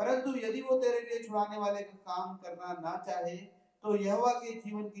 परंतु यदि वो तेरे लिए छुड़ाने वाले का काम करना ना चाहे तो यहोवा के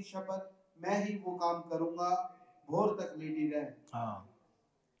जीवन की शपथ, मैं ही वो काम करूंगा। भोर तक लेटी रह। हाँ,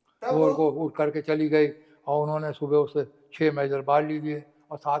 तब भोर वो को उठ करके चली गई, और उन्होंने सुबह उसे 6 मेजर बाल लिए,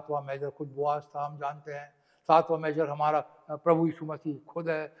 और 7वां मेजर खुद बोआज था। हम जानते हैं 7वां मेजर हमारा प्रभु यीशु मसीह खुद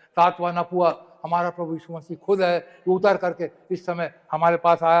है। 7वां नपुआ हमारा प्रभु यीशु मसीह खुद है, जो उतर करके इस समय हमारे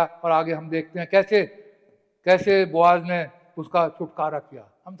पास आया। और आगे हम देखते हैं कैसे कैसे बोआज ने उसका छुटकारा किया।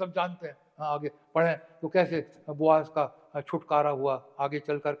 हम सब जानते हैं। हाँ, आगे पढ़ें तो कैसे बोआज का छुटकारा हुआ आगे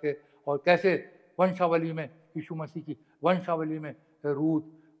चल करके, और कैसे वंशावली में यीशु मसीह की वंशावली में रूथ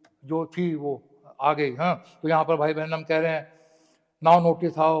जो थी वो आ गई। हाँ, तो यहाँ पर भाई बहन हम कह रहे हैं, now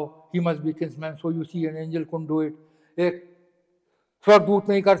notice how he must be King's Men, so you C an angel couldn't do it. एक स्वर्गदूत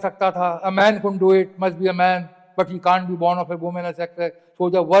नहीं कर सकता था, a man couldn't do it, must be a man, but he can't be born of a woman as accept, so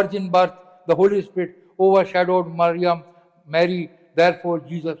the virgin birth, the Holy spirit overshadowed Maryam Mary, therefore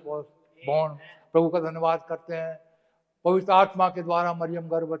Jesus was born. प्रभु का धन्यवाद करते हैं, पवित्र आत्मा के द्वारा मरियम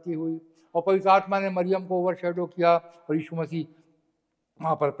गर्भवती हुई और पवित्र आत्मा ने मरियम को ओवरशैडो किया और यीशु मसीह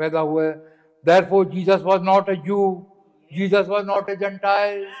वहां पर पैदा हुए। Therefore Jesus was not a Jew, Jesus was not a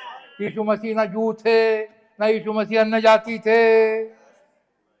Gentile। यीशु मसीह ना जू थे, ना यीशु मसीह अन्य जाति थे।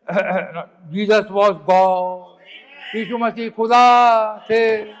 Jesus was God, यीशु मसीह खुदा थे।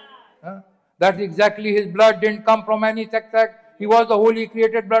 That's exactly his blood didn't come from any sex act, he was the holy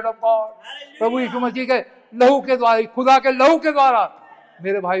created blood of God। प्रभु यीशु मसीह के लहू के द्वारा, खुदा के लहू के द्वारा,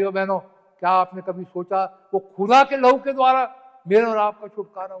 मेरे भाइयों बहनों, क्या आपने कभी सोचा वो खुदा के लहू के द्वारा मेरे और आपका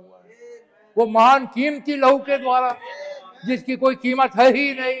छुटकारा हुआ है? वो महान कीमती लहू के द्वारा, जिसकी कोई कीमत है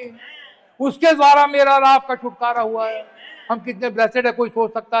ही नहीं, उसके द्वारा मेरा और आपका छुटकारा हुआ है। हम कितने ब्लेसेड है। कोई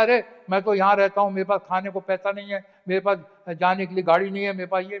सोच सकता है, अरे मैं तो यहाँ रहता हूँ, मेरे पास खाने को पैसा नहीं है, मेरे पास जाने के लिए गाड़ी नहीं है, मेरे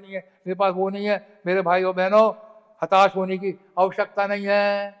पास ये नहीं है, मेरे पास वो नहीं है। मेरे भाइयों बहनों, हताश होने की आवश्यकता नहीं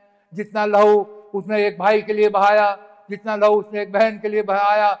है। जितना लहू उसने एक भाई के लिए बहाया, जितना लहू उसने एक बहन के लिए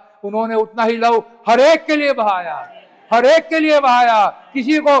बहाया, उन्होंने उतना ही लहू हर एक के लिए बहाया, हर एक के लिए बहाया।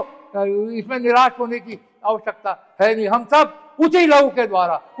 किसी को इसमें निराश होने की आवश्यकता है नहीं। हम सब उसी लहू के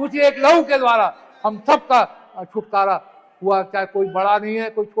द्वारा, उसी एक लहू के द्वारा हम सबका छुटकारा हुआ। चाहे कोई बड़ा नहीं है,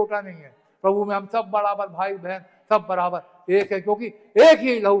 कोई छोटा नहीं है, प्रभु में हम सब बराबर, भाई बहन सब बराबर एक है, क्योंकि एक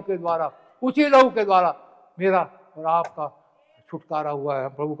ही लहू के द्वारा, उसी लहू के द्वारा मेरा और आपका छुटकारा हुआ है।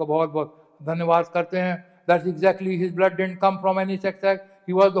 हम प्रभु का बहुत बहुत धन्यवाद करते हैं। That's exactly his blood didn't come from any sex act,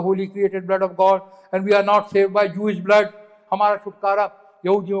 he was the holy created blood of God, and we are not saved by Jewish blood। हमारा छुटकारा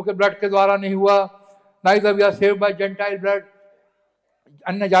यहूदियों के ब्लड के द्वारा नहीं हुआ, neither we are saved by Gentile blood,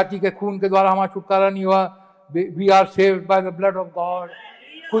 अन्य जाति के खून के द्वारा हमारा छुटकारा नहीं हुआ। We are saved by the blood of God।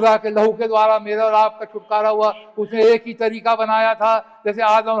 खुदा के लहू के द्वारा मेरा और आपका छुटकारा हुआ। उसने एक ही तरीका बनाया था, जैसे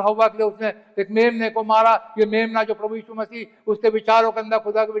आदम और हव्वा के लिए उसने एक मेमने को मारा। ये मेमना जो प्रभु यीशु मसीह उसके विचारों के अंदर,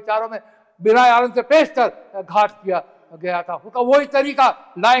 खुदा के विचारों में बिना आनंद से पेश कर घात किया गया था, उसका वही तरीका,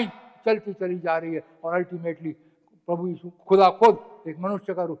 लाइन चलती चली जा रही है। और अल्टीमेटली प्रभु यीशु खुदा खुद एक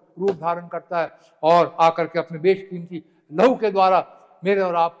मनुष्य का रूप धारण करता है और आकर के अपने बेशकीमती लहू के द्वारा मेरे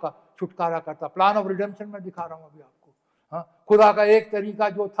और आपका छुटकारा करता। प्लान ऑफ रिडेम्पशन में दिखा रहा हूं अभी आपको। हाँ, खुदा का एक तरीका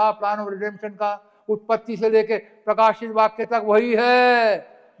जो था प्लान ऑफ रिडेम्पशन का, उत्पत्ति से लेके प्रकाशित वाक्य तक वही है,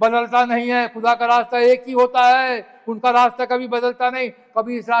 बदलता नहीं है। खुदा का रास्ता एक ही होता है, उनका रास्ता कभी बदलता नहीं।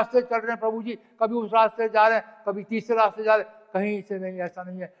 कभी इस रास्ते चल रहे हैं प्रभु जी, कभी उस रास्ते जा रहे हैं, कभी तीसरे रास्ते जा रहे हैं, कहीं से नहीं, ऐसा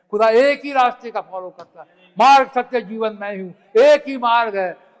नहीं है। खुदा एक ही रास्ते का फॉलो करता है। मार्ग सत्य जीवन मैं हूँ, एक ही मार्ग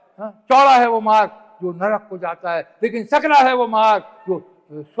है। चौड़ा है वो मार्ग जो नरक को जाता है, लेकिन सकरा है वो मार्ग जो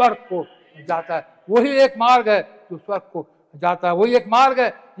स्वर्ग को जाता है। वही एक मार्ग है जो स्वर्ग को जाता है, वही एक मार्ग है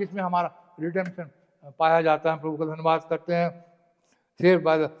जिसमें हमारा रिडेम्पशन पाया जाता है। प्रभु का धन्यवाद करते हैं। Saved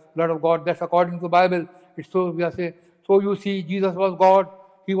by the blood of God, that's according to the Bible। It's so we are say, so you see Jesus was God,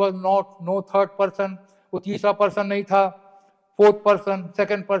 he was not no third person, वो तीसरा पर्सन नहीं था, fourth person,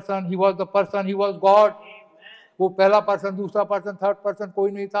 second person, he was the person, he was God। वो पहला person, दूसरा person, third person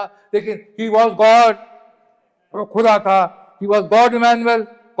कोई नहीं था, लेकिन he was God, वो खुदा था। he was God Emmanuel,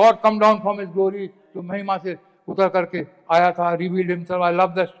 God come down from his glory, जो महिमा से उतर करके आया था, revealed himself। I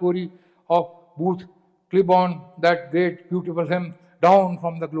love the story of Booth Cliburn, that great beautiful hymn, down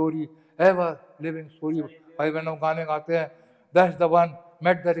from the glory, ever living story। भाई बहनों गाने गाते हैं, that's the one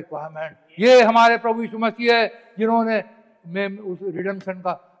met the requirement। ये हमारे प्रभु यीशु मसीह है जिन्होंने में उस रिडेम्पशन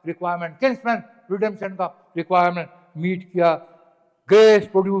का रिक्वायरमेंट, किंसमैन रिडेम्पशन का रिक्वायरमेंट मीट किया। Grace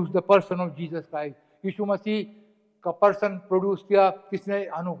produce the person of Jesus Christ, Yeshu Masih का पर्सन प्रोड्यूस किया किसने?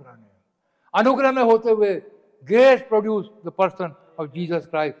 अनुग्रह ने। अनुग्रह में होते हुए grace produce the person of Jesus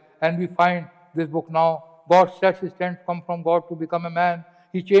Christ. And we find this book now, God stretched his tent come from God to become a man,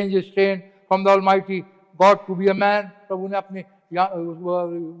 he changed his tent from the Almighty God to be a man। प्रभु ने अपने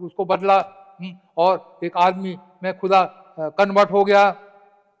उसको बदला और एक आदमी में खुदा कन्वर्ट हो गया,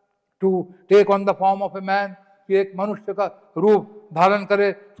 to take on the form of a man, कि एक मनुष्य का रूप धारण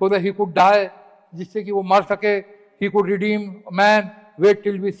करे, so that he could die, जिससे कि वो मर सके। he could redeem a man, wait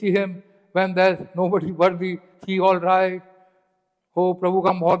till we see him when there's nobody worthy, see all right। हो प्रभु का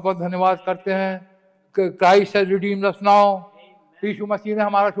हम बहुत बहुत धन्यवाद करते हैं। Christ has redeemed us now, Yeshu Masih ने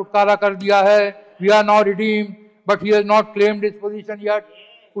हमारा छुटकारा कर दिया है। We are now redeemed but he has not claimed his position yet.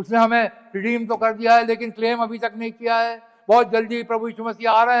 उसने हमें रिडीम तो कर दिया है लेकिन क्लेम अभी तक नहीं किया है। बहुत जल्दी प्रभु यीशु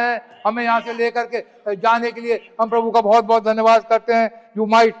मसीह आ रहे हैं हमें यहाँ से लेकर के जाने के लिए। हम प्रभु का बहुत बहुत धन्यवाद करते हैं। You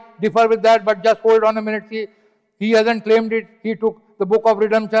might differ with that but just hold on a minute. He hasn't claimed it, he took the book of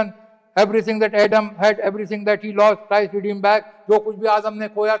redemption. Everything that Adam had, everything that he lost, Christ redeemed back. जो कुछ भी आदम ने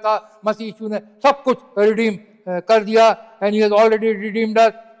खोया था मसीह यीशु ने सब कुछ रिडीम कर दिया। And he has already redeemed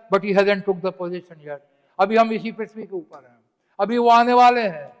us, but he hasn't took the possession yet. अभी हम इसी पृथ्वी के ऊपर हैं, अभी वो आने वाले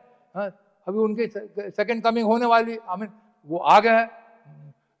हैं, अभी उनकी सेकंड कमिंग होने वाली। आई मीन वो आ गए हैं,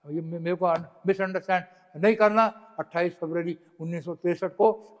 मेरे को मिसअंडरस्टैंड नहीं करना। 28 फरवरी 1963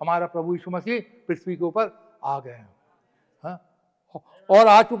 को हमारा प्रभु यीशु मसीह पृथ्वी के ऊपर आ गए हैं, और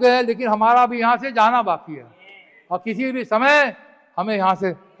आ चुके हैं, लेकिन हमारा भी यहाँ से जाना बाकी है और किसी भी समय हमें यहाँ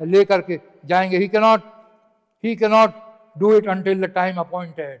से लेकर के जाएंगे। He cannot do it until the time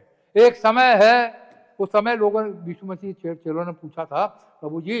appointed. एक समय है, उस समय लोगों यीशु मसीह चेलों ने पूछा था,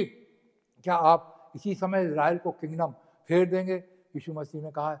 प्रभु जी क्या आप इसी समय इजराइल को किंगडम फेर देंगे? यीशु मसीह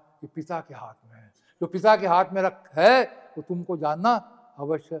ने कहा कि पिता के हाथ में है, जो पिता के हाथ में है तो तुमको जानना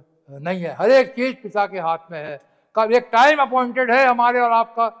अवश्य नहीं है। हर एक चीज पिता के हाथ में है। कब एक टाइम अपॉइंटेड है हमारे और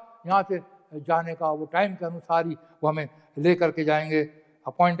आपका यहाँ से जाने का, वो टाइम के अनुसार ही वो हमें लेकर के जाएंगे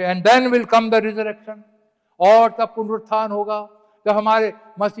appointed. And then will come the resurrection, और तब पुनरुत्थान होगा जब हमारे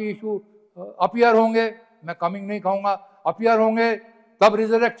मसीह यीशु अपीयर होंगे। मैं कमिंग नहीं कहूंगा, अपीयर होंगे, तब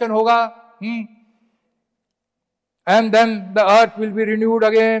रिजरेक्शन होगा। And then the earth will be renewed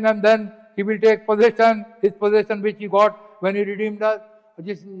again and then he will take possession, his possession which he got when he redeemed us.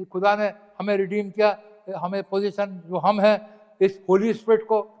 जिस खुदा ने हमें रिडीम किया, हमें पोजीशन जो हम हैं, इस होली स्पिरिट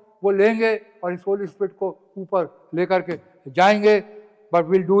को वो लेंगे और इस होली स्पिरिट को ऊपर लेकर के जाएंगे। But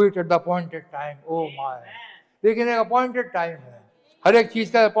will do it at the appointed time. Oh my, लेकिन एक अपॉइंटेड टाइम है, हर एक चीज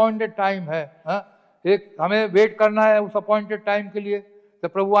का अपॉइंटेड टाइम है। एक हमें वेट करना है उस अपॉइंटेड टाइम के लिए, तो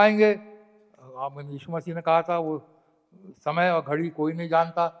प्रभु आएंगे। यीशु मसीह ने कहा था वो समय और घड़ी कोई नहीं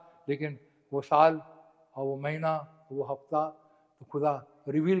जानता, लेकिन वो साल और वो महीना, वो हफ्ता तो खुदा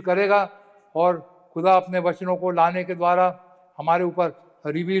रिवील करेगा। और खुदा अपने वचनों को लाने के द्वारा हमारे ऊपर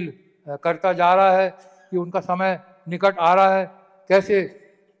रिवील करता जा रहा है कि उनका समय निकट आ रहा है, कैसे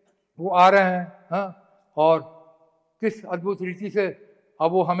वो आ रहे हैं, और किस अद्भुत रीति से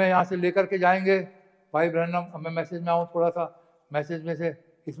अब वो हमें यहाँ से लेकर के जाएंगे। भाई ब्रैनम, मैं मैसेज में आऊँ, थोड़ा सा मैसेज में से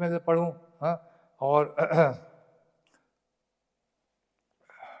इसमें से पढ़ूँ। और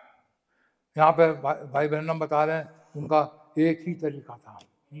यहाँ पे भाई ब्रैनम बता रहे हैं उनका एक ही तरीका था।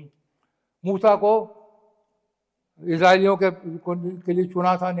 मूसा को इजराइलियों के लिए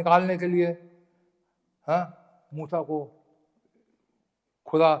चुना था, निकालने के लिए। मूसा को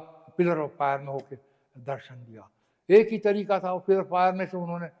खुदा पिलर ऑफ फायर में होके दर्शन दिया, एक ही तरीका था। पिलर ऑफ फायर में से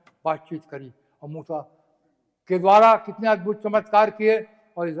उन्होंने बातचीत करी और मूसा के द्वारा कितने अद्भुत चमत्कार किए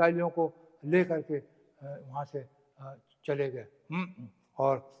और इजराइलियों को ले करके वहाँ से चले गए।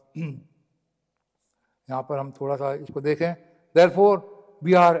 और यहाँ पर हम थोड़ा सा इसको देखें। Therefore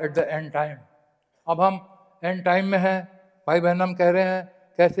we are at the end time। अब हम एंड टाइम में हैं। भाई बहन हम कह रहे हैं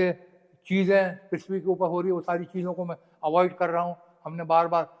कैसे चीज़ें पृथ्वी के ऊपर हो रही है, वो सारी चीज़ों को मैं अवॉइड कर रहा हूँ। हमने बार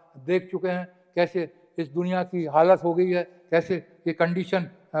बार देख चुके हैं कैसे इस दुनिया की हालत हो गई है, कैसे ये कंडीशन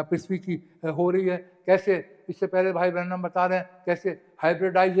पृथ्वी की हो रही है, कैसे इससे पहले भाई बहन बता रहे हैं कैसे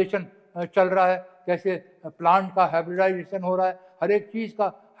हाइब्रिडाइजेशन चल रहा है, कैसे प्लांट का हाइब्रिडाइजेशन हो रहा है, हर एक चीज़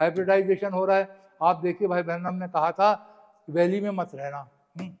का हाइब्रिडाइजेशन हो रहा है। आप देखिए भाई बहन ने कहा था वैली में मत रहना,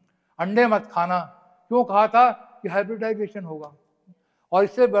 अंडे मत खाना। क्यों कहा था कि हाइब्रिडाइजेशन होगा और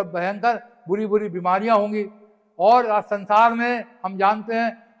इससे भयंकर बुरी बुरी बीमारियां होंगी। और आज संसार में हम जानते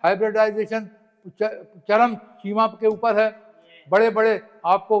हैं हाइब्रिडाइजेशन चरम सीमा के ऊपर है। बड़े बड़े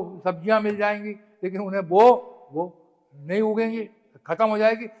आपको सब्जियां मिल जाएंगी, लेकिन उन्हें वो नहीं उगेंगी, खत्म हो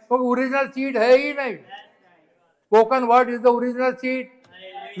जाएगी, क्योंकि ओरिजिनल सीड है ही नहीं। Spoken word is the original seed.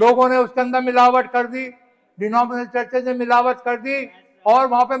 लोगों ने उसके अंदर मिलावट कर दी, डिनोमिनेशनल चर्चेज ने मिलावट कर दी और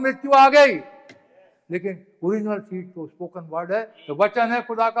वहां पे मृत्यु आ गई। लेकिन ओरिजिनल सीड तो स्पोकन वर्ड है, तो वचन है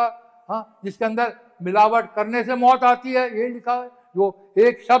खुदा का, जिसके अंदर मिलावट करने से मौत आती है, ये लिखा है। जो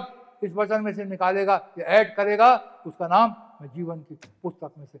एक शब्द इस वचन में से निकालेगा या ऐड करेगा, उसका नाम मैं जीवन की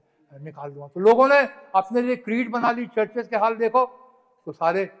पुस्तक में से निकाल दूंगा। तो लोगों ने अपने लिए क्रीड बना ली। चर्चेस के हाल देखो तो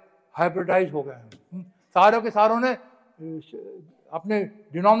सारे हाइब्रिडाइज हो गए हैं। सारों के सारों ने अपने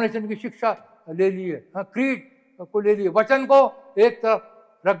डिनोमिनेशन की शिक्षा ले ली है, क्रीड को ले लिए, वचन को एक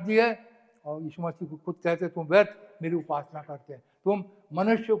तरफ रख दिए। और यीशु मसीह को खुद कहते तुम व्यर्थ मेरी उपासना करते हैं, तुम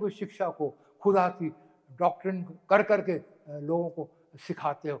मनुष्य की शिक्षा को खुदा की डॉक्ट्रिन कर करके लोगों को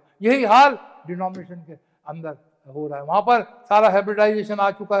सिखाते हो। यही हाल डिनोमिनेशन के अंदर हो रहा है, वहां पर सारा हाइब्रिडाइजेशन आ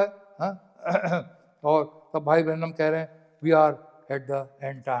चुका है। और तब भाई बहन हम कह रहे हैं we are at the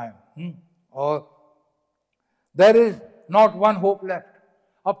end time. और there is not one hope left.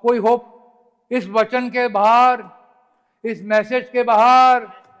 अब कोई होप इस वचन के बाहर, इस मैसेज के बाहर,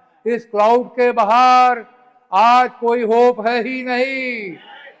 इस क्लाउड के बाहर आज कोई होप है ही नहीं।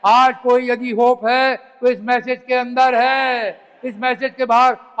 आज कोई यदि होप है तो इस मैसेज के अंदर है, इस मैसेज के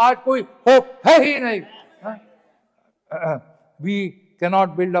बाहर आज कोई होप है ही नहीं। We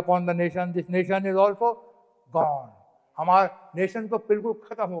cannot build upon the nation. This nation is also gone. हमारा नेशन तो बिल्कुल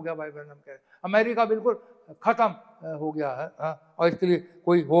खत्म हो गया भाई बहन कह, अमेरिका बिल्कुल खत्म हो गया है, और इसके लिए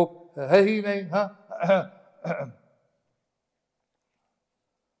कोई होप है ही नहीं।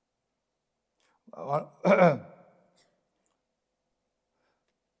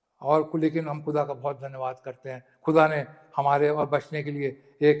 और लेकिन हम खुदा का बहुत धन्यवाद करते हैं, खुदा ने हमारे और बचने के लिए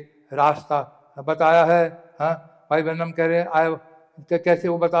एक रास्ता बताया है। हाँ भाई बहन हम कह रहे हैं कैसे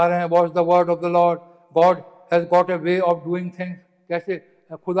वो बता रहे हैं, what the word of the Lord, God has got a way of doing things. कैसे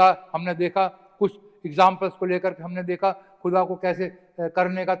खुदा, हमने देखा कुछ एग्जाम्पल्स को लेकर के हमने देखा खुदा को कैसे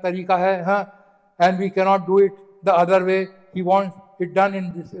करने का तरीका है। हाँ, and we cannot do it the other way, he wants it done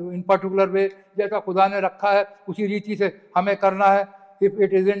in particular way. जैसा खुदा ने रखा है उसी रीति से हमें करना है। If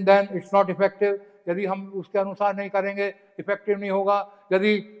it isn't then it's not effective. यदि हम उसके अनुसार नहीं करेंगे इफेक्टिव नहीं होगा।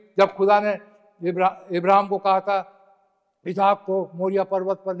 यदि जब खुदा ने इब्राहिम को कहा था इसहाक को मोरिया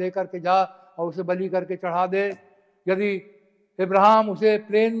पर्वत पर लेकर के जा और उसे बलि करके चढ़ा दे, यदि इब्राहिम उसे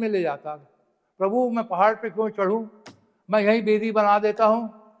प्लेन में ले जाता, प्रभु मैं पहाड़ पे क्यों चढ़ूं, मैं यहीं बेदी बना देता हूं,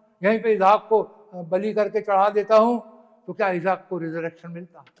 यहीं पे इसहाक को बलि करके चढ़ा देता हूं, तो क्या इसहाक को रिजरेक्शन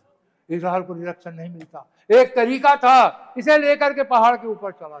मिलता? इसराइल को रिजरेक्शन नहीं मिलता। एक तरीका था, इसे लेकर के पहाड़ के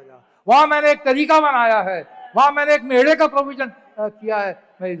ऊपर चला जा, वहां मैंने एक तरीका बनाया है, वहां मैंने एक मेढ़े का प्रोविजन किया है,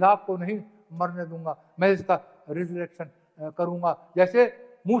 मैं इसहाक को नहीं मरने दूंगा, मैं इसका रिजरेक्शन करूंगा। जैसे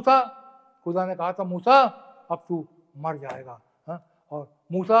मूसा, खुदा ने कहा था मूसा अब तू मर जाएगा, और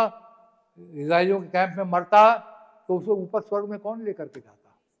मूसा इस्राएलियों के कैंप में मरता तो उसे ऊपर स्वर्ग में कौन लेकर के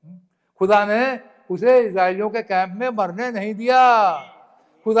जाता? खुदा ने उसे इस्राएलियों के कैंप में मरने नहीं दिया।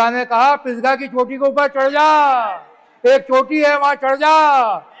 खुदा ने कहा पिसगा की चोटी के ऊपर चढ़ जा, एक चोटी है वहां चढ़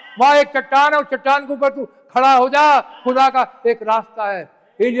जा, वहां एक चट्टान है, उस चट्टान के ऊपर तू खड़ा हो जा। खुदा का एक रास्ता है।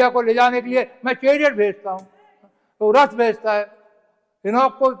 एलिया को ले जाने के लिए मैं चैरियट भेजता हूँ, तो रथ भेजता है।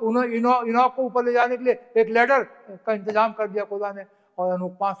 इनॉक को ऊपर ले जाने के लिए एक लेडर का इंतजाम कर दिया खुदा ने, और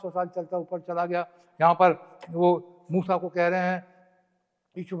अनूप 500 साल चलता ऊपर चला गया। यहाँ पर वो मूसा को कह रहे हैं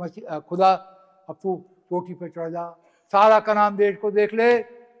यीशु मसीह, खुदा अब तू चोटी पे चढ़ जा, सारा कनान देश को देख ले,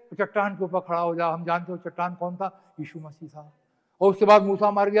 तो चट्टान के ऊपर खड़ा हो जा। हम जानते हो चट्टान कौन था? यीशु मसीह था। और उसके बाद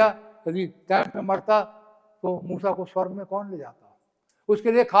मूसा मर गया। यदि कैंप में मरता तो मूसा को स्वर्ग में कौन ले जाता?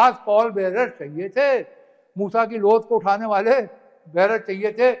 उसके लिए खास पॉल बेरर चाहिए थे, मूसा की लोथ को उठाने वाले बेरर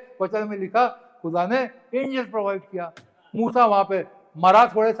चाहिए थे। वचन में लिखा खुदा ने एंजल प्रोवाइड किया। मूसा वहां पे मरा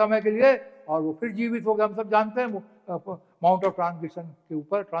थोड़े समय के लिए और वो फिर जीवित हो गया। हम सब जानते हैं माउंट ऑफ ट्रांसफिगरेशन के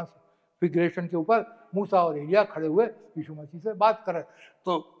ऊपर, ट्रांसफिगरेशन के ऊपर मूसा और एलिया खड़े हुए यीशु मसीह से बात कर रहे।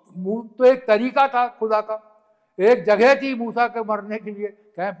 तो एक तरीका था खुदा का, एक जगह थी मूसा के मरने के लिए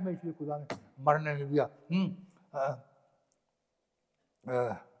कैंप में, इसलिए खुदा ने मरने नहीं दिया।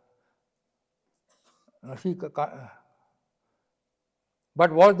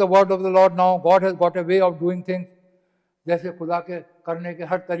 But what the word of the Lord now, God has got a way of doing things. जैसे खुदा के करने के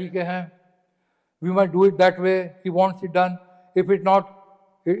हर तरीके हैं, we must do it that way he wants it done. If it not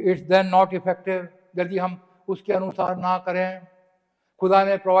it's then not effective. यदि हम उसके अनुसार ना करें, खुदा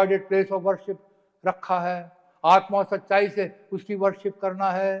ने प्रोवाइडेड प्लेस ऑफ वर्शिप रखा है, आत्मा और सच्चाई से उसकी वर्शिप करना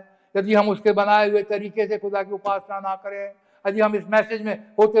है। यदि हम उसके बनाए हुए तरीके से खुदा की उपासना ना करें, यदि हम इस मैसेज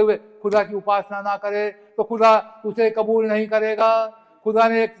में होते हुए खुदा की उपासना ना करें, तो खुदा उसे कबूल नहीं करेगा। खुदा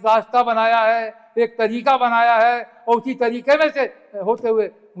ने एक रास्ता बनाया है, एक तरीका बनाया है, और उसी तरीके में से होते हुए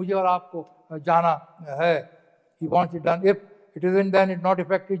मुझे और आपको जाना है। He wants it done. If it isn't, then it's not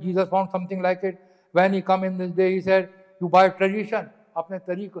effective. Jesus found something like it when he come in this day. He said, "You by tradition, अपने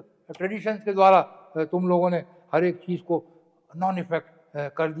तरीके ट्रेडिशंस के द्वारा तुम लोगों ने हर एक चीज को नॉन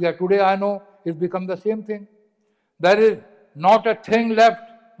इफेक्ट कर दिया। Today I know it become the same thing. There is not a thing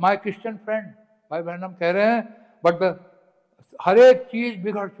left my Christian friend. भाई बहन हम कह रहे हैं बट हर एक चीज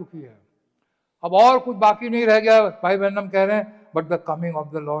बिगड़ चुकी है, अब और कुछ बाकी नहीं रह गया। भाई बहन हम कह रहे हैं but the coming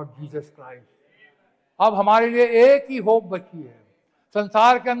of the Lord Jesus Christ. अब हमारे लिए एक ही होप बची है।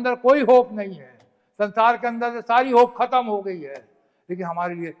 संसार के अंदर कोई होप नहीं है, संसार के अंदर से सारी होप खत्म हो गई है, लेकिन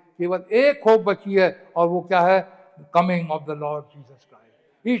हमारे लिए केवल एक होप बची है, और वो क्या है? Coming of the Lord Jesus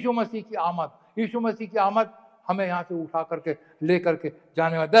Christ. Yeshu Masih की आमद। यीशु मसीह की आमद हमें यहाँ से उठा करके ले करके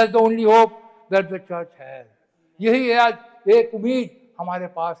जाने वाला। That's the only hope that the church has. यही है आज एक उम्मीद हमारे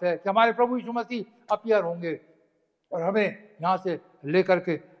पास है कि हमारे प्रभु यीशु मसीह अपीयर होंगे और हमें यहाँ से ले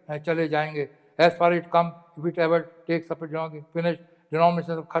करके चले जाएंगे। As far it come if it ever takes up finish,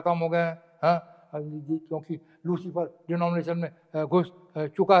 denomination खत्म हो गए हैं, हाँ, क्योंकि लूसीफर डिनोमिनेशन में घुस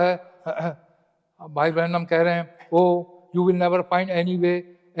चुका है। भाई बहन हम कह रहे हैं, ओ you will never find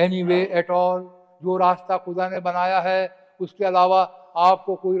any way at all. जो रास्ता खुदा ने बनाया है उसके अलावा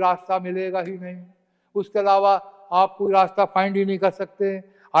आपको कोई रास्ता मिलेगा ही नहीं, उसके अलावा आप कोई रास्ता फाइंड ही नहीं कर सकते।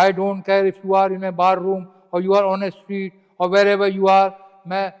 I don't care if you are in A bar room और you are on A street और वेर एवर यू आर।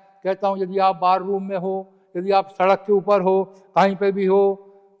 मैं कहता हूँ यदि आप बार रूम में हो, यदि आप सड़क के ऊपर हो, कहीं पे भी हो,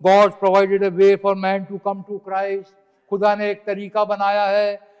 God provided A way for man to come to Christ. खुदा ने एक तरीका बनाया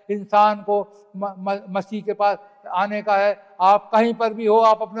है इंसान को मसीह के पास आने का है। आप कहीं पर भी हो,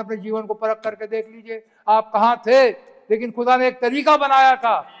 आप अपने अपने जीवन को परख करके देख लीजिए, आप कहाँ थे, लेकिन खुदा ने एक तरीका बनाया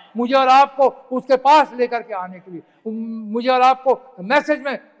था मुझे और आपको उसके पास लेकर के आने के लिए, मुझे और आपको मैसेज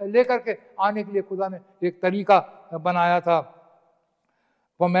में लेकर के आने के लिए खुदा ने एक तरीका बनाया था।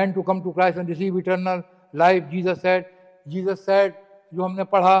 For man to come to Christ and receive eternal life, Jesus said, जो हमने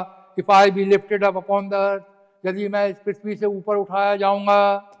पढ़ा, if I be lifted up upon the earth, यदि मैं इस पृथ्वी से ऊपर उठाया जाऊंगा,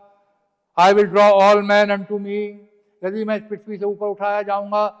 I will draw all man unto me, यदि मैं इस पृथ्वी से ऊपर उठाया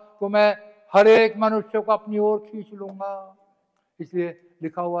जाऊंगा तो मैं हर एक मनुष्य को अपनी ओर खींच लूंगा। इसलिए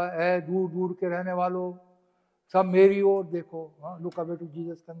लिखा हुआ है, दूर दूर के रहने वालों सब मेरी ओर देखो। हाँ, लुक अवे टू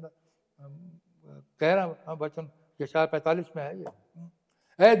जीसस के अंदर कह रहा वचन, यशायाह 45 में है ये,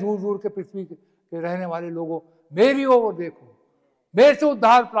 है दूर दूर के पृथ्वी के रहने वाले लोगों मेरी ओर देखो, मेरे से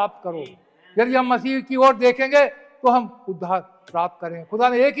उद्धार प्राप्त करो। यदि हम मसीह की ओर देखेंगे तो हम उद्धार प्राप्त करेंगे। खुदा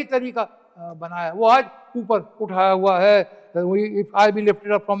ने एक ही तरीका बनाया, वो आज ऊपर उठाया हुआ है। If I be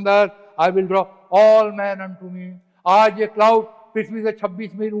lifted up from the earth I will draw all man unto मी। आज ये क्लाउड पृथ्वी से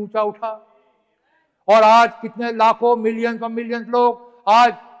 26 मील ऊंचा उठा और आज कितने लाखों मिलियंस और मिलियंस लोग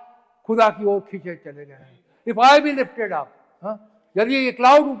आज खुदा की ओर खींचे चले गए हैं। If I be lifted up, यदि ये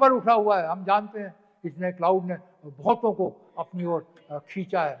क्लाउड ऊपर उठा हुआ है, हम जानते हैं इसने क्लाउड ने बहुतों को अपनी ओर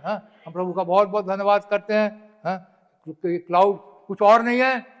खींचा है। हम प्रभु का बहुत बहुत धन्यवाद करते हैं। क्योंकि क्लाउड कुछ और नहीं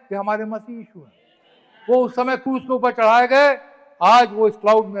है कि हमारे मसीह यीशु है। वो उस समय क्रूस के ऊपर चढ़ाए गए, आज वो इस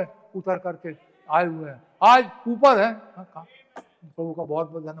क्लाउड में उतर करके आए हुए हैं, आज ऊपर है। प्रभु का बहुत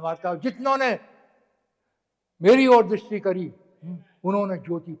बहुत धन्यवाद का। जितनों ने मेरी ओर दृष्टि करी उन्होंने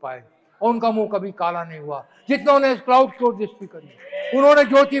ज्योति पाई और उनका मुंह कभी काला नहीं हुआ। जितनों ने इस क्लाउड की ओर दृष्टि करी उन्होंने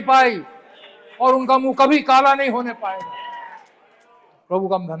ज्योति पाई और उनका मुंह कभी काला नहीं होने पाएगा। प्रभु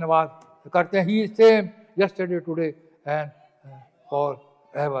का हम धन्यवाद करते हैं। He is same yesterday today and forever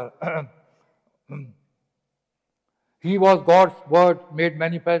एवर। He was God's word made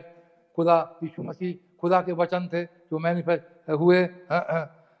manifest. खुदा यीशु मसीह खुदा के वचन थे जो मैनिफेस्ट हुए।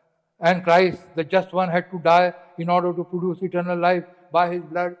 And Christ the just one had to die in order to produce eternal life by his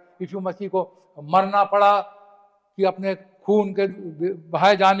blood. Yeshu Masih को मरना पड़ा कि अपने खून के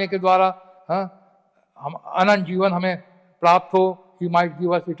बहाए जाने के द्वारा हम अनंत जीवन हमें प्राप्त हो। He might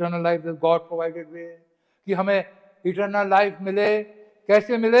give us eternal life, that God provided way, कि हमें इटर्नल लाइफ मिले।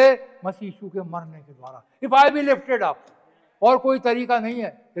 कैसे मिले? मसीह यीशु के मरने के द्वारा। If I be lifted up, और कोई तरीका नहीं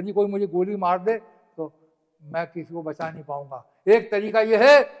है। यदि कोई मुझे गोली मार दे तो मैं किसी को बचा नहीं पाऊंगा। एक तरीका यह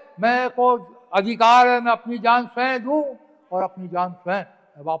है, मैं को अधिकार है मैं अपनी जान स्वयं दूं और अपनी जान स्वयं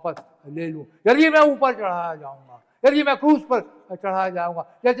वापस ले लूं। यदि मैं ऊपर चढ़ाया जाऊंगा, यदि मैं क्रूस पर चढ़ाया जाऊंगा,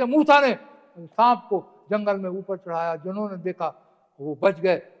 जैसे मूसा ने सांप को जंगल में ऊपर चढ़ाया, जिन्होंने देखा वो बच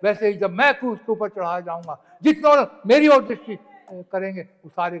गए, वैसे ही जब मैं क्रूस के ऊपर चढ़ाया जाऊंगा, जितनों मेरी ओर दृष्टि करेंगे वो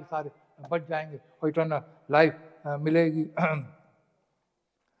सारे के सारे बच जाएंगे और इटर्नल लाइफ मिलेगी।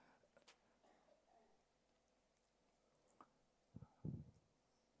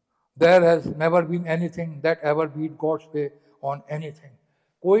 There has never been anything that ever beat God's way on anything.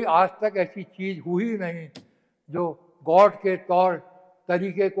 कोई आज तक ऐसी चीज हुई नहीं जो गॉड के तौर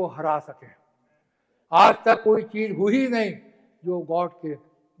तरीके को हरा सके। आज तक कोई चीज हुई नहीं जो गॉड के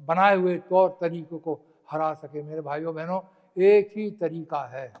बनाए हुए तौर तरीकों को हरा सके। मेरे भाइयों बहनों, एक ही तरीका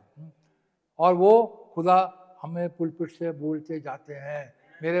है और वो खुदा हमें पुलपिट से बोलते जाते हैं।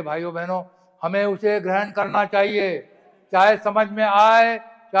 मेरे भाइयों बहनों, हमें उसे ग्रहण करना चाहिए, चाहे समझ में आए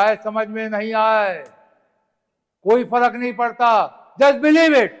चाहे समझ में नहीं आए, कोई फर्क नहीं पड़ता। जस्ट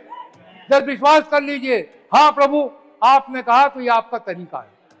बिलीव इट, जस्ट विश्वास कर लीजिए। हाँ प्रभु आपने कहा तो ये आपका तरीका है,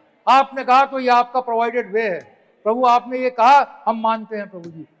 आपने कहा तो ये आपका प्रोवाइडेड वे है। प्रभु आपने ये कहा, हम मानते हैं प्रभु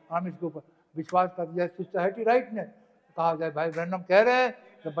जी, हम इसके ऊपर विश्वास कर दिया। सिस्टर हैटी राइट ने कहा जाए, भाई ब्रैनम कह रहे हैं,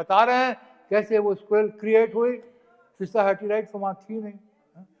 जब बता रहे हैं कैसे वो स्क्विरल क्रिएट हुई। सिस्टर हैटी राइट तो वहाँ थी नहीं,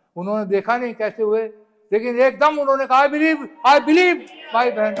 उन्होंने देखा नहीं कैसे हुए, लेकिन एकदम उन्होंने कहा आई बिलीव।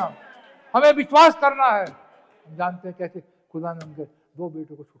 भाई ब्रैनम, हमें विश्वास करना है। हम जानते हैं कैसे खुदा ने उनके दो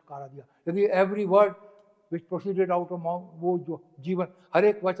बेटों को छुटकारा दिया। यदि every word which proceeded out of mouth, वो जो जीवन, हर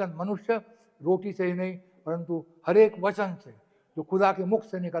एक वचन मनुष्य रोटी से ही नहीं परंतु हर एक वचन से जो खुदा के मुख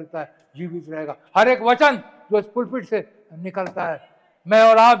से निकलता है जीवित रहेगा। हर एक वचन जो इस पुलपिट से निकलता है, मैं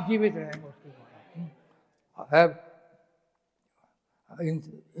और आप जीवित रहेंगे उसके द्वारा।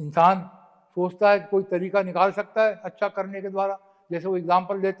 इंसान सोचता है कि कोई तरीका निकाल सकता है अच्छा करने के द्वारा। जैसे वो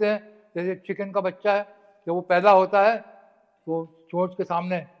एग्जाम्पल देते हैं, जैसे चिकन का बच्चा है, जब वो पैदा होता है तो चोंच के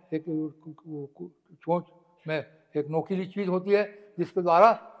सामने एक चोंच में एक नोकीली चीज होती है जिसके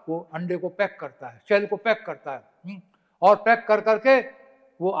द्वारा वो अंडे को पैक करता है, शेल को पैक करता है, और पैक कर करके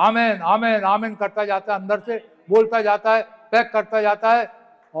वो आमेन आमेन आमेन करता जाता है, अंदर से बोलता जाता है, पैक करता जाता है,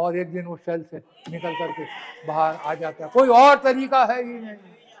 और एक दिन वो शेल से निकल करके बाहर आ जाता है। कोई और तरीका है ही नहीं।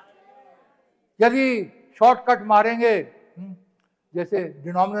 यदि शॉर्टकट मारेंगे, जैसे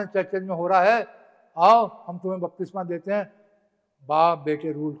डिनोमिनेशन चर्चेज में हो रहा है, आओ हम तुम्हें बपतिस्मा देते हैं बाप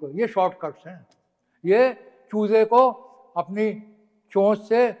बेटे रूल को, ये शॉर्टकट्स हैं। ये चूजे को अपनी चोंच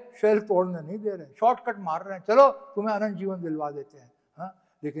से शेल तोड़ने नहीं दे रहे, शॉर्टकट मार रहे हैं, चलो तुम्हें अनंत जीवन दिलवा देते हैं। हाँ,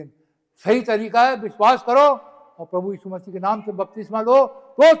 लेकिन सही तरीका है विश्वास करो और प्रभु यीशु मसीह के नाम से बपतिस्मा लो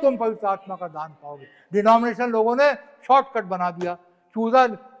तो तुम पवित्र आत्मा का दान पाओगे। डिनोमिनेशन लोगों ने शॉर्टकट बना दिया। चूजा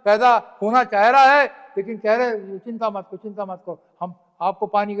पैदा होना चाह रहा है लेकिन कह रहे चिंता मत करो, चिंता मत करो, हम आपको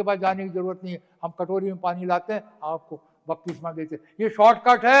पानी के पास जाने की जरूरत नहीं है, हम कटोरी में पानी लाते हैं, आपको बपतिस्मा देते हैं। ये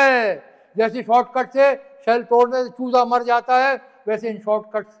शॉर्टकट है। जैसे शॉर्टकट से शेल तोड़ने से चूजा मर जाता है, वैसे इन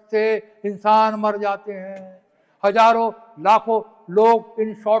शॉर्टकट से इंसान मर जाते हैं। हजारों लाखों लोग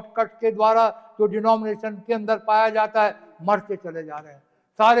इन शॉर्टकट के द्वारा जो डिनोमिनेशन के अंदर पाया जाता है मरते चले जा रहे हैं।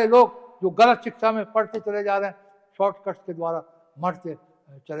 सारे लोग जो गलत शिक्षा में पढ़ते चले जा रहे हैं शॉर्टकट के द्वारा मरते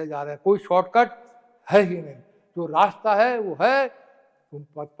चले जा रहे हैं। कोई शॉर्टकट है ही नहीं। जो रास्ता है वो है,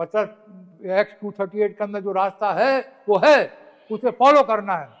 पता एक्ट 238 के अंदर जो रास्ता है वो है, उसे फॉलो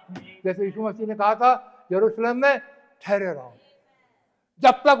करना है। जैसे यीशु मसीह ने कहा था यरूशलेम में ठहरे रहो,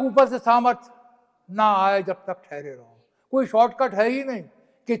 जब तक ऊपर से सामर्थ ना आए जब तक ठहरे रहो। कोई शॉर्टकट है ही नहीं।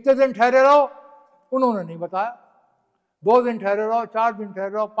 कितने दिन ठहरे रहो उन्होंने नहीं बताया। 2 दिन ठहरे रहो, 4 दिन ठहरे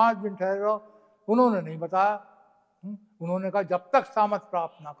रहो, 5 दिन ठहरे रहो, उन्होंने नहीं बताया। उन्होंने कहा जब तक सामर्थ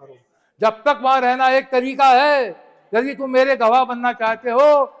प्राप्त ना करो, जब तक वहां रहना। एक तरीका है, यदि तुम मेरे गवाह बनना चाहते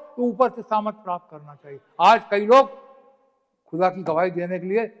हो तो ऊपर से सामर्थ प्राप्त करना चाहिए। आज कई लोग खुदा की गवाही देने के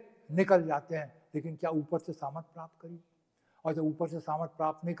लिए निकल जाते हैं, लेकिन क्या ऊपर से सामर्थ प्राप्त करिए? और जब ऊपर से सामर्थ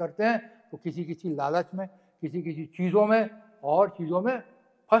प्राप्त नहीं करते हैं तो किसी लालच में, किसी चीज़ों में और चीज़ों में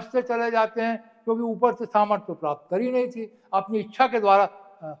फंसते चले जाते हैं, क्योंकि ऊपर से सामर्थ तो प्राप्त करी नहीं थी। अपनी इच्छा के द्वारा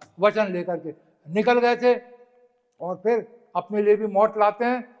वचन लेकर के निकल गए थे और फिर अपने लिए भी मौत लाते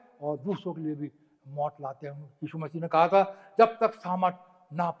हैं और दूसरों के लिए भी मौत लाते हैं। यीशु मसीह ने कहा था जब तक सामर्थ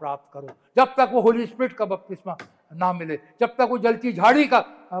ना प्राप्त करो, जब तक वो होली स्पिरिट का बपतिस्मा ना मिले, जब तक वो जलती झाड़ी का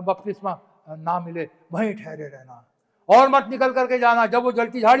बपतिस्मा ना मिले, वहीं ठहरे रहना और मत निकल करके जाना। जब वो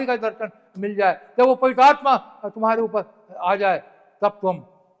जलती झाड़ी का दर्शन मिल जाए, जब वो पवित्र आत्मा तुम्हारे ऊपर आ जाए, तब तुम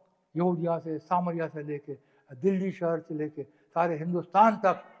यहूदिया से, सामरिया से लेके दिल्ली शहर से लेके सारे हिंदुस्तान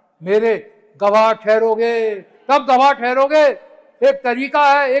तक मेरे गवाह ठहरोगे। तब गवाह ठहरोगे। एक तरीका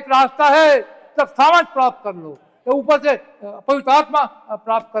है, एक रास्ता है। तब सामर्थ प्राप्त कर लो, तो ऊपर से पवित्र आत्मा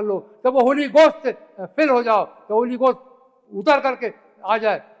प्राप्त कर लो, जब वो होली गोश्त से फिल हो जाओ, तो होली गोश्त उतर करके आ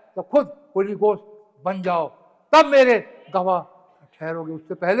जाए, तो खुद होली गोश्त बन जाओ, तब मेरे गवाह ठहरोगे।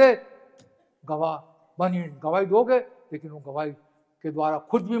 उससे पहले गवाही दोगे, लेकिन वो गवाही के द्वारा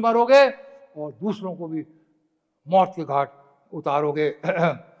खुद भी मरोगे और दूसरों को भी मौत के घाट उतारोगे।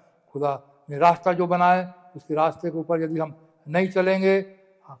 खुदा ने रास्ता जो बनाए उसके रास्ते के ऊपर यदि हम नहीं चलेंगे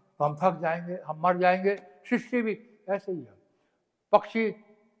तो हम थक जाएंगे, हम मर जाएंगे। सृष्टि भी ऐसे ही है। पक्षी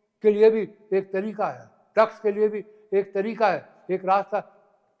के लिए भी एक तरीका है, डक्स के लिए भी एक तरीका है, एक रास्ता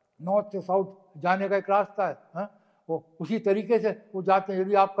नॉर्थ से साउथ जाने का एक रास्ता है, हा? वो उसी तरीके से वो जाते हैं।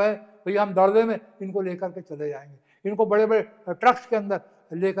 यदि आप कहें भैया हम दड़बे में इनको लेकर के चले जाएंगे, इनको बड़े बड़े ट्रक्स के अंदर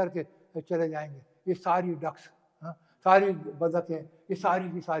लेकर के चले जाएंगे, ये सारी डक्स, सारी बतखें, ये सारी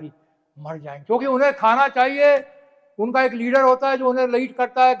की सारी मर जाएंगे, क्योंकि उन्हें खाना चाहिए। उनका एक लीडर होता है जो उन्हें लीड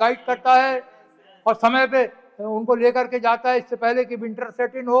करता है, गाइड करता है और समय पे उनको लेकर के जाता है, इससे पहले कि विंटर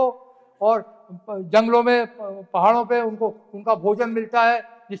सेट इन हो। और जंगलों में, पहाड़ों पे उनको उनका भोजन मिलता है,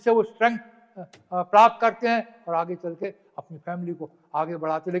 जिससे वो स्ट्रेंथ प्राप्त करते हैं और आगे चल के अपनी फैमिली को आगे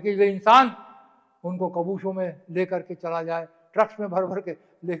बढ़ाते हैं। लेकिन ये इंसान उनको कबूशों में लेकर के चला जाए, ट्रक्स में भर भर के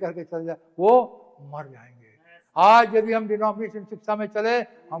लेकर के चला जाए, वो मर जाएंगे। आज यदि हम डिनोमिनेशन शिक्षा में चले,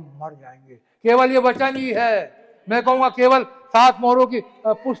 हम मर जाएंगे। केवल ये वचन ही है, मैं कहूँगा केवल 7 मोहरों की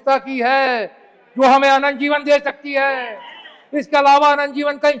पुस्तक ही है जो हमें अनंत जीवन दे सकती है। इसके अलावा अनंत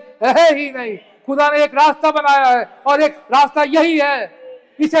जीवन कहीं है ही नहीं। खुदा ने एक रास्ता बनाया है और एक रास्ता यही है,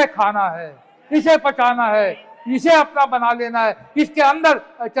 इसे खाना है, इसे पचाना है, इसे अपना बना लेना है, इसके अंदर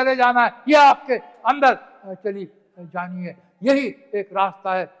चले जाना है। ये आपके अंदर चली जानी है। यही एक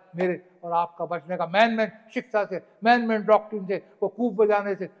रास्ता है मेरे और आपका बचने का। मैन शिक्षा से, मैन डॉक्ट्रिन से, वो कूप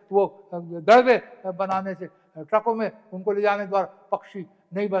बजाने से, वो दड़बे बनाने से, ट्रकों में उनको ले जाने द्वारा पक्षी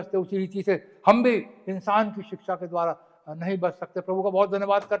नहीं बचते, उसी रीति से हम भी इंसान की शिक्षा के द्वारा नहीं बच सकते। प्रभु का बहुत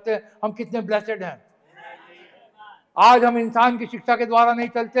धन्यवाद करते हैं, हम कितने ब्लेसेड हैं। आज हम इंसान की शिक्षा के द्वारा नहीं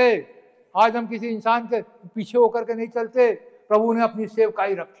चलते, आज हम किसी इंसान के पीछे होकर के नहीं चलते। प्रभु ने अपनी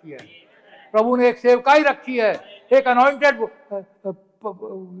सेवकाई रखी है, प्रभु ने एक सेवकाई रखी है, एक अनॉइंटेड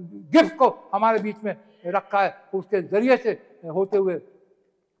गिफ्ट को हमारे बीच में रखा है। उसके जरिए से होते हुए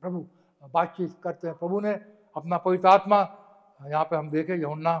प्रभु बातचीत करते हैं। प्रभु ने अपना पवित्र आत्मा, यहाँ पे हम देखें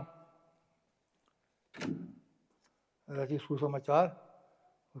यूहन्ना रचित सुसमाचार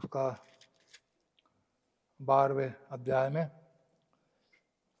उसका 12वें अध्याय में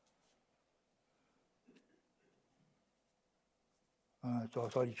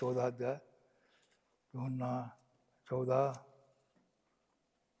सॉरी 14 अध्याय, यूहन्ना 14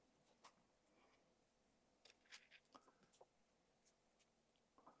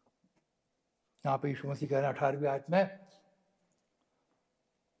 यहाँ पे यीशु मसीह कह रहे हैं 18वीं आयत में,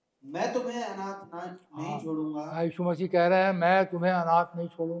 मैं तुम्हें अनाथ नहीं छोड़ूंगा। यीशु मसीह कह रहे हैं मैं तुम्हें अनाथ नहीं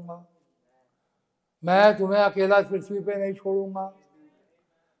छोड़ूंगा, मैं तुम्हें अकेला पृथ्वी पे नहीं छोड़ूंगा।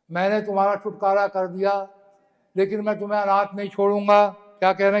 मैंने तुम्हारा छुटकारा कर दिया, लेकिन मैं तुम्हें अनाथ नहीं छोड़ूंगा।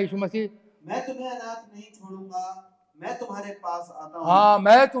 क्या कह रहे हैं यीशु मसीह? मैं तुम्हें अनाथ नहीं छोड़ूंगा, मैं तुम्हारे पास आता हूँ। हाँ,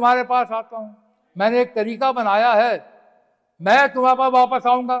 मैं तुम्हारे पास आता हूँ। मैंने एक तरीका बनाया है, मैं तुम्हारे पास वापस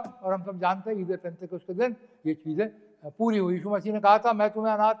आऊंगा। और हम सब जानते हैं ईद पेंतेकोस्त के दिन ये चीजें पूरी हुई। यीशु मसीह ने कहा था मैं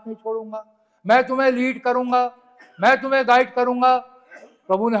तुम्हें अनाथ नहीं छोड़ूंगा, मैं तुम्हें लीड करूंगा, मैं तुम्हें गाइड करूंगा।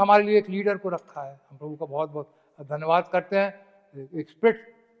 प्रभु ने हमारे लिए एक लीडर को रखा है, हम प्रभु का बहुत बहुत धन्यवाद करते हैं। एक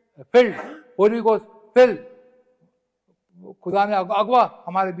spirit filled, Holy Ghost filled खुदा ने अगवा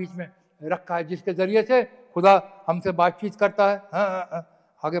हमारे बीच में रखा है, जिसके जरिए से खुदा हमसे बातचीत करता है।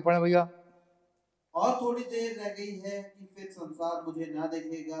 आगे पढ़े भैया। और थोड़ी देर रह गई है कि फिर संसार मुझे ना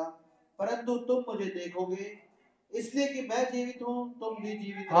देखेगा, परंतु तुम मुझे देखोगे, इसलिए कि मैं जीवित हूँ तुम भी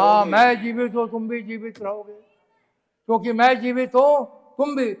जीवित रहोगे। हाँ, मैं जीवित हूँ तुम भी जीवित रहोगे, क्योंकि मैं जीवित हूँ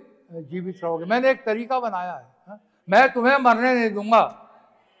तुम भी जीवित रहोगे। मैंने एक तरीका बनाया है, मैं तुम्हें मरने नहीं दूंगा,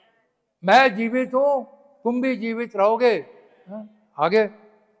 मैं जीवित हूँ तुम भी जीवित रहोगे। आगे,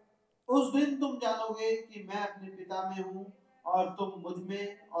 उस दिन तुम जानोगे कि मैं अपने पिता में हूँ और तुम मुझ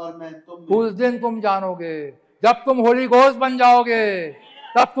में और मैं तुम में। उस दिन तुम जानोगे, जब तुम होली घोष बन जाओगे,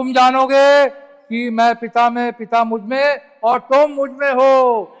 तब तुम जानोगे कि मैं पिता में, पिता मुझ में और तुम मुझ में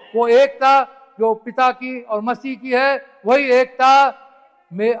हो। वो एकता जो पिता की और मसीह की है, वही एकता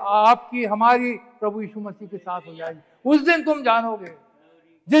में आपकी हमारी प्रभु यीशु मसीह के साथ हो जाएगी। उस दिन तुम जानोगे,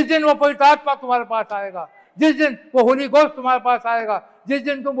 जिस दिन वो पवित्र आत्मा तुम्हारे पास आएगा, जिस दिन वो होली घोष तुम्हारे पास आएगा, जिस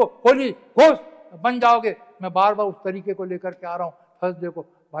दिन तुम वो होली घोष बन जाओगे। मैं बार बार उस तरीके को लेकर के आ रहा हूँ। थर्सडे को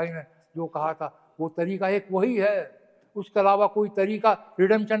भाई ने जो कहा था वो तरीका एक वही है, उसके अलावा कोई तरीका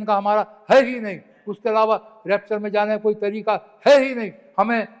रिडेम्पशन का हमारा है ही नहीं, उसके अलावा रैप्चर में जाने का कोई तरीका है ही नहीं।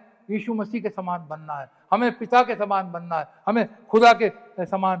 हमें यीशु मसीह के समान बनना है, हमें पिता के समान बनना है, हमें खुदा के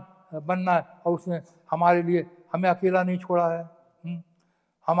समान बनना है। और उसने हमारे लिए हमें अकेला नहीं छोड़ा है,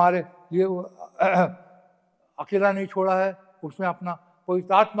 हमारे लिए अकेला नहीं छोड़ा है, उसने अपना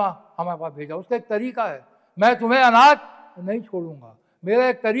पवित्र आत्मा हमारे पास भेजा। उसका एक तरीका है, मैं तुम्हें अनाथ नहीं छोड़ूंगा, मेरा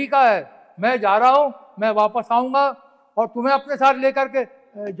एक तरीका है, मैं जा रहा हूँ, मैं वापस आऊंगा और तुम्हें अपने साथ लेकर के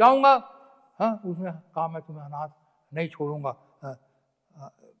जाऊंगा। हाँ, उसने कहा मैं तुम्हें अनाथ नहीं छोड़ूंगा।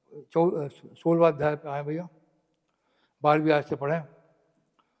 16वां अध्याय पे आए भैया, 12वीं आयत से पढ़े।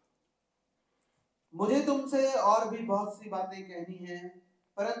 मुझे तुमसे और भी बहुत सी बातें कहनी है,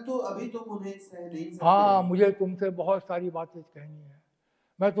 परंतु अभी तुम उन्हें सह नहीं सकते। हाँ, मुझे तुमसे बहुत सारी बातें कहनी है।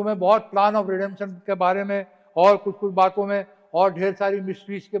 मैं तुम्हें बहुत प्लान ऑफ रिडेम्पशन के बारे में और कुछ कुछ बातों में और ढेर सारी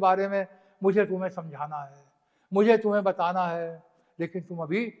मिस्ट्रीज के बारे में मुझे तुम्हें समझाना है, मुझे तुम्हें बताना है, लेकिन तुम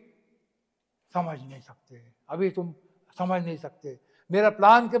अभी समझ नहीं सकते, अभी तुम समझ नहीं सकते। मेरा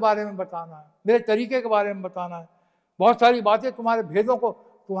प्लान के बारे में बताना है, मेरे तरीके के बारे में बताना है, बहुत सारी बातें, तुम्हारे भेदों को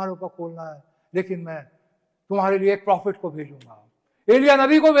तुम्हारे ऊपर खोलना है। लेकिन मैं तुम्हारे लिए एक प्रॉफिट को भेजूंगा, एलिया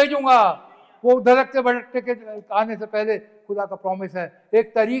नबी को भेजूंगा। वो धड़कते भटकते के आने से पहले खुदा का प्रॉमिस है,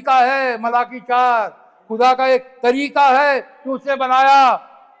 एक तरीका है, मलाकी 4, खुदा का एक तरीका है जो उसने बनाया।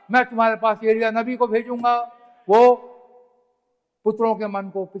 मैं तुम्हारे पास एलिया नबी को भेजूंगा, वो पुत्रों के मन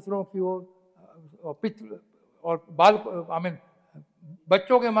को पितरों की ओर, पित्र और बाल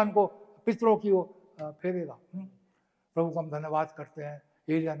बच्चों के मन को पितरों की ओर फेरेगा। प्रभु को हम धन्यवाद करते हैं,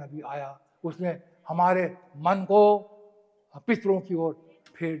 एलिया नबी आया, उसने हमारे मन को पितरों की ओर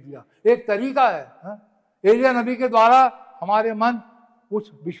फेर दिया। एक तरीका है, एलिया नबी के द्वारा हमारे मन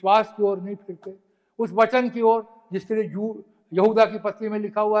उस विश्वास की ओर नहीं फिरते, उस वचन की ओर जिसके लिए यहूदा की पत्री में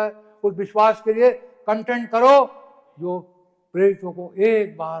लिखा हुआ है, उस विश्वास के लिए कंटेंट करो जो प्रेरितों को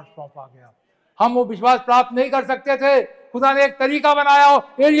एक बार सौंपा गया। हम वो विश्वास प्राप्त नहीं कर सकते थे, खुदा ने एक तरीका बनाया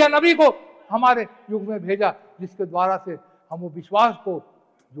और एलिया नबी को हमारे युग में भेजा, जिसके द्वारा से हम वो विश्वास को,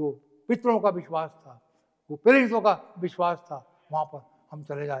 जो पितरों का विश्वास था, वो प्रेरितों का विश्वास था, वहां पर हम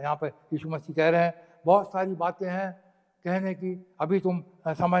चले जाए। यहाँ पर यीशु मसीह कह रहे हैं बहुत सारी बातें हैं कहने की, अभी तुम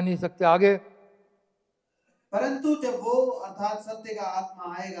समझ नहीं सकते आगे। परंतु जब वो अर्थात सत्य का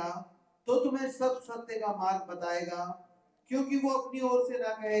आत्मा आएगा तो तुम्हें सब सत्य का मार्ग बताएगा, क्योंकि वो अपनी ओर से ना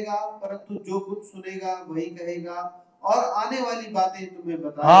कहेगा, परंतु जो कुछ सुनेगा वही कहेगा और आने वाली बातें तुम्हें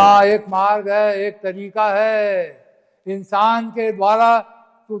बताएगा। हाँ, एक मार्ग है, एक तरीका है। इंसान के द्वारा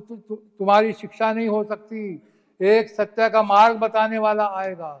तुम्हारी शिक्षा नहीं हो सकती। एक सत्य का मार्ग बताने वाला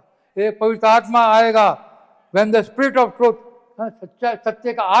आएगा, एक पवित्र आत्मा आएगा। When the Spirit of Truth,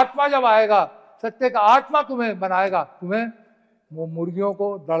 सत्य का आत्मा जब आएगा, सत्य का आत्मा तुम्हें बनाएगा। तुम्हें वो मुर्गियों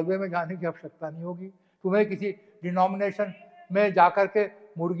को दड़बे में जाने की आवश्यकता नहीं होगी। तुम्हें किसी डिनोमिनेशन में जाकर के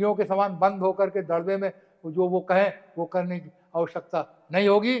मुर्गियों के समान बंद होकर के दड़बे में जो वो कहें वो करने की आवश्यकता नहीं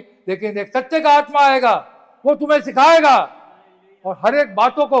होगी। लेकिन एक सत्य का आत्मा आएगा, वो तुम्हें सिखाएगा और हर एक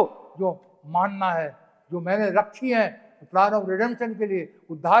बातों को जो मानना है, जो मैंने रखी है प्लान ऑफ रिडेम्पशन के लिए,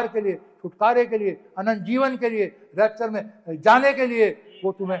 उद्धार के लिए, छुटकारे के लिए, अनंत जीवन के लिए, रैप्चर में जाने के लिए,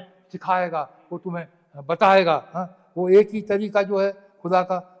 वो तुम्हें सिखाएगा, वो तुम्हें बताएगा। वो एक ही तरीका जो है खुदा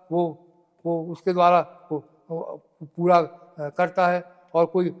का, वो उसके द्वारा वो पूरा करता है और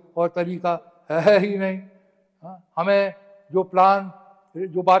कोई और तरीका है ही नहीं। हमें जो प्लान,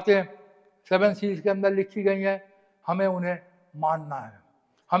 जो बातें 7 सील्स के अंदर लिखी गई हैं, हमें उन्हें मानना है,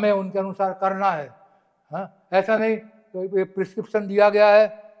 हमें उनके अनुसार करना है। ऐसा नहीं तो प्रिस्क्रिप्शन दिया गया है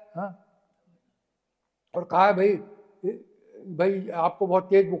और कहा है भाई आपको बहुत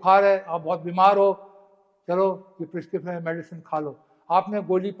तेज बुखार है, आप बहुत बीमार हो, चलो ये प्रिस्क्रिप्शन मेडिसिन खा लो। आपने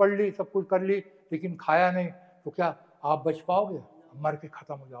गोली पढ़ ली, सब कुछ कर ली, लेकिन खाया नहीं, तो क्या आप बच पाओगे? मर के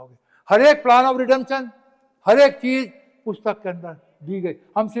खत्म हो जाओगे। हर एक प्लान ऑफ रिडेम्पशन, हर एक चीज पुस्तक के अंदर दी गई।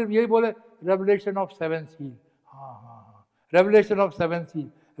 हम सिर्फ यही बोले रेवलेशन ऑफ 7 सील, हाँ, revelation of 7 seal,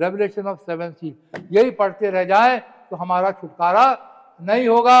 revelation of 7 seal, यही पढ़ते रह जाए तो हमारा छुटकारा नहीं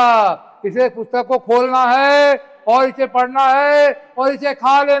होगा। इसे पुस्तक को खोलना है और इसे पढ़ना है और इसे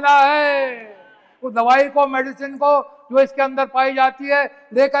खा लेना है। उस दवाई को, मेडिसिन को जो इसके अंदर पाई जाती है,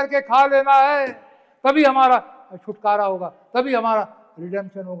 लेकर के खा लेना है, तभी हमारा छुटकारा होगा, तभी हमारा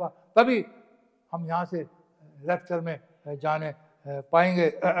रिडेम्पशन होगा, तभी हम यहाँ से रैप्चर में जाने पाएंगे।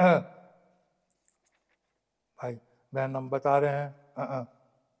 भाई बहन हम बता रहे हैं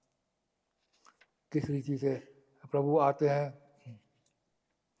किस रीति से प्रभु आते हैं।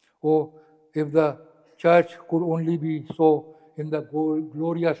 वो if the church could only be so in the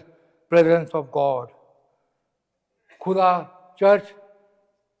glorious presence of God, खुदा चर्च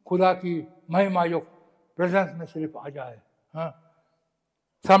खुदा की महिमा युक्त प्रेजेंस में सिर्फ आ जाए।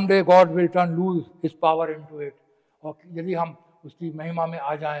 someday God will turn loose his power into it, और यदि हम उसकी महिमा में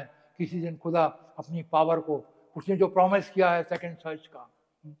आ जाएं, किसी दिन खुदा अपनी पावर को, उसने जो प्रॉमिस किया है सेकंड चर्च का,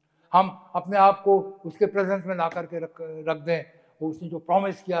 हम अपने आप को उसके प्रेजेंस में ला करके रख दें। वो उसने जो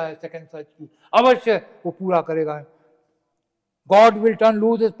प्रॉमिस किया है सेकंड चर्च की, अवश्य वो पूरा करेगा। God will turn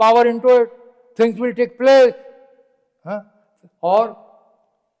lose his power into it, things will take place, और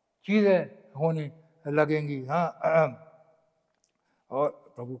चीजें होने लगेंगी। और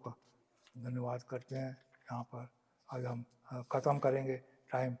प्रभु का धन्यवाद करते हैं। यहाँ पर आज हम खत्म करेंगे,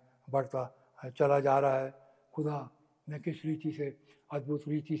 टाइम बढ़ता चला जा रहा है। खुदा ने किस रीति से, अद्भुत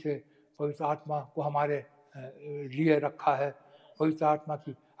रीति से पवित्र आत्मा को हमारे लिए रखा है। पवित्र आत्मा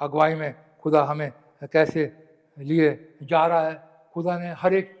की अगुवाई में खुदा हमें कैसे लिए जा रहा है। खुदा ने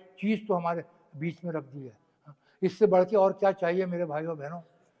हर एक चीज़ तो हमारे बीच में रख दी है। इससे बढ़ के और क्या चाहिए मेरे भाइयों बहनों।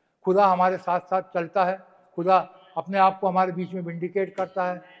 खुदा हमारे साथ साथ चलता है, खुदा अपने आप को हमारे बीच में विंडिकेट करता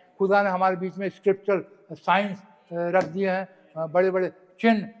है। खुदा ने हमारे बीच में स्क्रिप्चरल साइंस रख दिए हैं, बड़े बड़े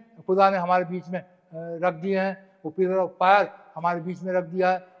चिन्ह खुदा ने हमारे बीच में रख दिए हैं। वो पिलर ऑफ फायर हमारे बीच में रख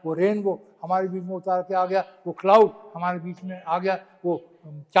दिया है, वो रेनबो हमारे बीच में उतार के आ गया, वो क्लाउड हमारे बीच में आ गया, वो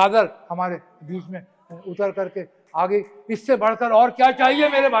चादर हमारे बीच में उतर करके आ गई। इससे बढ़कर और क्या चाहिए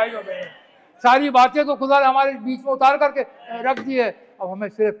मेरे भाइयों बहनों। सारी बातें तो खुदा ने हमारे बीच में उतार करके रख दी है। अब हमें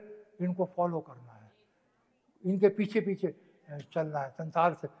सिर्फ इनको फॉलो करना है, इनके पीछे पीछे चलना है।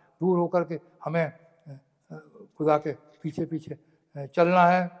 संसार से दूर होकर के हमें खुदा के पीछे पीछे चलना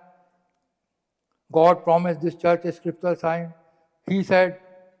है। God promised this church a scriptural sign. He said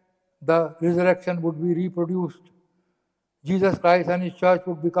the resurrection would be reproduced. Jesus Christ and his church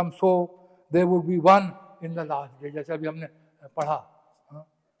would become so, they would be one in the last day, जैसे अभी हमने पढ़ा।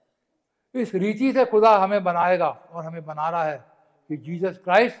 इस रीति से खुदा हमें बनाएगा और हमें बना रहा है कि Jesus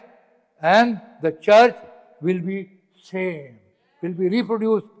Christ and the church will be same, will be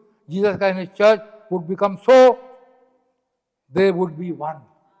reproduce. Jesus Christ and church would become so, they would be one.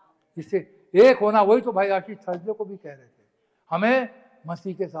 इससे एक होना, वही तो भाई आशीष थर्सडे को भी कह रहे थे, हमें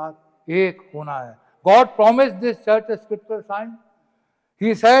मसीह के साथ एक होना है। God promised this church a scriptural sign.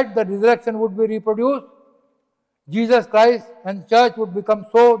 He said the resurrection would be reproduced, Jesus Christ and church would become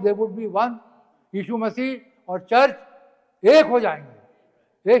so, they would be one. Yeshu Masih और चर्च एक हो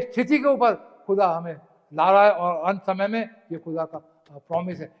जाएंगे। एक स्थिति के ऊपर खुदा हमें ला रहा है और अंत समय में ये खुदा का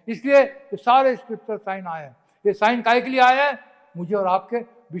प्रॉमिस है। इसलिए ये सारे स्क्रिप्चर साइन आए हैं। ये साइन काहे के लिए आए हैं? मुझे और आपके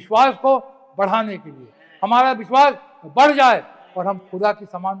विश्वास को बढ़ाने के लिए, हमारा विश्वास बढ़ जाए और हम खुदा की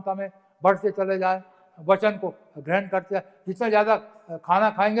समानता में बढ़ते चले जाए, वचन को ग्रहण करते जाए। जितना ज़्यादा खाना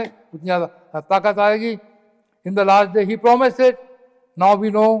खाएंगे उतनी ज़्यादा ताकत आएगी। In the last day he promised it. Now we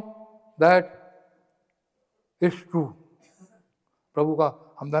know that it's true. प्रभु का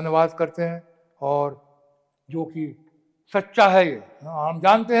हम धन्यवाद करते हैं, और जो कि सच्चा है, ये हम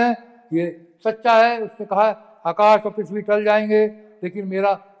जानते हैं ये सच्चा है। उसने कहा आकाश और पृथ्वी टल जाएंगे लेकिन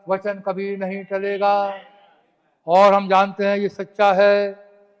मेरा वचन कभी नहीं टलेगा, और हम जानते हैं ये सच्चा है।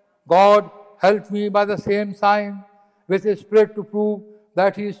 God help me by the same sign with his spirit to prove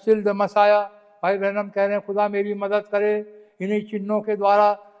that he is still the Messiah. भाई ब्रैनम कह रहे हैं खुदा मेरी मदद करे इन्हीं चिन्हों के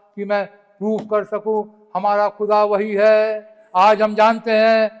द्वारा कि मैं प्रूफ कर सकूं हमारा खुदा वही है। आज हम जानते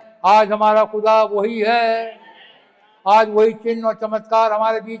हैं आज हमारा खुदा वही है। आज वही चिन्ह और चमत्कार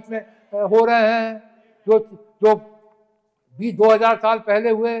हमारे बीच में हो रहे हैं जो जो भी 2000 साल पहले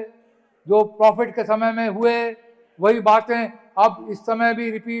हुए, जो प्रॉफिट के समय में हुए, वही बातें अब इस समय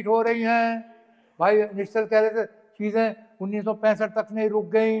भी रिपीट हो रही हैं। भाई निश्चल कह रहे थे चीज़ें 1965 तक नहीं रुक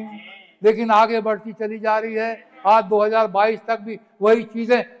गई लेकिन आगे बढ़ती चली जा रही है। आज 2022 तक भी वही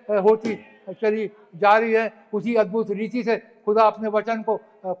चीज़ें होती चली जा रही है। उसी अद्भुत रीति से खुदा अपने वचन को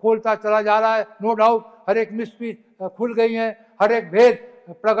खोलता चला जा रहा है। नो डाउट हर एक मिस्ट्री खुल गई हैं, हर एक भेद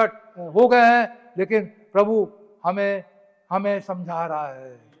प्रकट हो गए हैं, लेकिन प्रभु हमें समझा रहा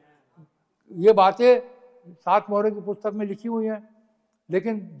है। ये बातें 7 मोहरों की पुस्तक में लिखी हुई हैं,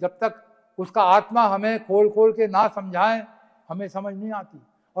 लेकिन जब तक उसका आत्मा हमें खोल के ना समझाएं हमें समझ नहीं आती।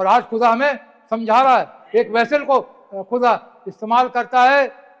 और आज खुदा हमें समझा रहा है। एक वेसल को खुदा इस्तेमाल करता है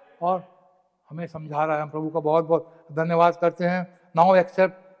और हमें समझा रहा है। हम प्रभु का बहुत बहुत धन्यवाद करते हैं। Now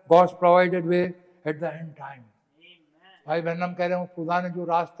accept God's provided way at the end time. भाई ब्रैनम कह रहे हैं खुदा ने जो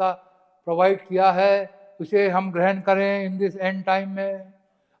रास्ता प्रोवाइड किया है उसे हम ग्रहण करें इन दिस एंड टाइम में।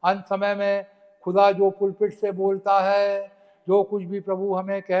 अंत समय में खुदा जो पुलपिट से बोलता है, जो कुछ भी प्रभु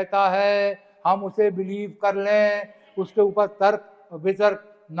हमें कहता है, हम उसे बिलीव कर लें, उसके ऊपर तर्क वितर्क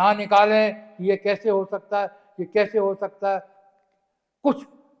ना निकालें। ये कैसे हो सकता है, ये कैसे हो सकता है, कुछ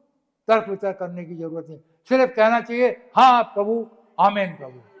तर्क वितर्क करने की जरूरत नहीं। सिर्फ कहना चाहिए हाँ प्रभु, आमीन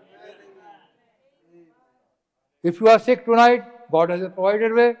प्रभु। If you are sick tonight God has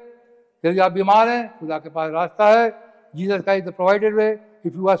provided way. यदि आप बीमार हैं खुदा के पास रास्ता है। जीसस का is the provided way.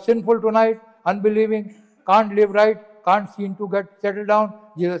 If you are sinful tonight, unbelieving, can't live right, can't seem to get settle down,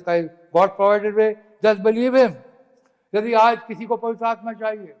 Jesus का is God provided way. Just believe him. यदि आज किसी को पवित्र आत्मा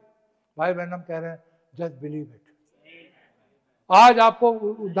चाहिए, भाई ब्रैनम कह रहे हैं जस्ट बिलीव इट। आज आपको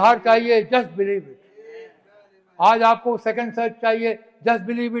उद्धार चाहिए, जस्ट बिलीव इट। आज आपको सेकंड सर्च चाहिए, just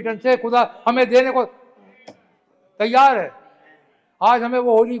believe it and say खुदा हमें देने को तैयार है। आज हमें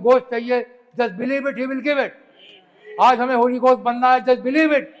वो होली गोस्ट चाहिए, just believe it, he will give it. आज हमें होली गोस्ट बनना है, just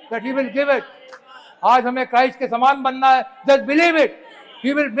believe it that he will give it. आज हमें क्राइस्ट के समान बनना है, just believe it,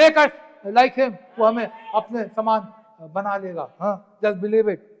 he will make us like him. वो हमें अपने समान बना लेगा। हाँ, just believe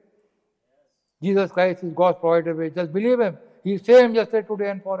it. Jesus Christ is God's provided way, just believe him, he is same yesterday today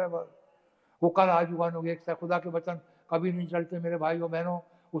and forever. वो कल आज युगान हो गया। एक खुदा के वचन कभी नहीं चलते मेरे भाइयों बहनों।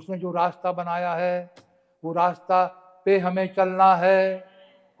 उसने जो रास्ता बनाया है वो रास्ता पे हमें चलना है,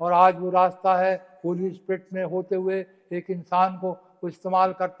 और आज वो रास्ता है होली स्पिरिट में होते हुए एक इंसान को वो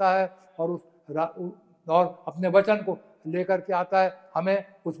इस्तेमाल करता है और अपने वचन को लेकर के आता है। हमें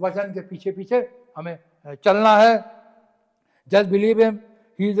उस वचन के पीछे पीछे हमें चलना है। Just believe him,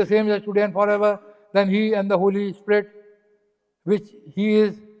 he is the same age today and forever. Then he and the Holy Spirit which he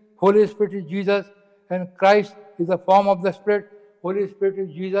is, Holy Spirit is Jesus and Christ is the form of the Spirit. Holy Spirit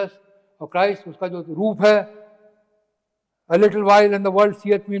is Jesus और Christ उसका जो रूप है। A little while and the world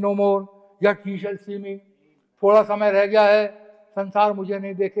seeth me no more, yet ye shall see me. थोड़ा समय रह गया है, संसार मुझे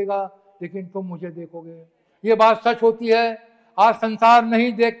नहीं देखेगा लेकिन तुम मुझे देखोगे। ये बात सच होती है। आज संसार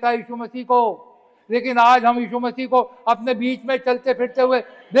नहीं देखता यीशु मसीह को, लेकिन आज हम यीशु मसीह को अपने बीच में चलते फिरते हुए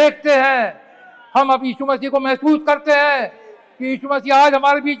देखते हैं। हम अब यीशु मसीह को महसूस करते हैं। कि यीशु मसीह आज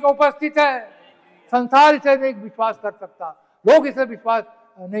हमारे बीच में उपस्थित है। संसार इसे नहीं विश्वास कर सकता, लोग इसे विश्वास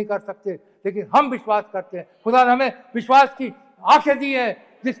नहीं कर सकते, लेकिन हम विश्वास करते हैं। खुदा ने हमें विश्वास की आंखें दी है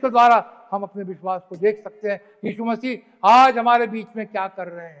जिसके द्वारा हम अपने विश्वास को देख सकते हैं। यीशु मसीह आज हमारे बीच में क्या कर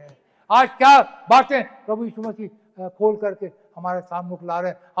रहे हैं, आज क्या बातें प्रभु यीशु मसीह खोल करके हमारे सामने ला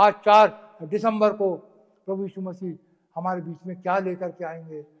रहे हैं। आज 4 दिसंबर को प्रभु यीशु मसीह हमारे बीच में क्या लेकर के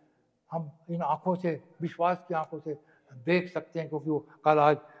आएंगे, हम इन आंखों से, विश्वास की आंखों से देख सकते हैं, क्योंकि वो कल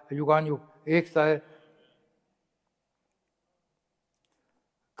आज युगानुयुग एक सा है।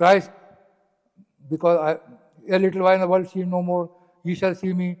 Christ, because a little while in the world see no more, ye shall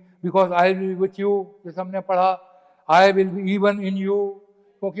see me, because I will be with you, जैसे हमने पढ़ा, I will be even in you,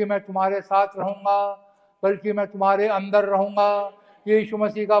 क्योंकि मैं तुम्हारे साथ रहूंगा, बल्कि मैं तुम्हारे अंदर रहूंगा। ये यीशु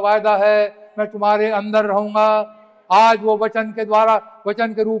मसीह का वायदा है, मैं तुम्हारे अंदर रहूंगा। आज वो वचन के द्वारा,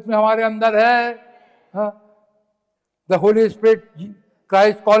 वचन के रूप में हमारे अंदर है। The Holy Spirit,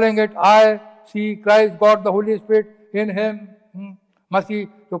 Christ calling it, I see Christ, God, the Holy Spirit in him. मसीह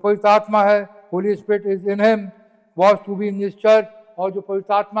जो पवित्र आत्मा है, Holy Spirit is in him, was to be in this church, और जो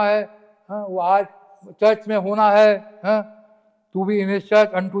पवित्र आत्मा है वो आज चर्च में होना है, to be in his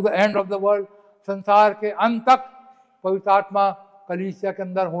church unto the end of the world, संसार के अंत तक पवित्र आत्मा कलीसिया के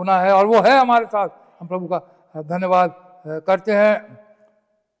अंदर होना है, और वो है हमारे साथ। हम प्रभु का धन्यवाद करते हैं।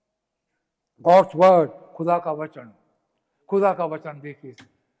 God's word, खुदा का वचन, खुदा का वचन देखिए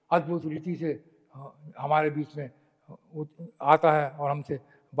अद्भुत रीति से हमारे बीच में आता है और हमसे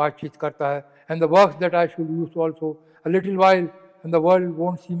बातचीत करता है। And the works that I should use also a little while and the world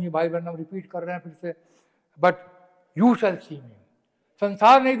won't see me, भाई बहन हम रिपीट कर रहे हैं फिर से, बट यू शैल सी मी।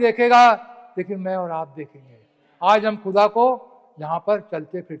 संसार नहीं देखेगा, लेकिन मैं और आप देखेंगे। आज हम खुदा को यहाँ पर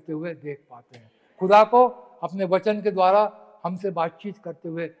चलते फिरते हुए देख पाते हैं, खुदा को अपने वचन के द्वारा हमसे बातचीत करते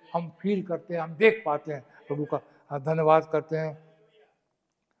हुए हम फील करते हैं, हम देख पाते हैं। प्रभु का धन्यवाद करते हैं।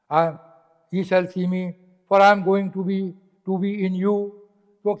 Ye shall see me, for I am going to be in you,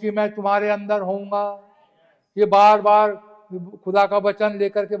 क्योंकि मैं तुम्हारे अंदर होऊंगा। ये बार बार खुदा का वचन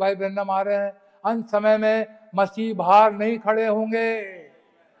लेकर के भाई ब्रैनम आ रहे हैं। अंत समय में मसीह बाहर नहीं खड़े होंगे,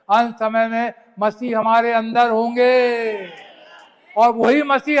 अंत समय में मसीह हमारे अंदर होंगे, और वही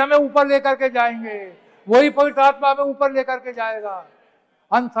मसीह हमें ऊपर लेकर के जाएंगे, वही पवित्र आत्मा हमें ऊपर लेकर के जाएगा।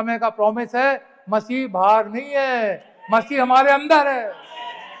 अंत समय का प्रॉमिस है, मसीह बाहर नहीं है, मसीह हमारे अंदर है,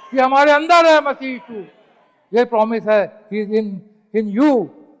 ये हमारे अंदर है मसीह यीशु। ये प्रॉमिस है, he is in you,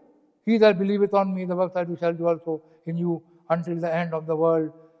 he that believeth on me, the works I do shall do also in you until the end of the world.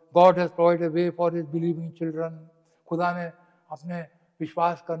 God has provided a way for his believing children. खुदा ने अपने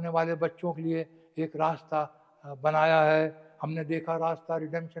विश्वास करने वाले बच्चों के लिए एक रास्ता बनाया है। हमने देखा रास्ता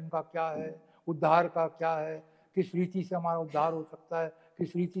रिडेम्पशन का क्या है, उद्धार का क्या है, किस रीति से हमारा उद्धार हो सकता है,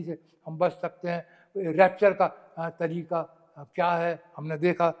 किस रीति से हम बच सकते हैं, रैप्चर का तरीका क्या है। हमने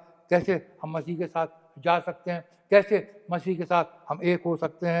देखा कैसे हम मसीह के साथ जा सकते हैं, कैसे मसीह के साथ हम एक हो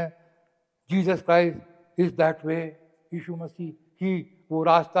सकते हैं। Jesus Christ is that way, Yeshu Masih ही वो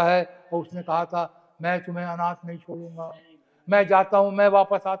रास्ता है। और उसने कहा था, मैं तुम्हें अनाथ नहीं छोड़ूंगा, मैं जाता हूँ, मैं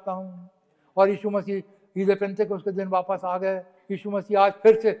वापस आता हूँ। और यीशु मसीह ईद पेंतेकोस्त के दिन वापस आ गए। यीशु मसीह आज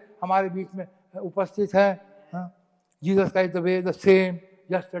फिर से हमारे बीच में उपस्थित हैं। Jesus Christ the way, the same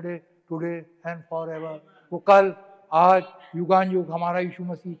yesterday today and forever. वो कल आज युगान युग हमारा यीशु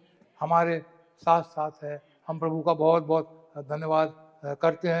मसीह हमारे साथ साथ है। हम प्रभु का बहुत बहुत धन्यवाद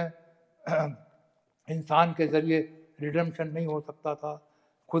करते हैं। इंसान के जरिए रिडेम्पशन नहीं हो सकता था,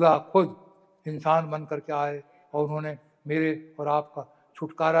 खुदा खुद इंसान बन करके आए और उन्होंने मेरे और आपका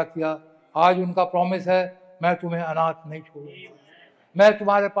छुटकारा किया। आज उनका प्रॉमिस है, मैं तुम्हें अनाथ नहीं छोड़ूंगा, मैं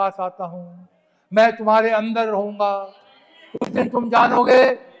तुम्हारे पास आता हूँ, मैं तुम्हारे अंदर रहूंगा। उस दिन तुम जानोगे,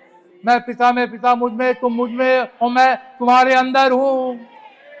 मैं पिता में, पिता मुझ में, तुम मुझ में और मैं तुम्हारे अंदर हूँ।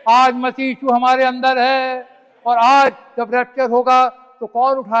 आज मसीह यीशु हमारे अंदर है, और आज जब रैप्चर होगा तो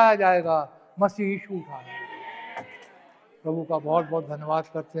कौन उठाया जाएगा? मसीह यीशु उठाया। प्रभु का बहुत बहुत धन्यवाद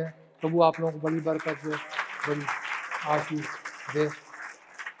करते हैं। प्रभु आप लोगों को बड़ी बरकत दे, बड़ी आशीष दे।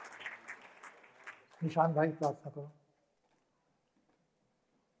 निशान भाई प्रार्थना करो।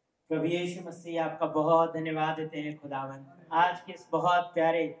 प्रभु यीशु मसीह आपका बहुत धन्यवाद देते हैं खुदावन, आज के इस बहुत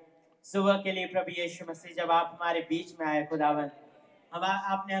प्यारे सुबह के लिए। प्रभु यीशु मसीह जब आप हमारे बीच में आए खुदावन,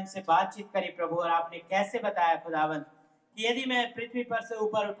 आपने हमसे बातचीत करी प्रभु, और आपने कैसे बताया खुदावन कि यदि मैं पृथ्वी पर से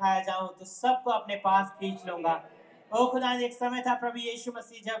ऊपर उठाया जाऊं तो सबको अपने पास खींच लूंगा। ओ खुदा, एक समय था प्रभु यीशु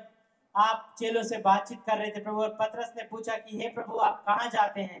मसीह जब आप चेलों से बातचीत कर रहे थे प्रभु, और पतरस ने पूछा कि हे प्रभु आप कहाँ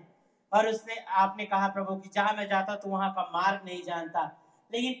जाते हैं? और आपने कहा प्रभु कि जहाँ मैं जाता तो वहाँ का मार्ग नहीं जानता।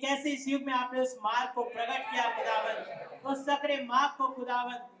 लेकिन कैसे इस युग में आपने उस मार्ग को प्रकट किया खुदावन, उस सकरे मार्ग को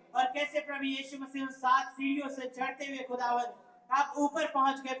खुदावन, और कैसे प्रभु यीशु मसीह उन 7 सीढ़ियों से चढ़ते हुए खुदावन आप ऊपर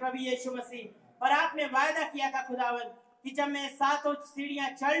पहुंच गए प्रभु यीशु मसीह। और आपने वायदा किया था खुदावन कि जब मैं 7 सीढ़ियां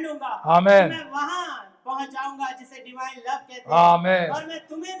चढ़ लूंगा आमीन। तो मैं वहां पहुंच जाऊंगा जिसे डिवाइन लव कहते आमीन। हैं, और मैं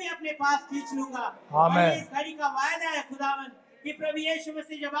तुम्हें भी अपने पास खींच लूंगा। और आमीन। ये इस घड़ी का वायदा है खुदावन कि प्रभु यीशु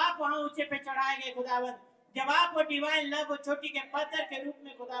मसीह जब आप वहां ऊंचे पे चढ़ाए गए खुदावन, जब आप वो डिवाइन लव वो चोटी के पत्थर के रूप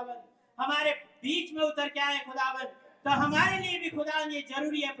में खुदावन हमारे बीच में उतर के आए खुदावन, तो हमारे लिए भी खुदावन ये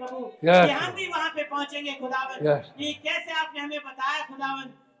जरूरी है प्रभु Yes, कि हम भी वहां पे पहुंचेंगे खुदावन। Yes. ये कैसे आपने हमें बताया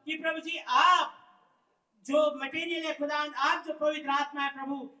खुदावन कि प्रभु जी आप जो मटेरियल है खुदावन, आप जो पवित्र आत्मा है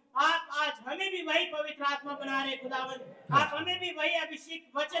प्रभु, आप आज हमें भी वही पवित्र आत्मा बना रहे खुदावन, आप हमें भी वही अभिषेक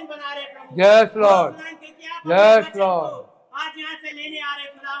वचन बना रहे प्रभु। Yes, Lord. खुदावन, क्योंकि आप Yes, अपने वचन Lord. को आज यहाँ से लेने आ रहे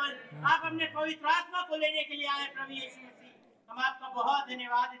खुदावन, आप अपने पवित्र आत्मा को लेने के लिए आए प्रभु यीशु मसीह। हम आपका बहुत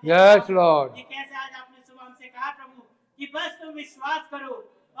धन्यवाद देते हैं। Yes, Lord. ये कैसे आज आपने सुबह हमसे कहा प्रभु कि बस तुम विश्वास करो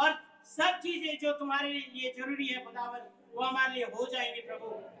और सब चीजें जो तुम्हारे लिए जरूरी है खुदावन वो हमारे लिए हो जाएंगे प्रभु।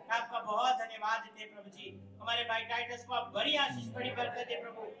 आपका बहुत धन्यवाद देते हैं प्रभु जी। हमारे भाई टाइटस को आप बड़ी आशीष बड़ी बरकत दे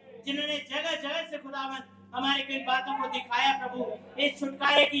प्रभु, जिन्होंने जगह जगह से खुदावन हमारे कई बातों को दिखाया प्रभु, इस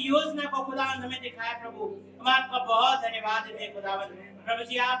छुटकारे की योजना को खुदावन हमें दिखाया प्रभु। हम आपका बहुत धन्यवाद देते हैं खुदावन। प्रभु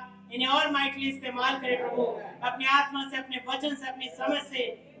जी आप इन्हें और माइटली इस्तेमाल करें प्रभु, अपनी आत्मा से, अपने वचन से, अपनी समझ से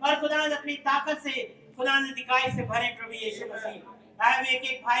और खुदावन अपनी ताकत से, खुदावन अधिकारी से भरे प्रभु यीशु मसीह। आए हुए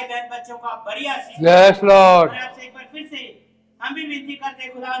एक भाई बहन बच्चों को आप बड़ी आशीष दें। Yes, Lord. और आपसे एक बार फिर से हम भी विनती करते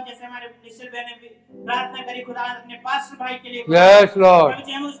हैं खुदावन, जैसे हमारे निश्चल बहन ने प्रार्थना करी खुदावन अपने पास्टर भाई के लिए। Yes, Lord. प्रभु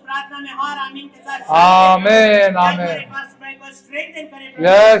जी हम उस प्रार्थना में हर आमीन के साथ आमीन, आमीन। हमारे पास्टर भाई को स्ट्रेंथन करें प्रभु।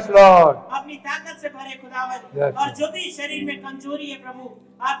 Yes, Lord. अपनी ताकत से भरे खुदावन। Yes, और Lord. जो भी शरीर में कमजोरी है प्रभु,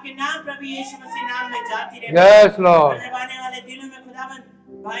 आपके नाम प्रभु यीशु मसीह नाम में जाती रहे। Yes, Lord. और जब आने वाले दिनों में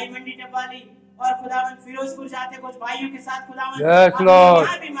खुदावन भाई मंडी टपाली और खुदावन फिरोजपुर जाते कुछ भाइयों के साथ खुदावन Yes, आप Lord.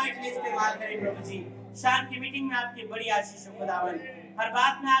 यहाँ भी माइटली इस्तेमाल करें प्रभु जी। शाम की मीटिंग में आपकी बड़ी आशीष हो खुदावन, हर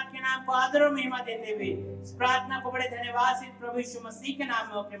बात में आपके नाम को आदर और महिमा देते हुए इस प्रार्थना को बड़े धन्यवाद से प्रभु यीशु मसीह के नाम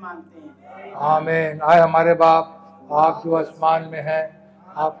में होकर मांगते हैं। आमीन। आए हमारे बाप, आप जो आसमान में हैं,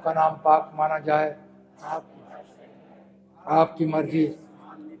 आपका नाम पाक माना जाए। आपकी मर्जी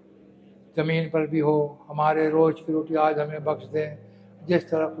जमीन पर भी हो। हमारे रोज की रोटी आज हमें बख्श दें, जिस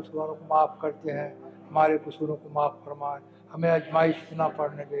तरह कसूरों को माफ़ करते हैं हमारे कसूरों को माफ़ फरमाए। हमें आजमाइश न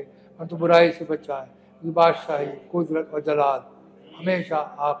पड़ने दे, परंतु बुराई से बचाए। ये बादशाही, कुदरत और जलाल हमेशा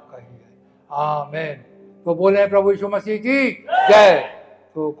आपका ही है। आमीन। तो बोले प्रभु यीशु मसीह की जय।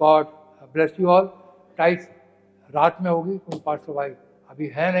 तो God bless you all. Tight रात में होगी क्योंकि पास्टर भाई अभी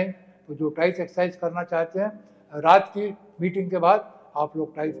है नहीं, तो जो टाइट एक्सरसाइज करना चाहते हैं रात की मीटिंग के बाद आप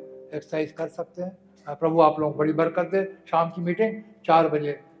लोग टाइट एक्सरसाइज कर सकते हैं। प्रभु आप लोगों को बड़ी बरकत दे। शाम की मीटिंग 4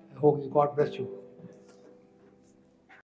 बजे होगी। God bless you.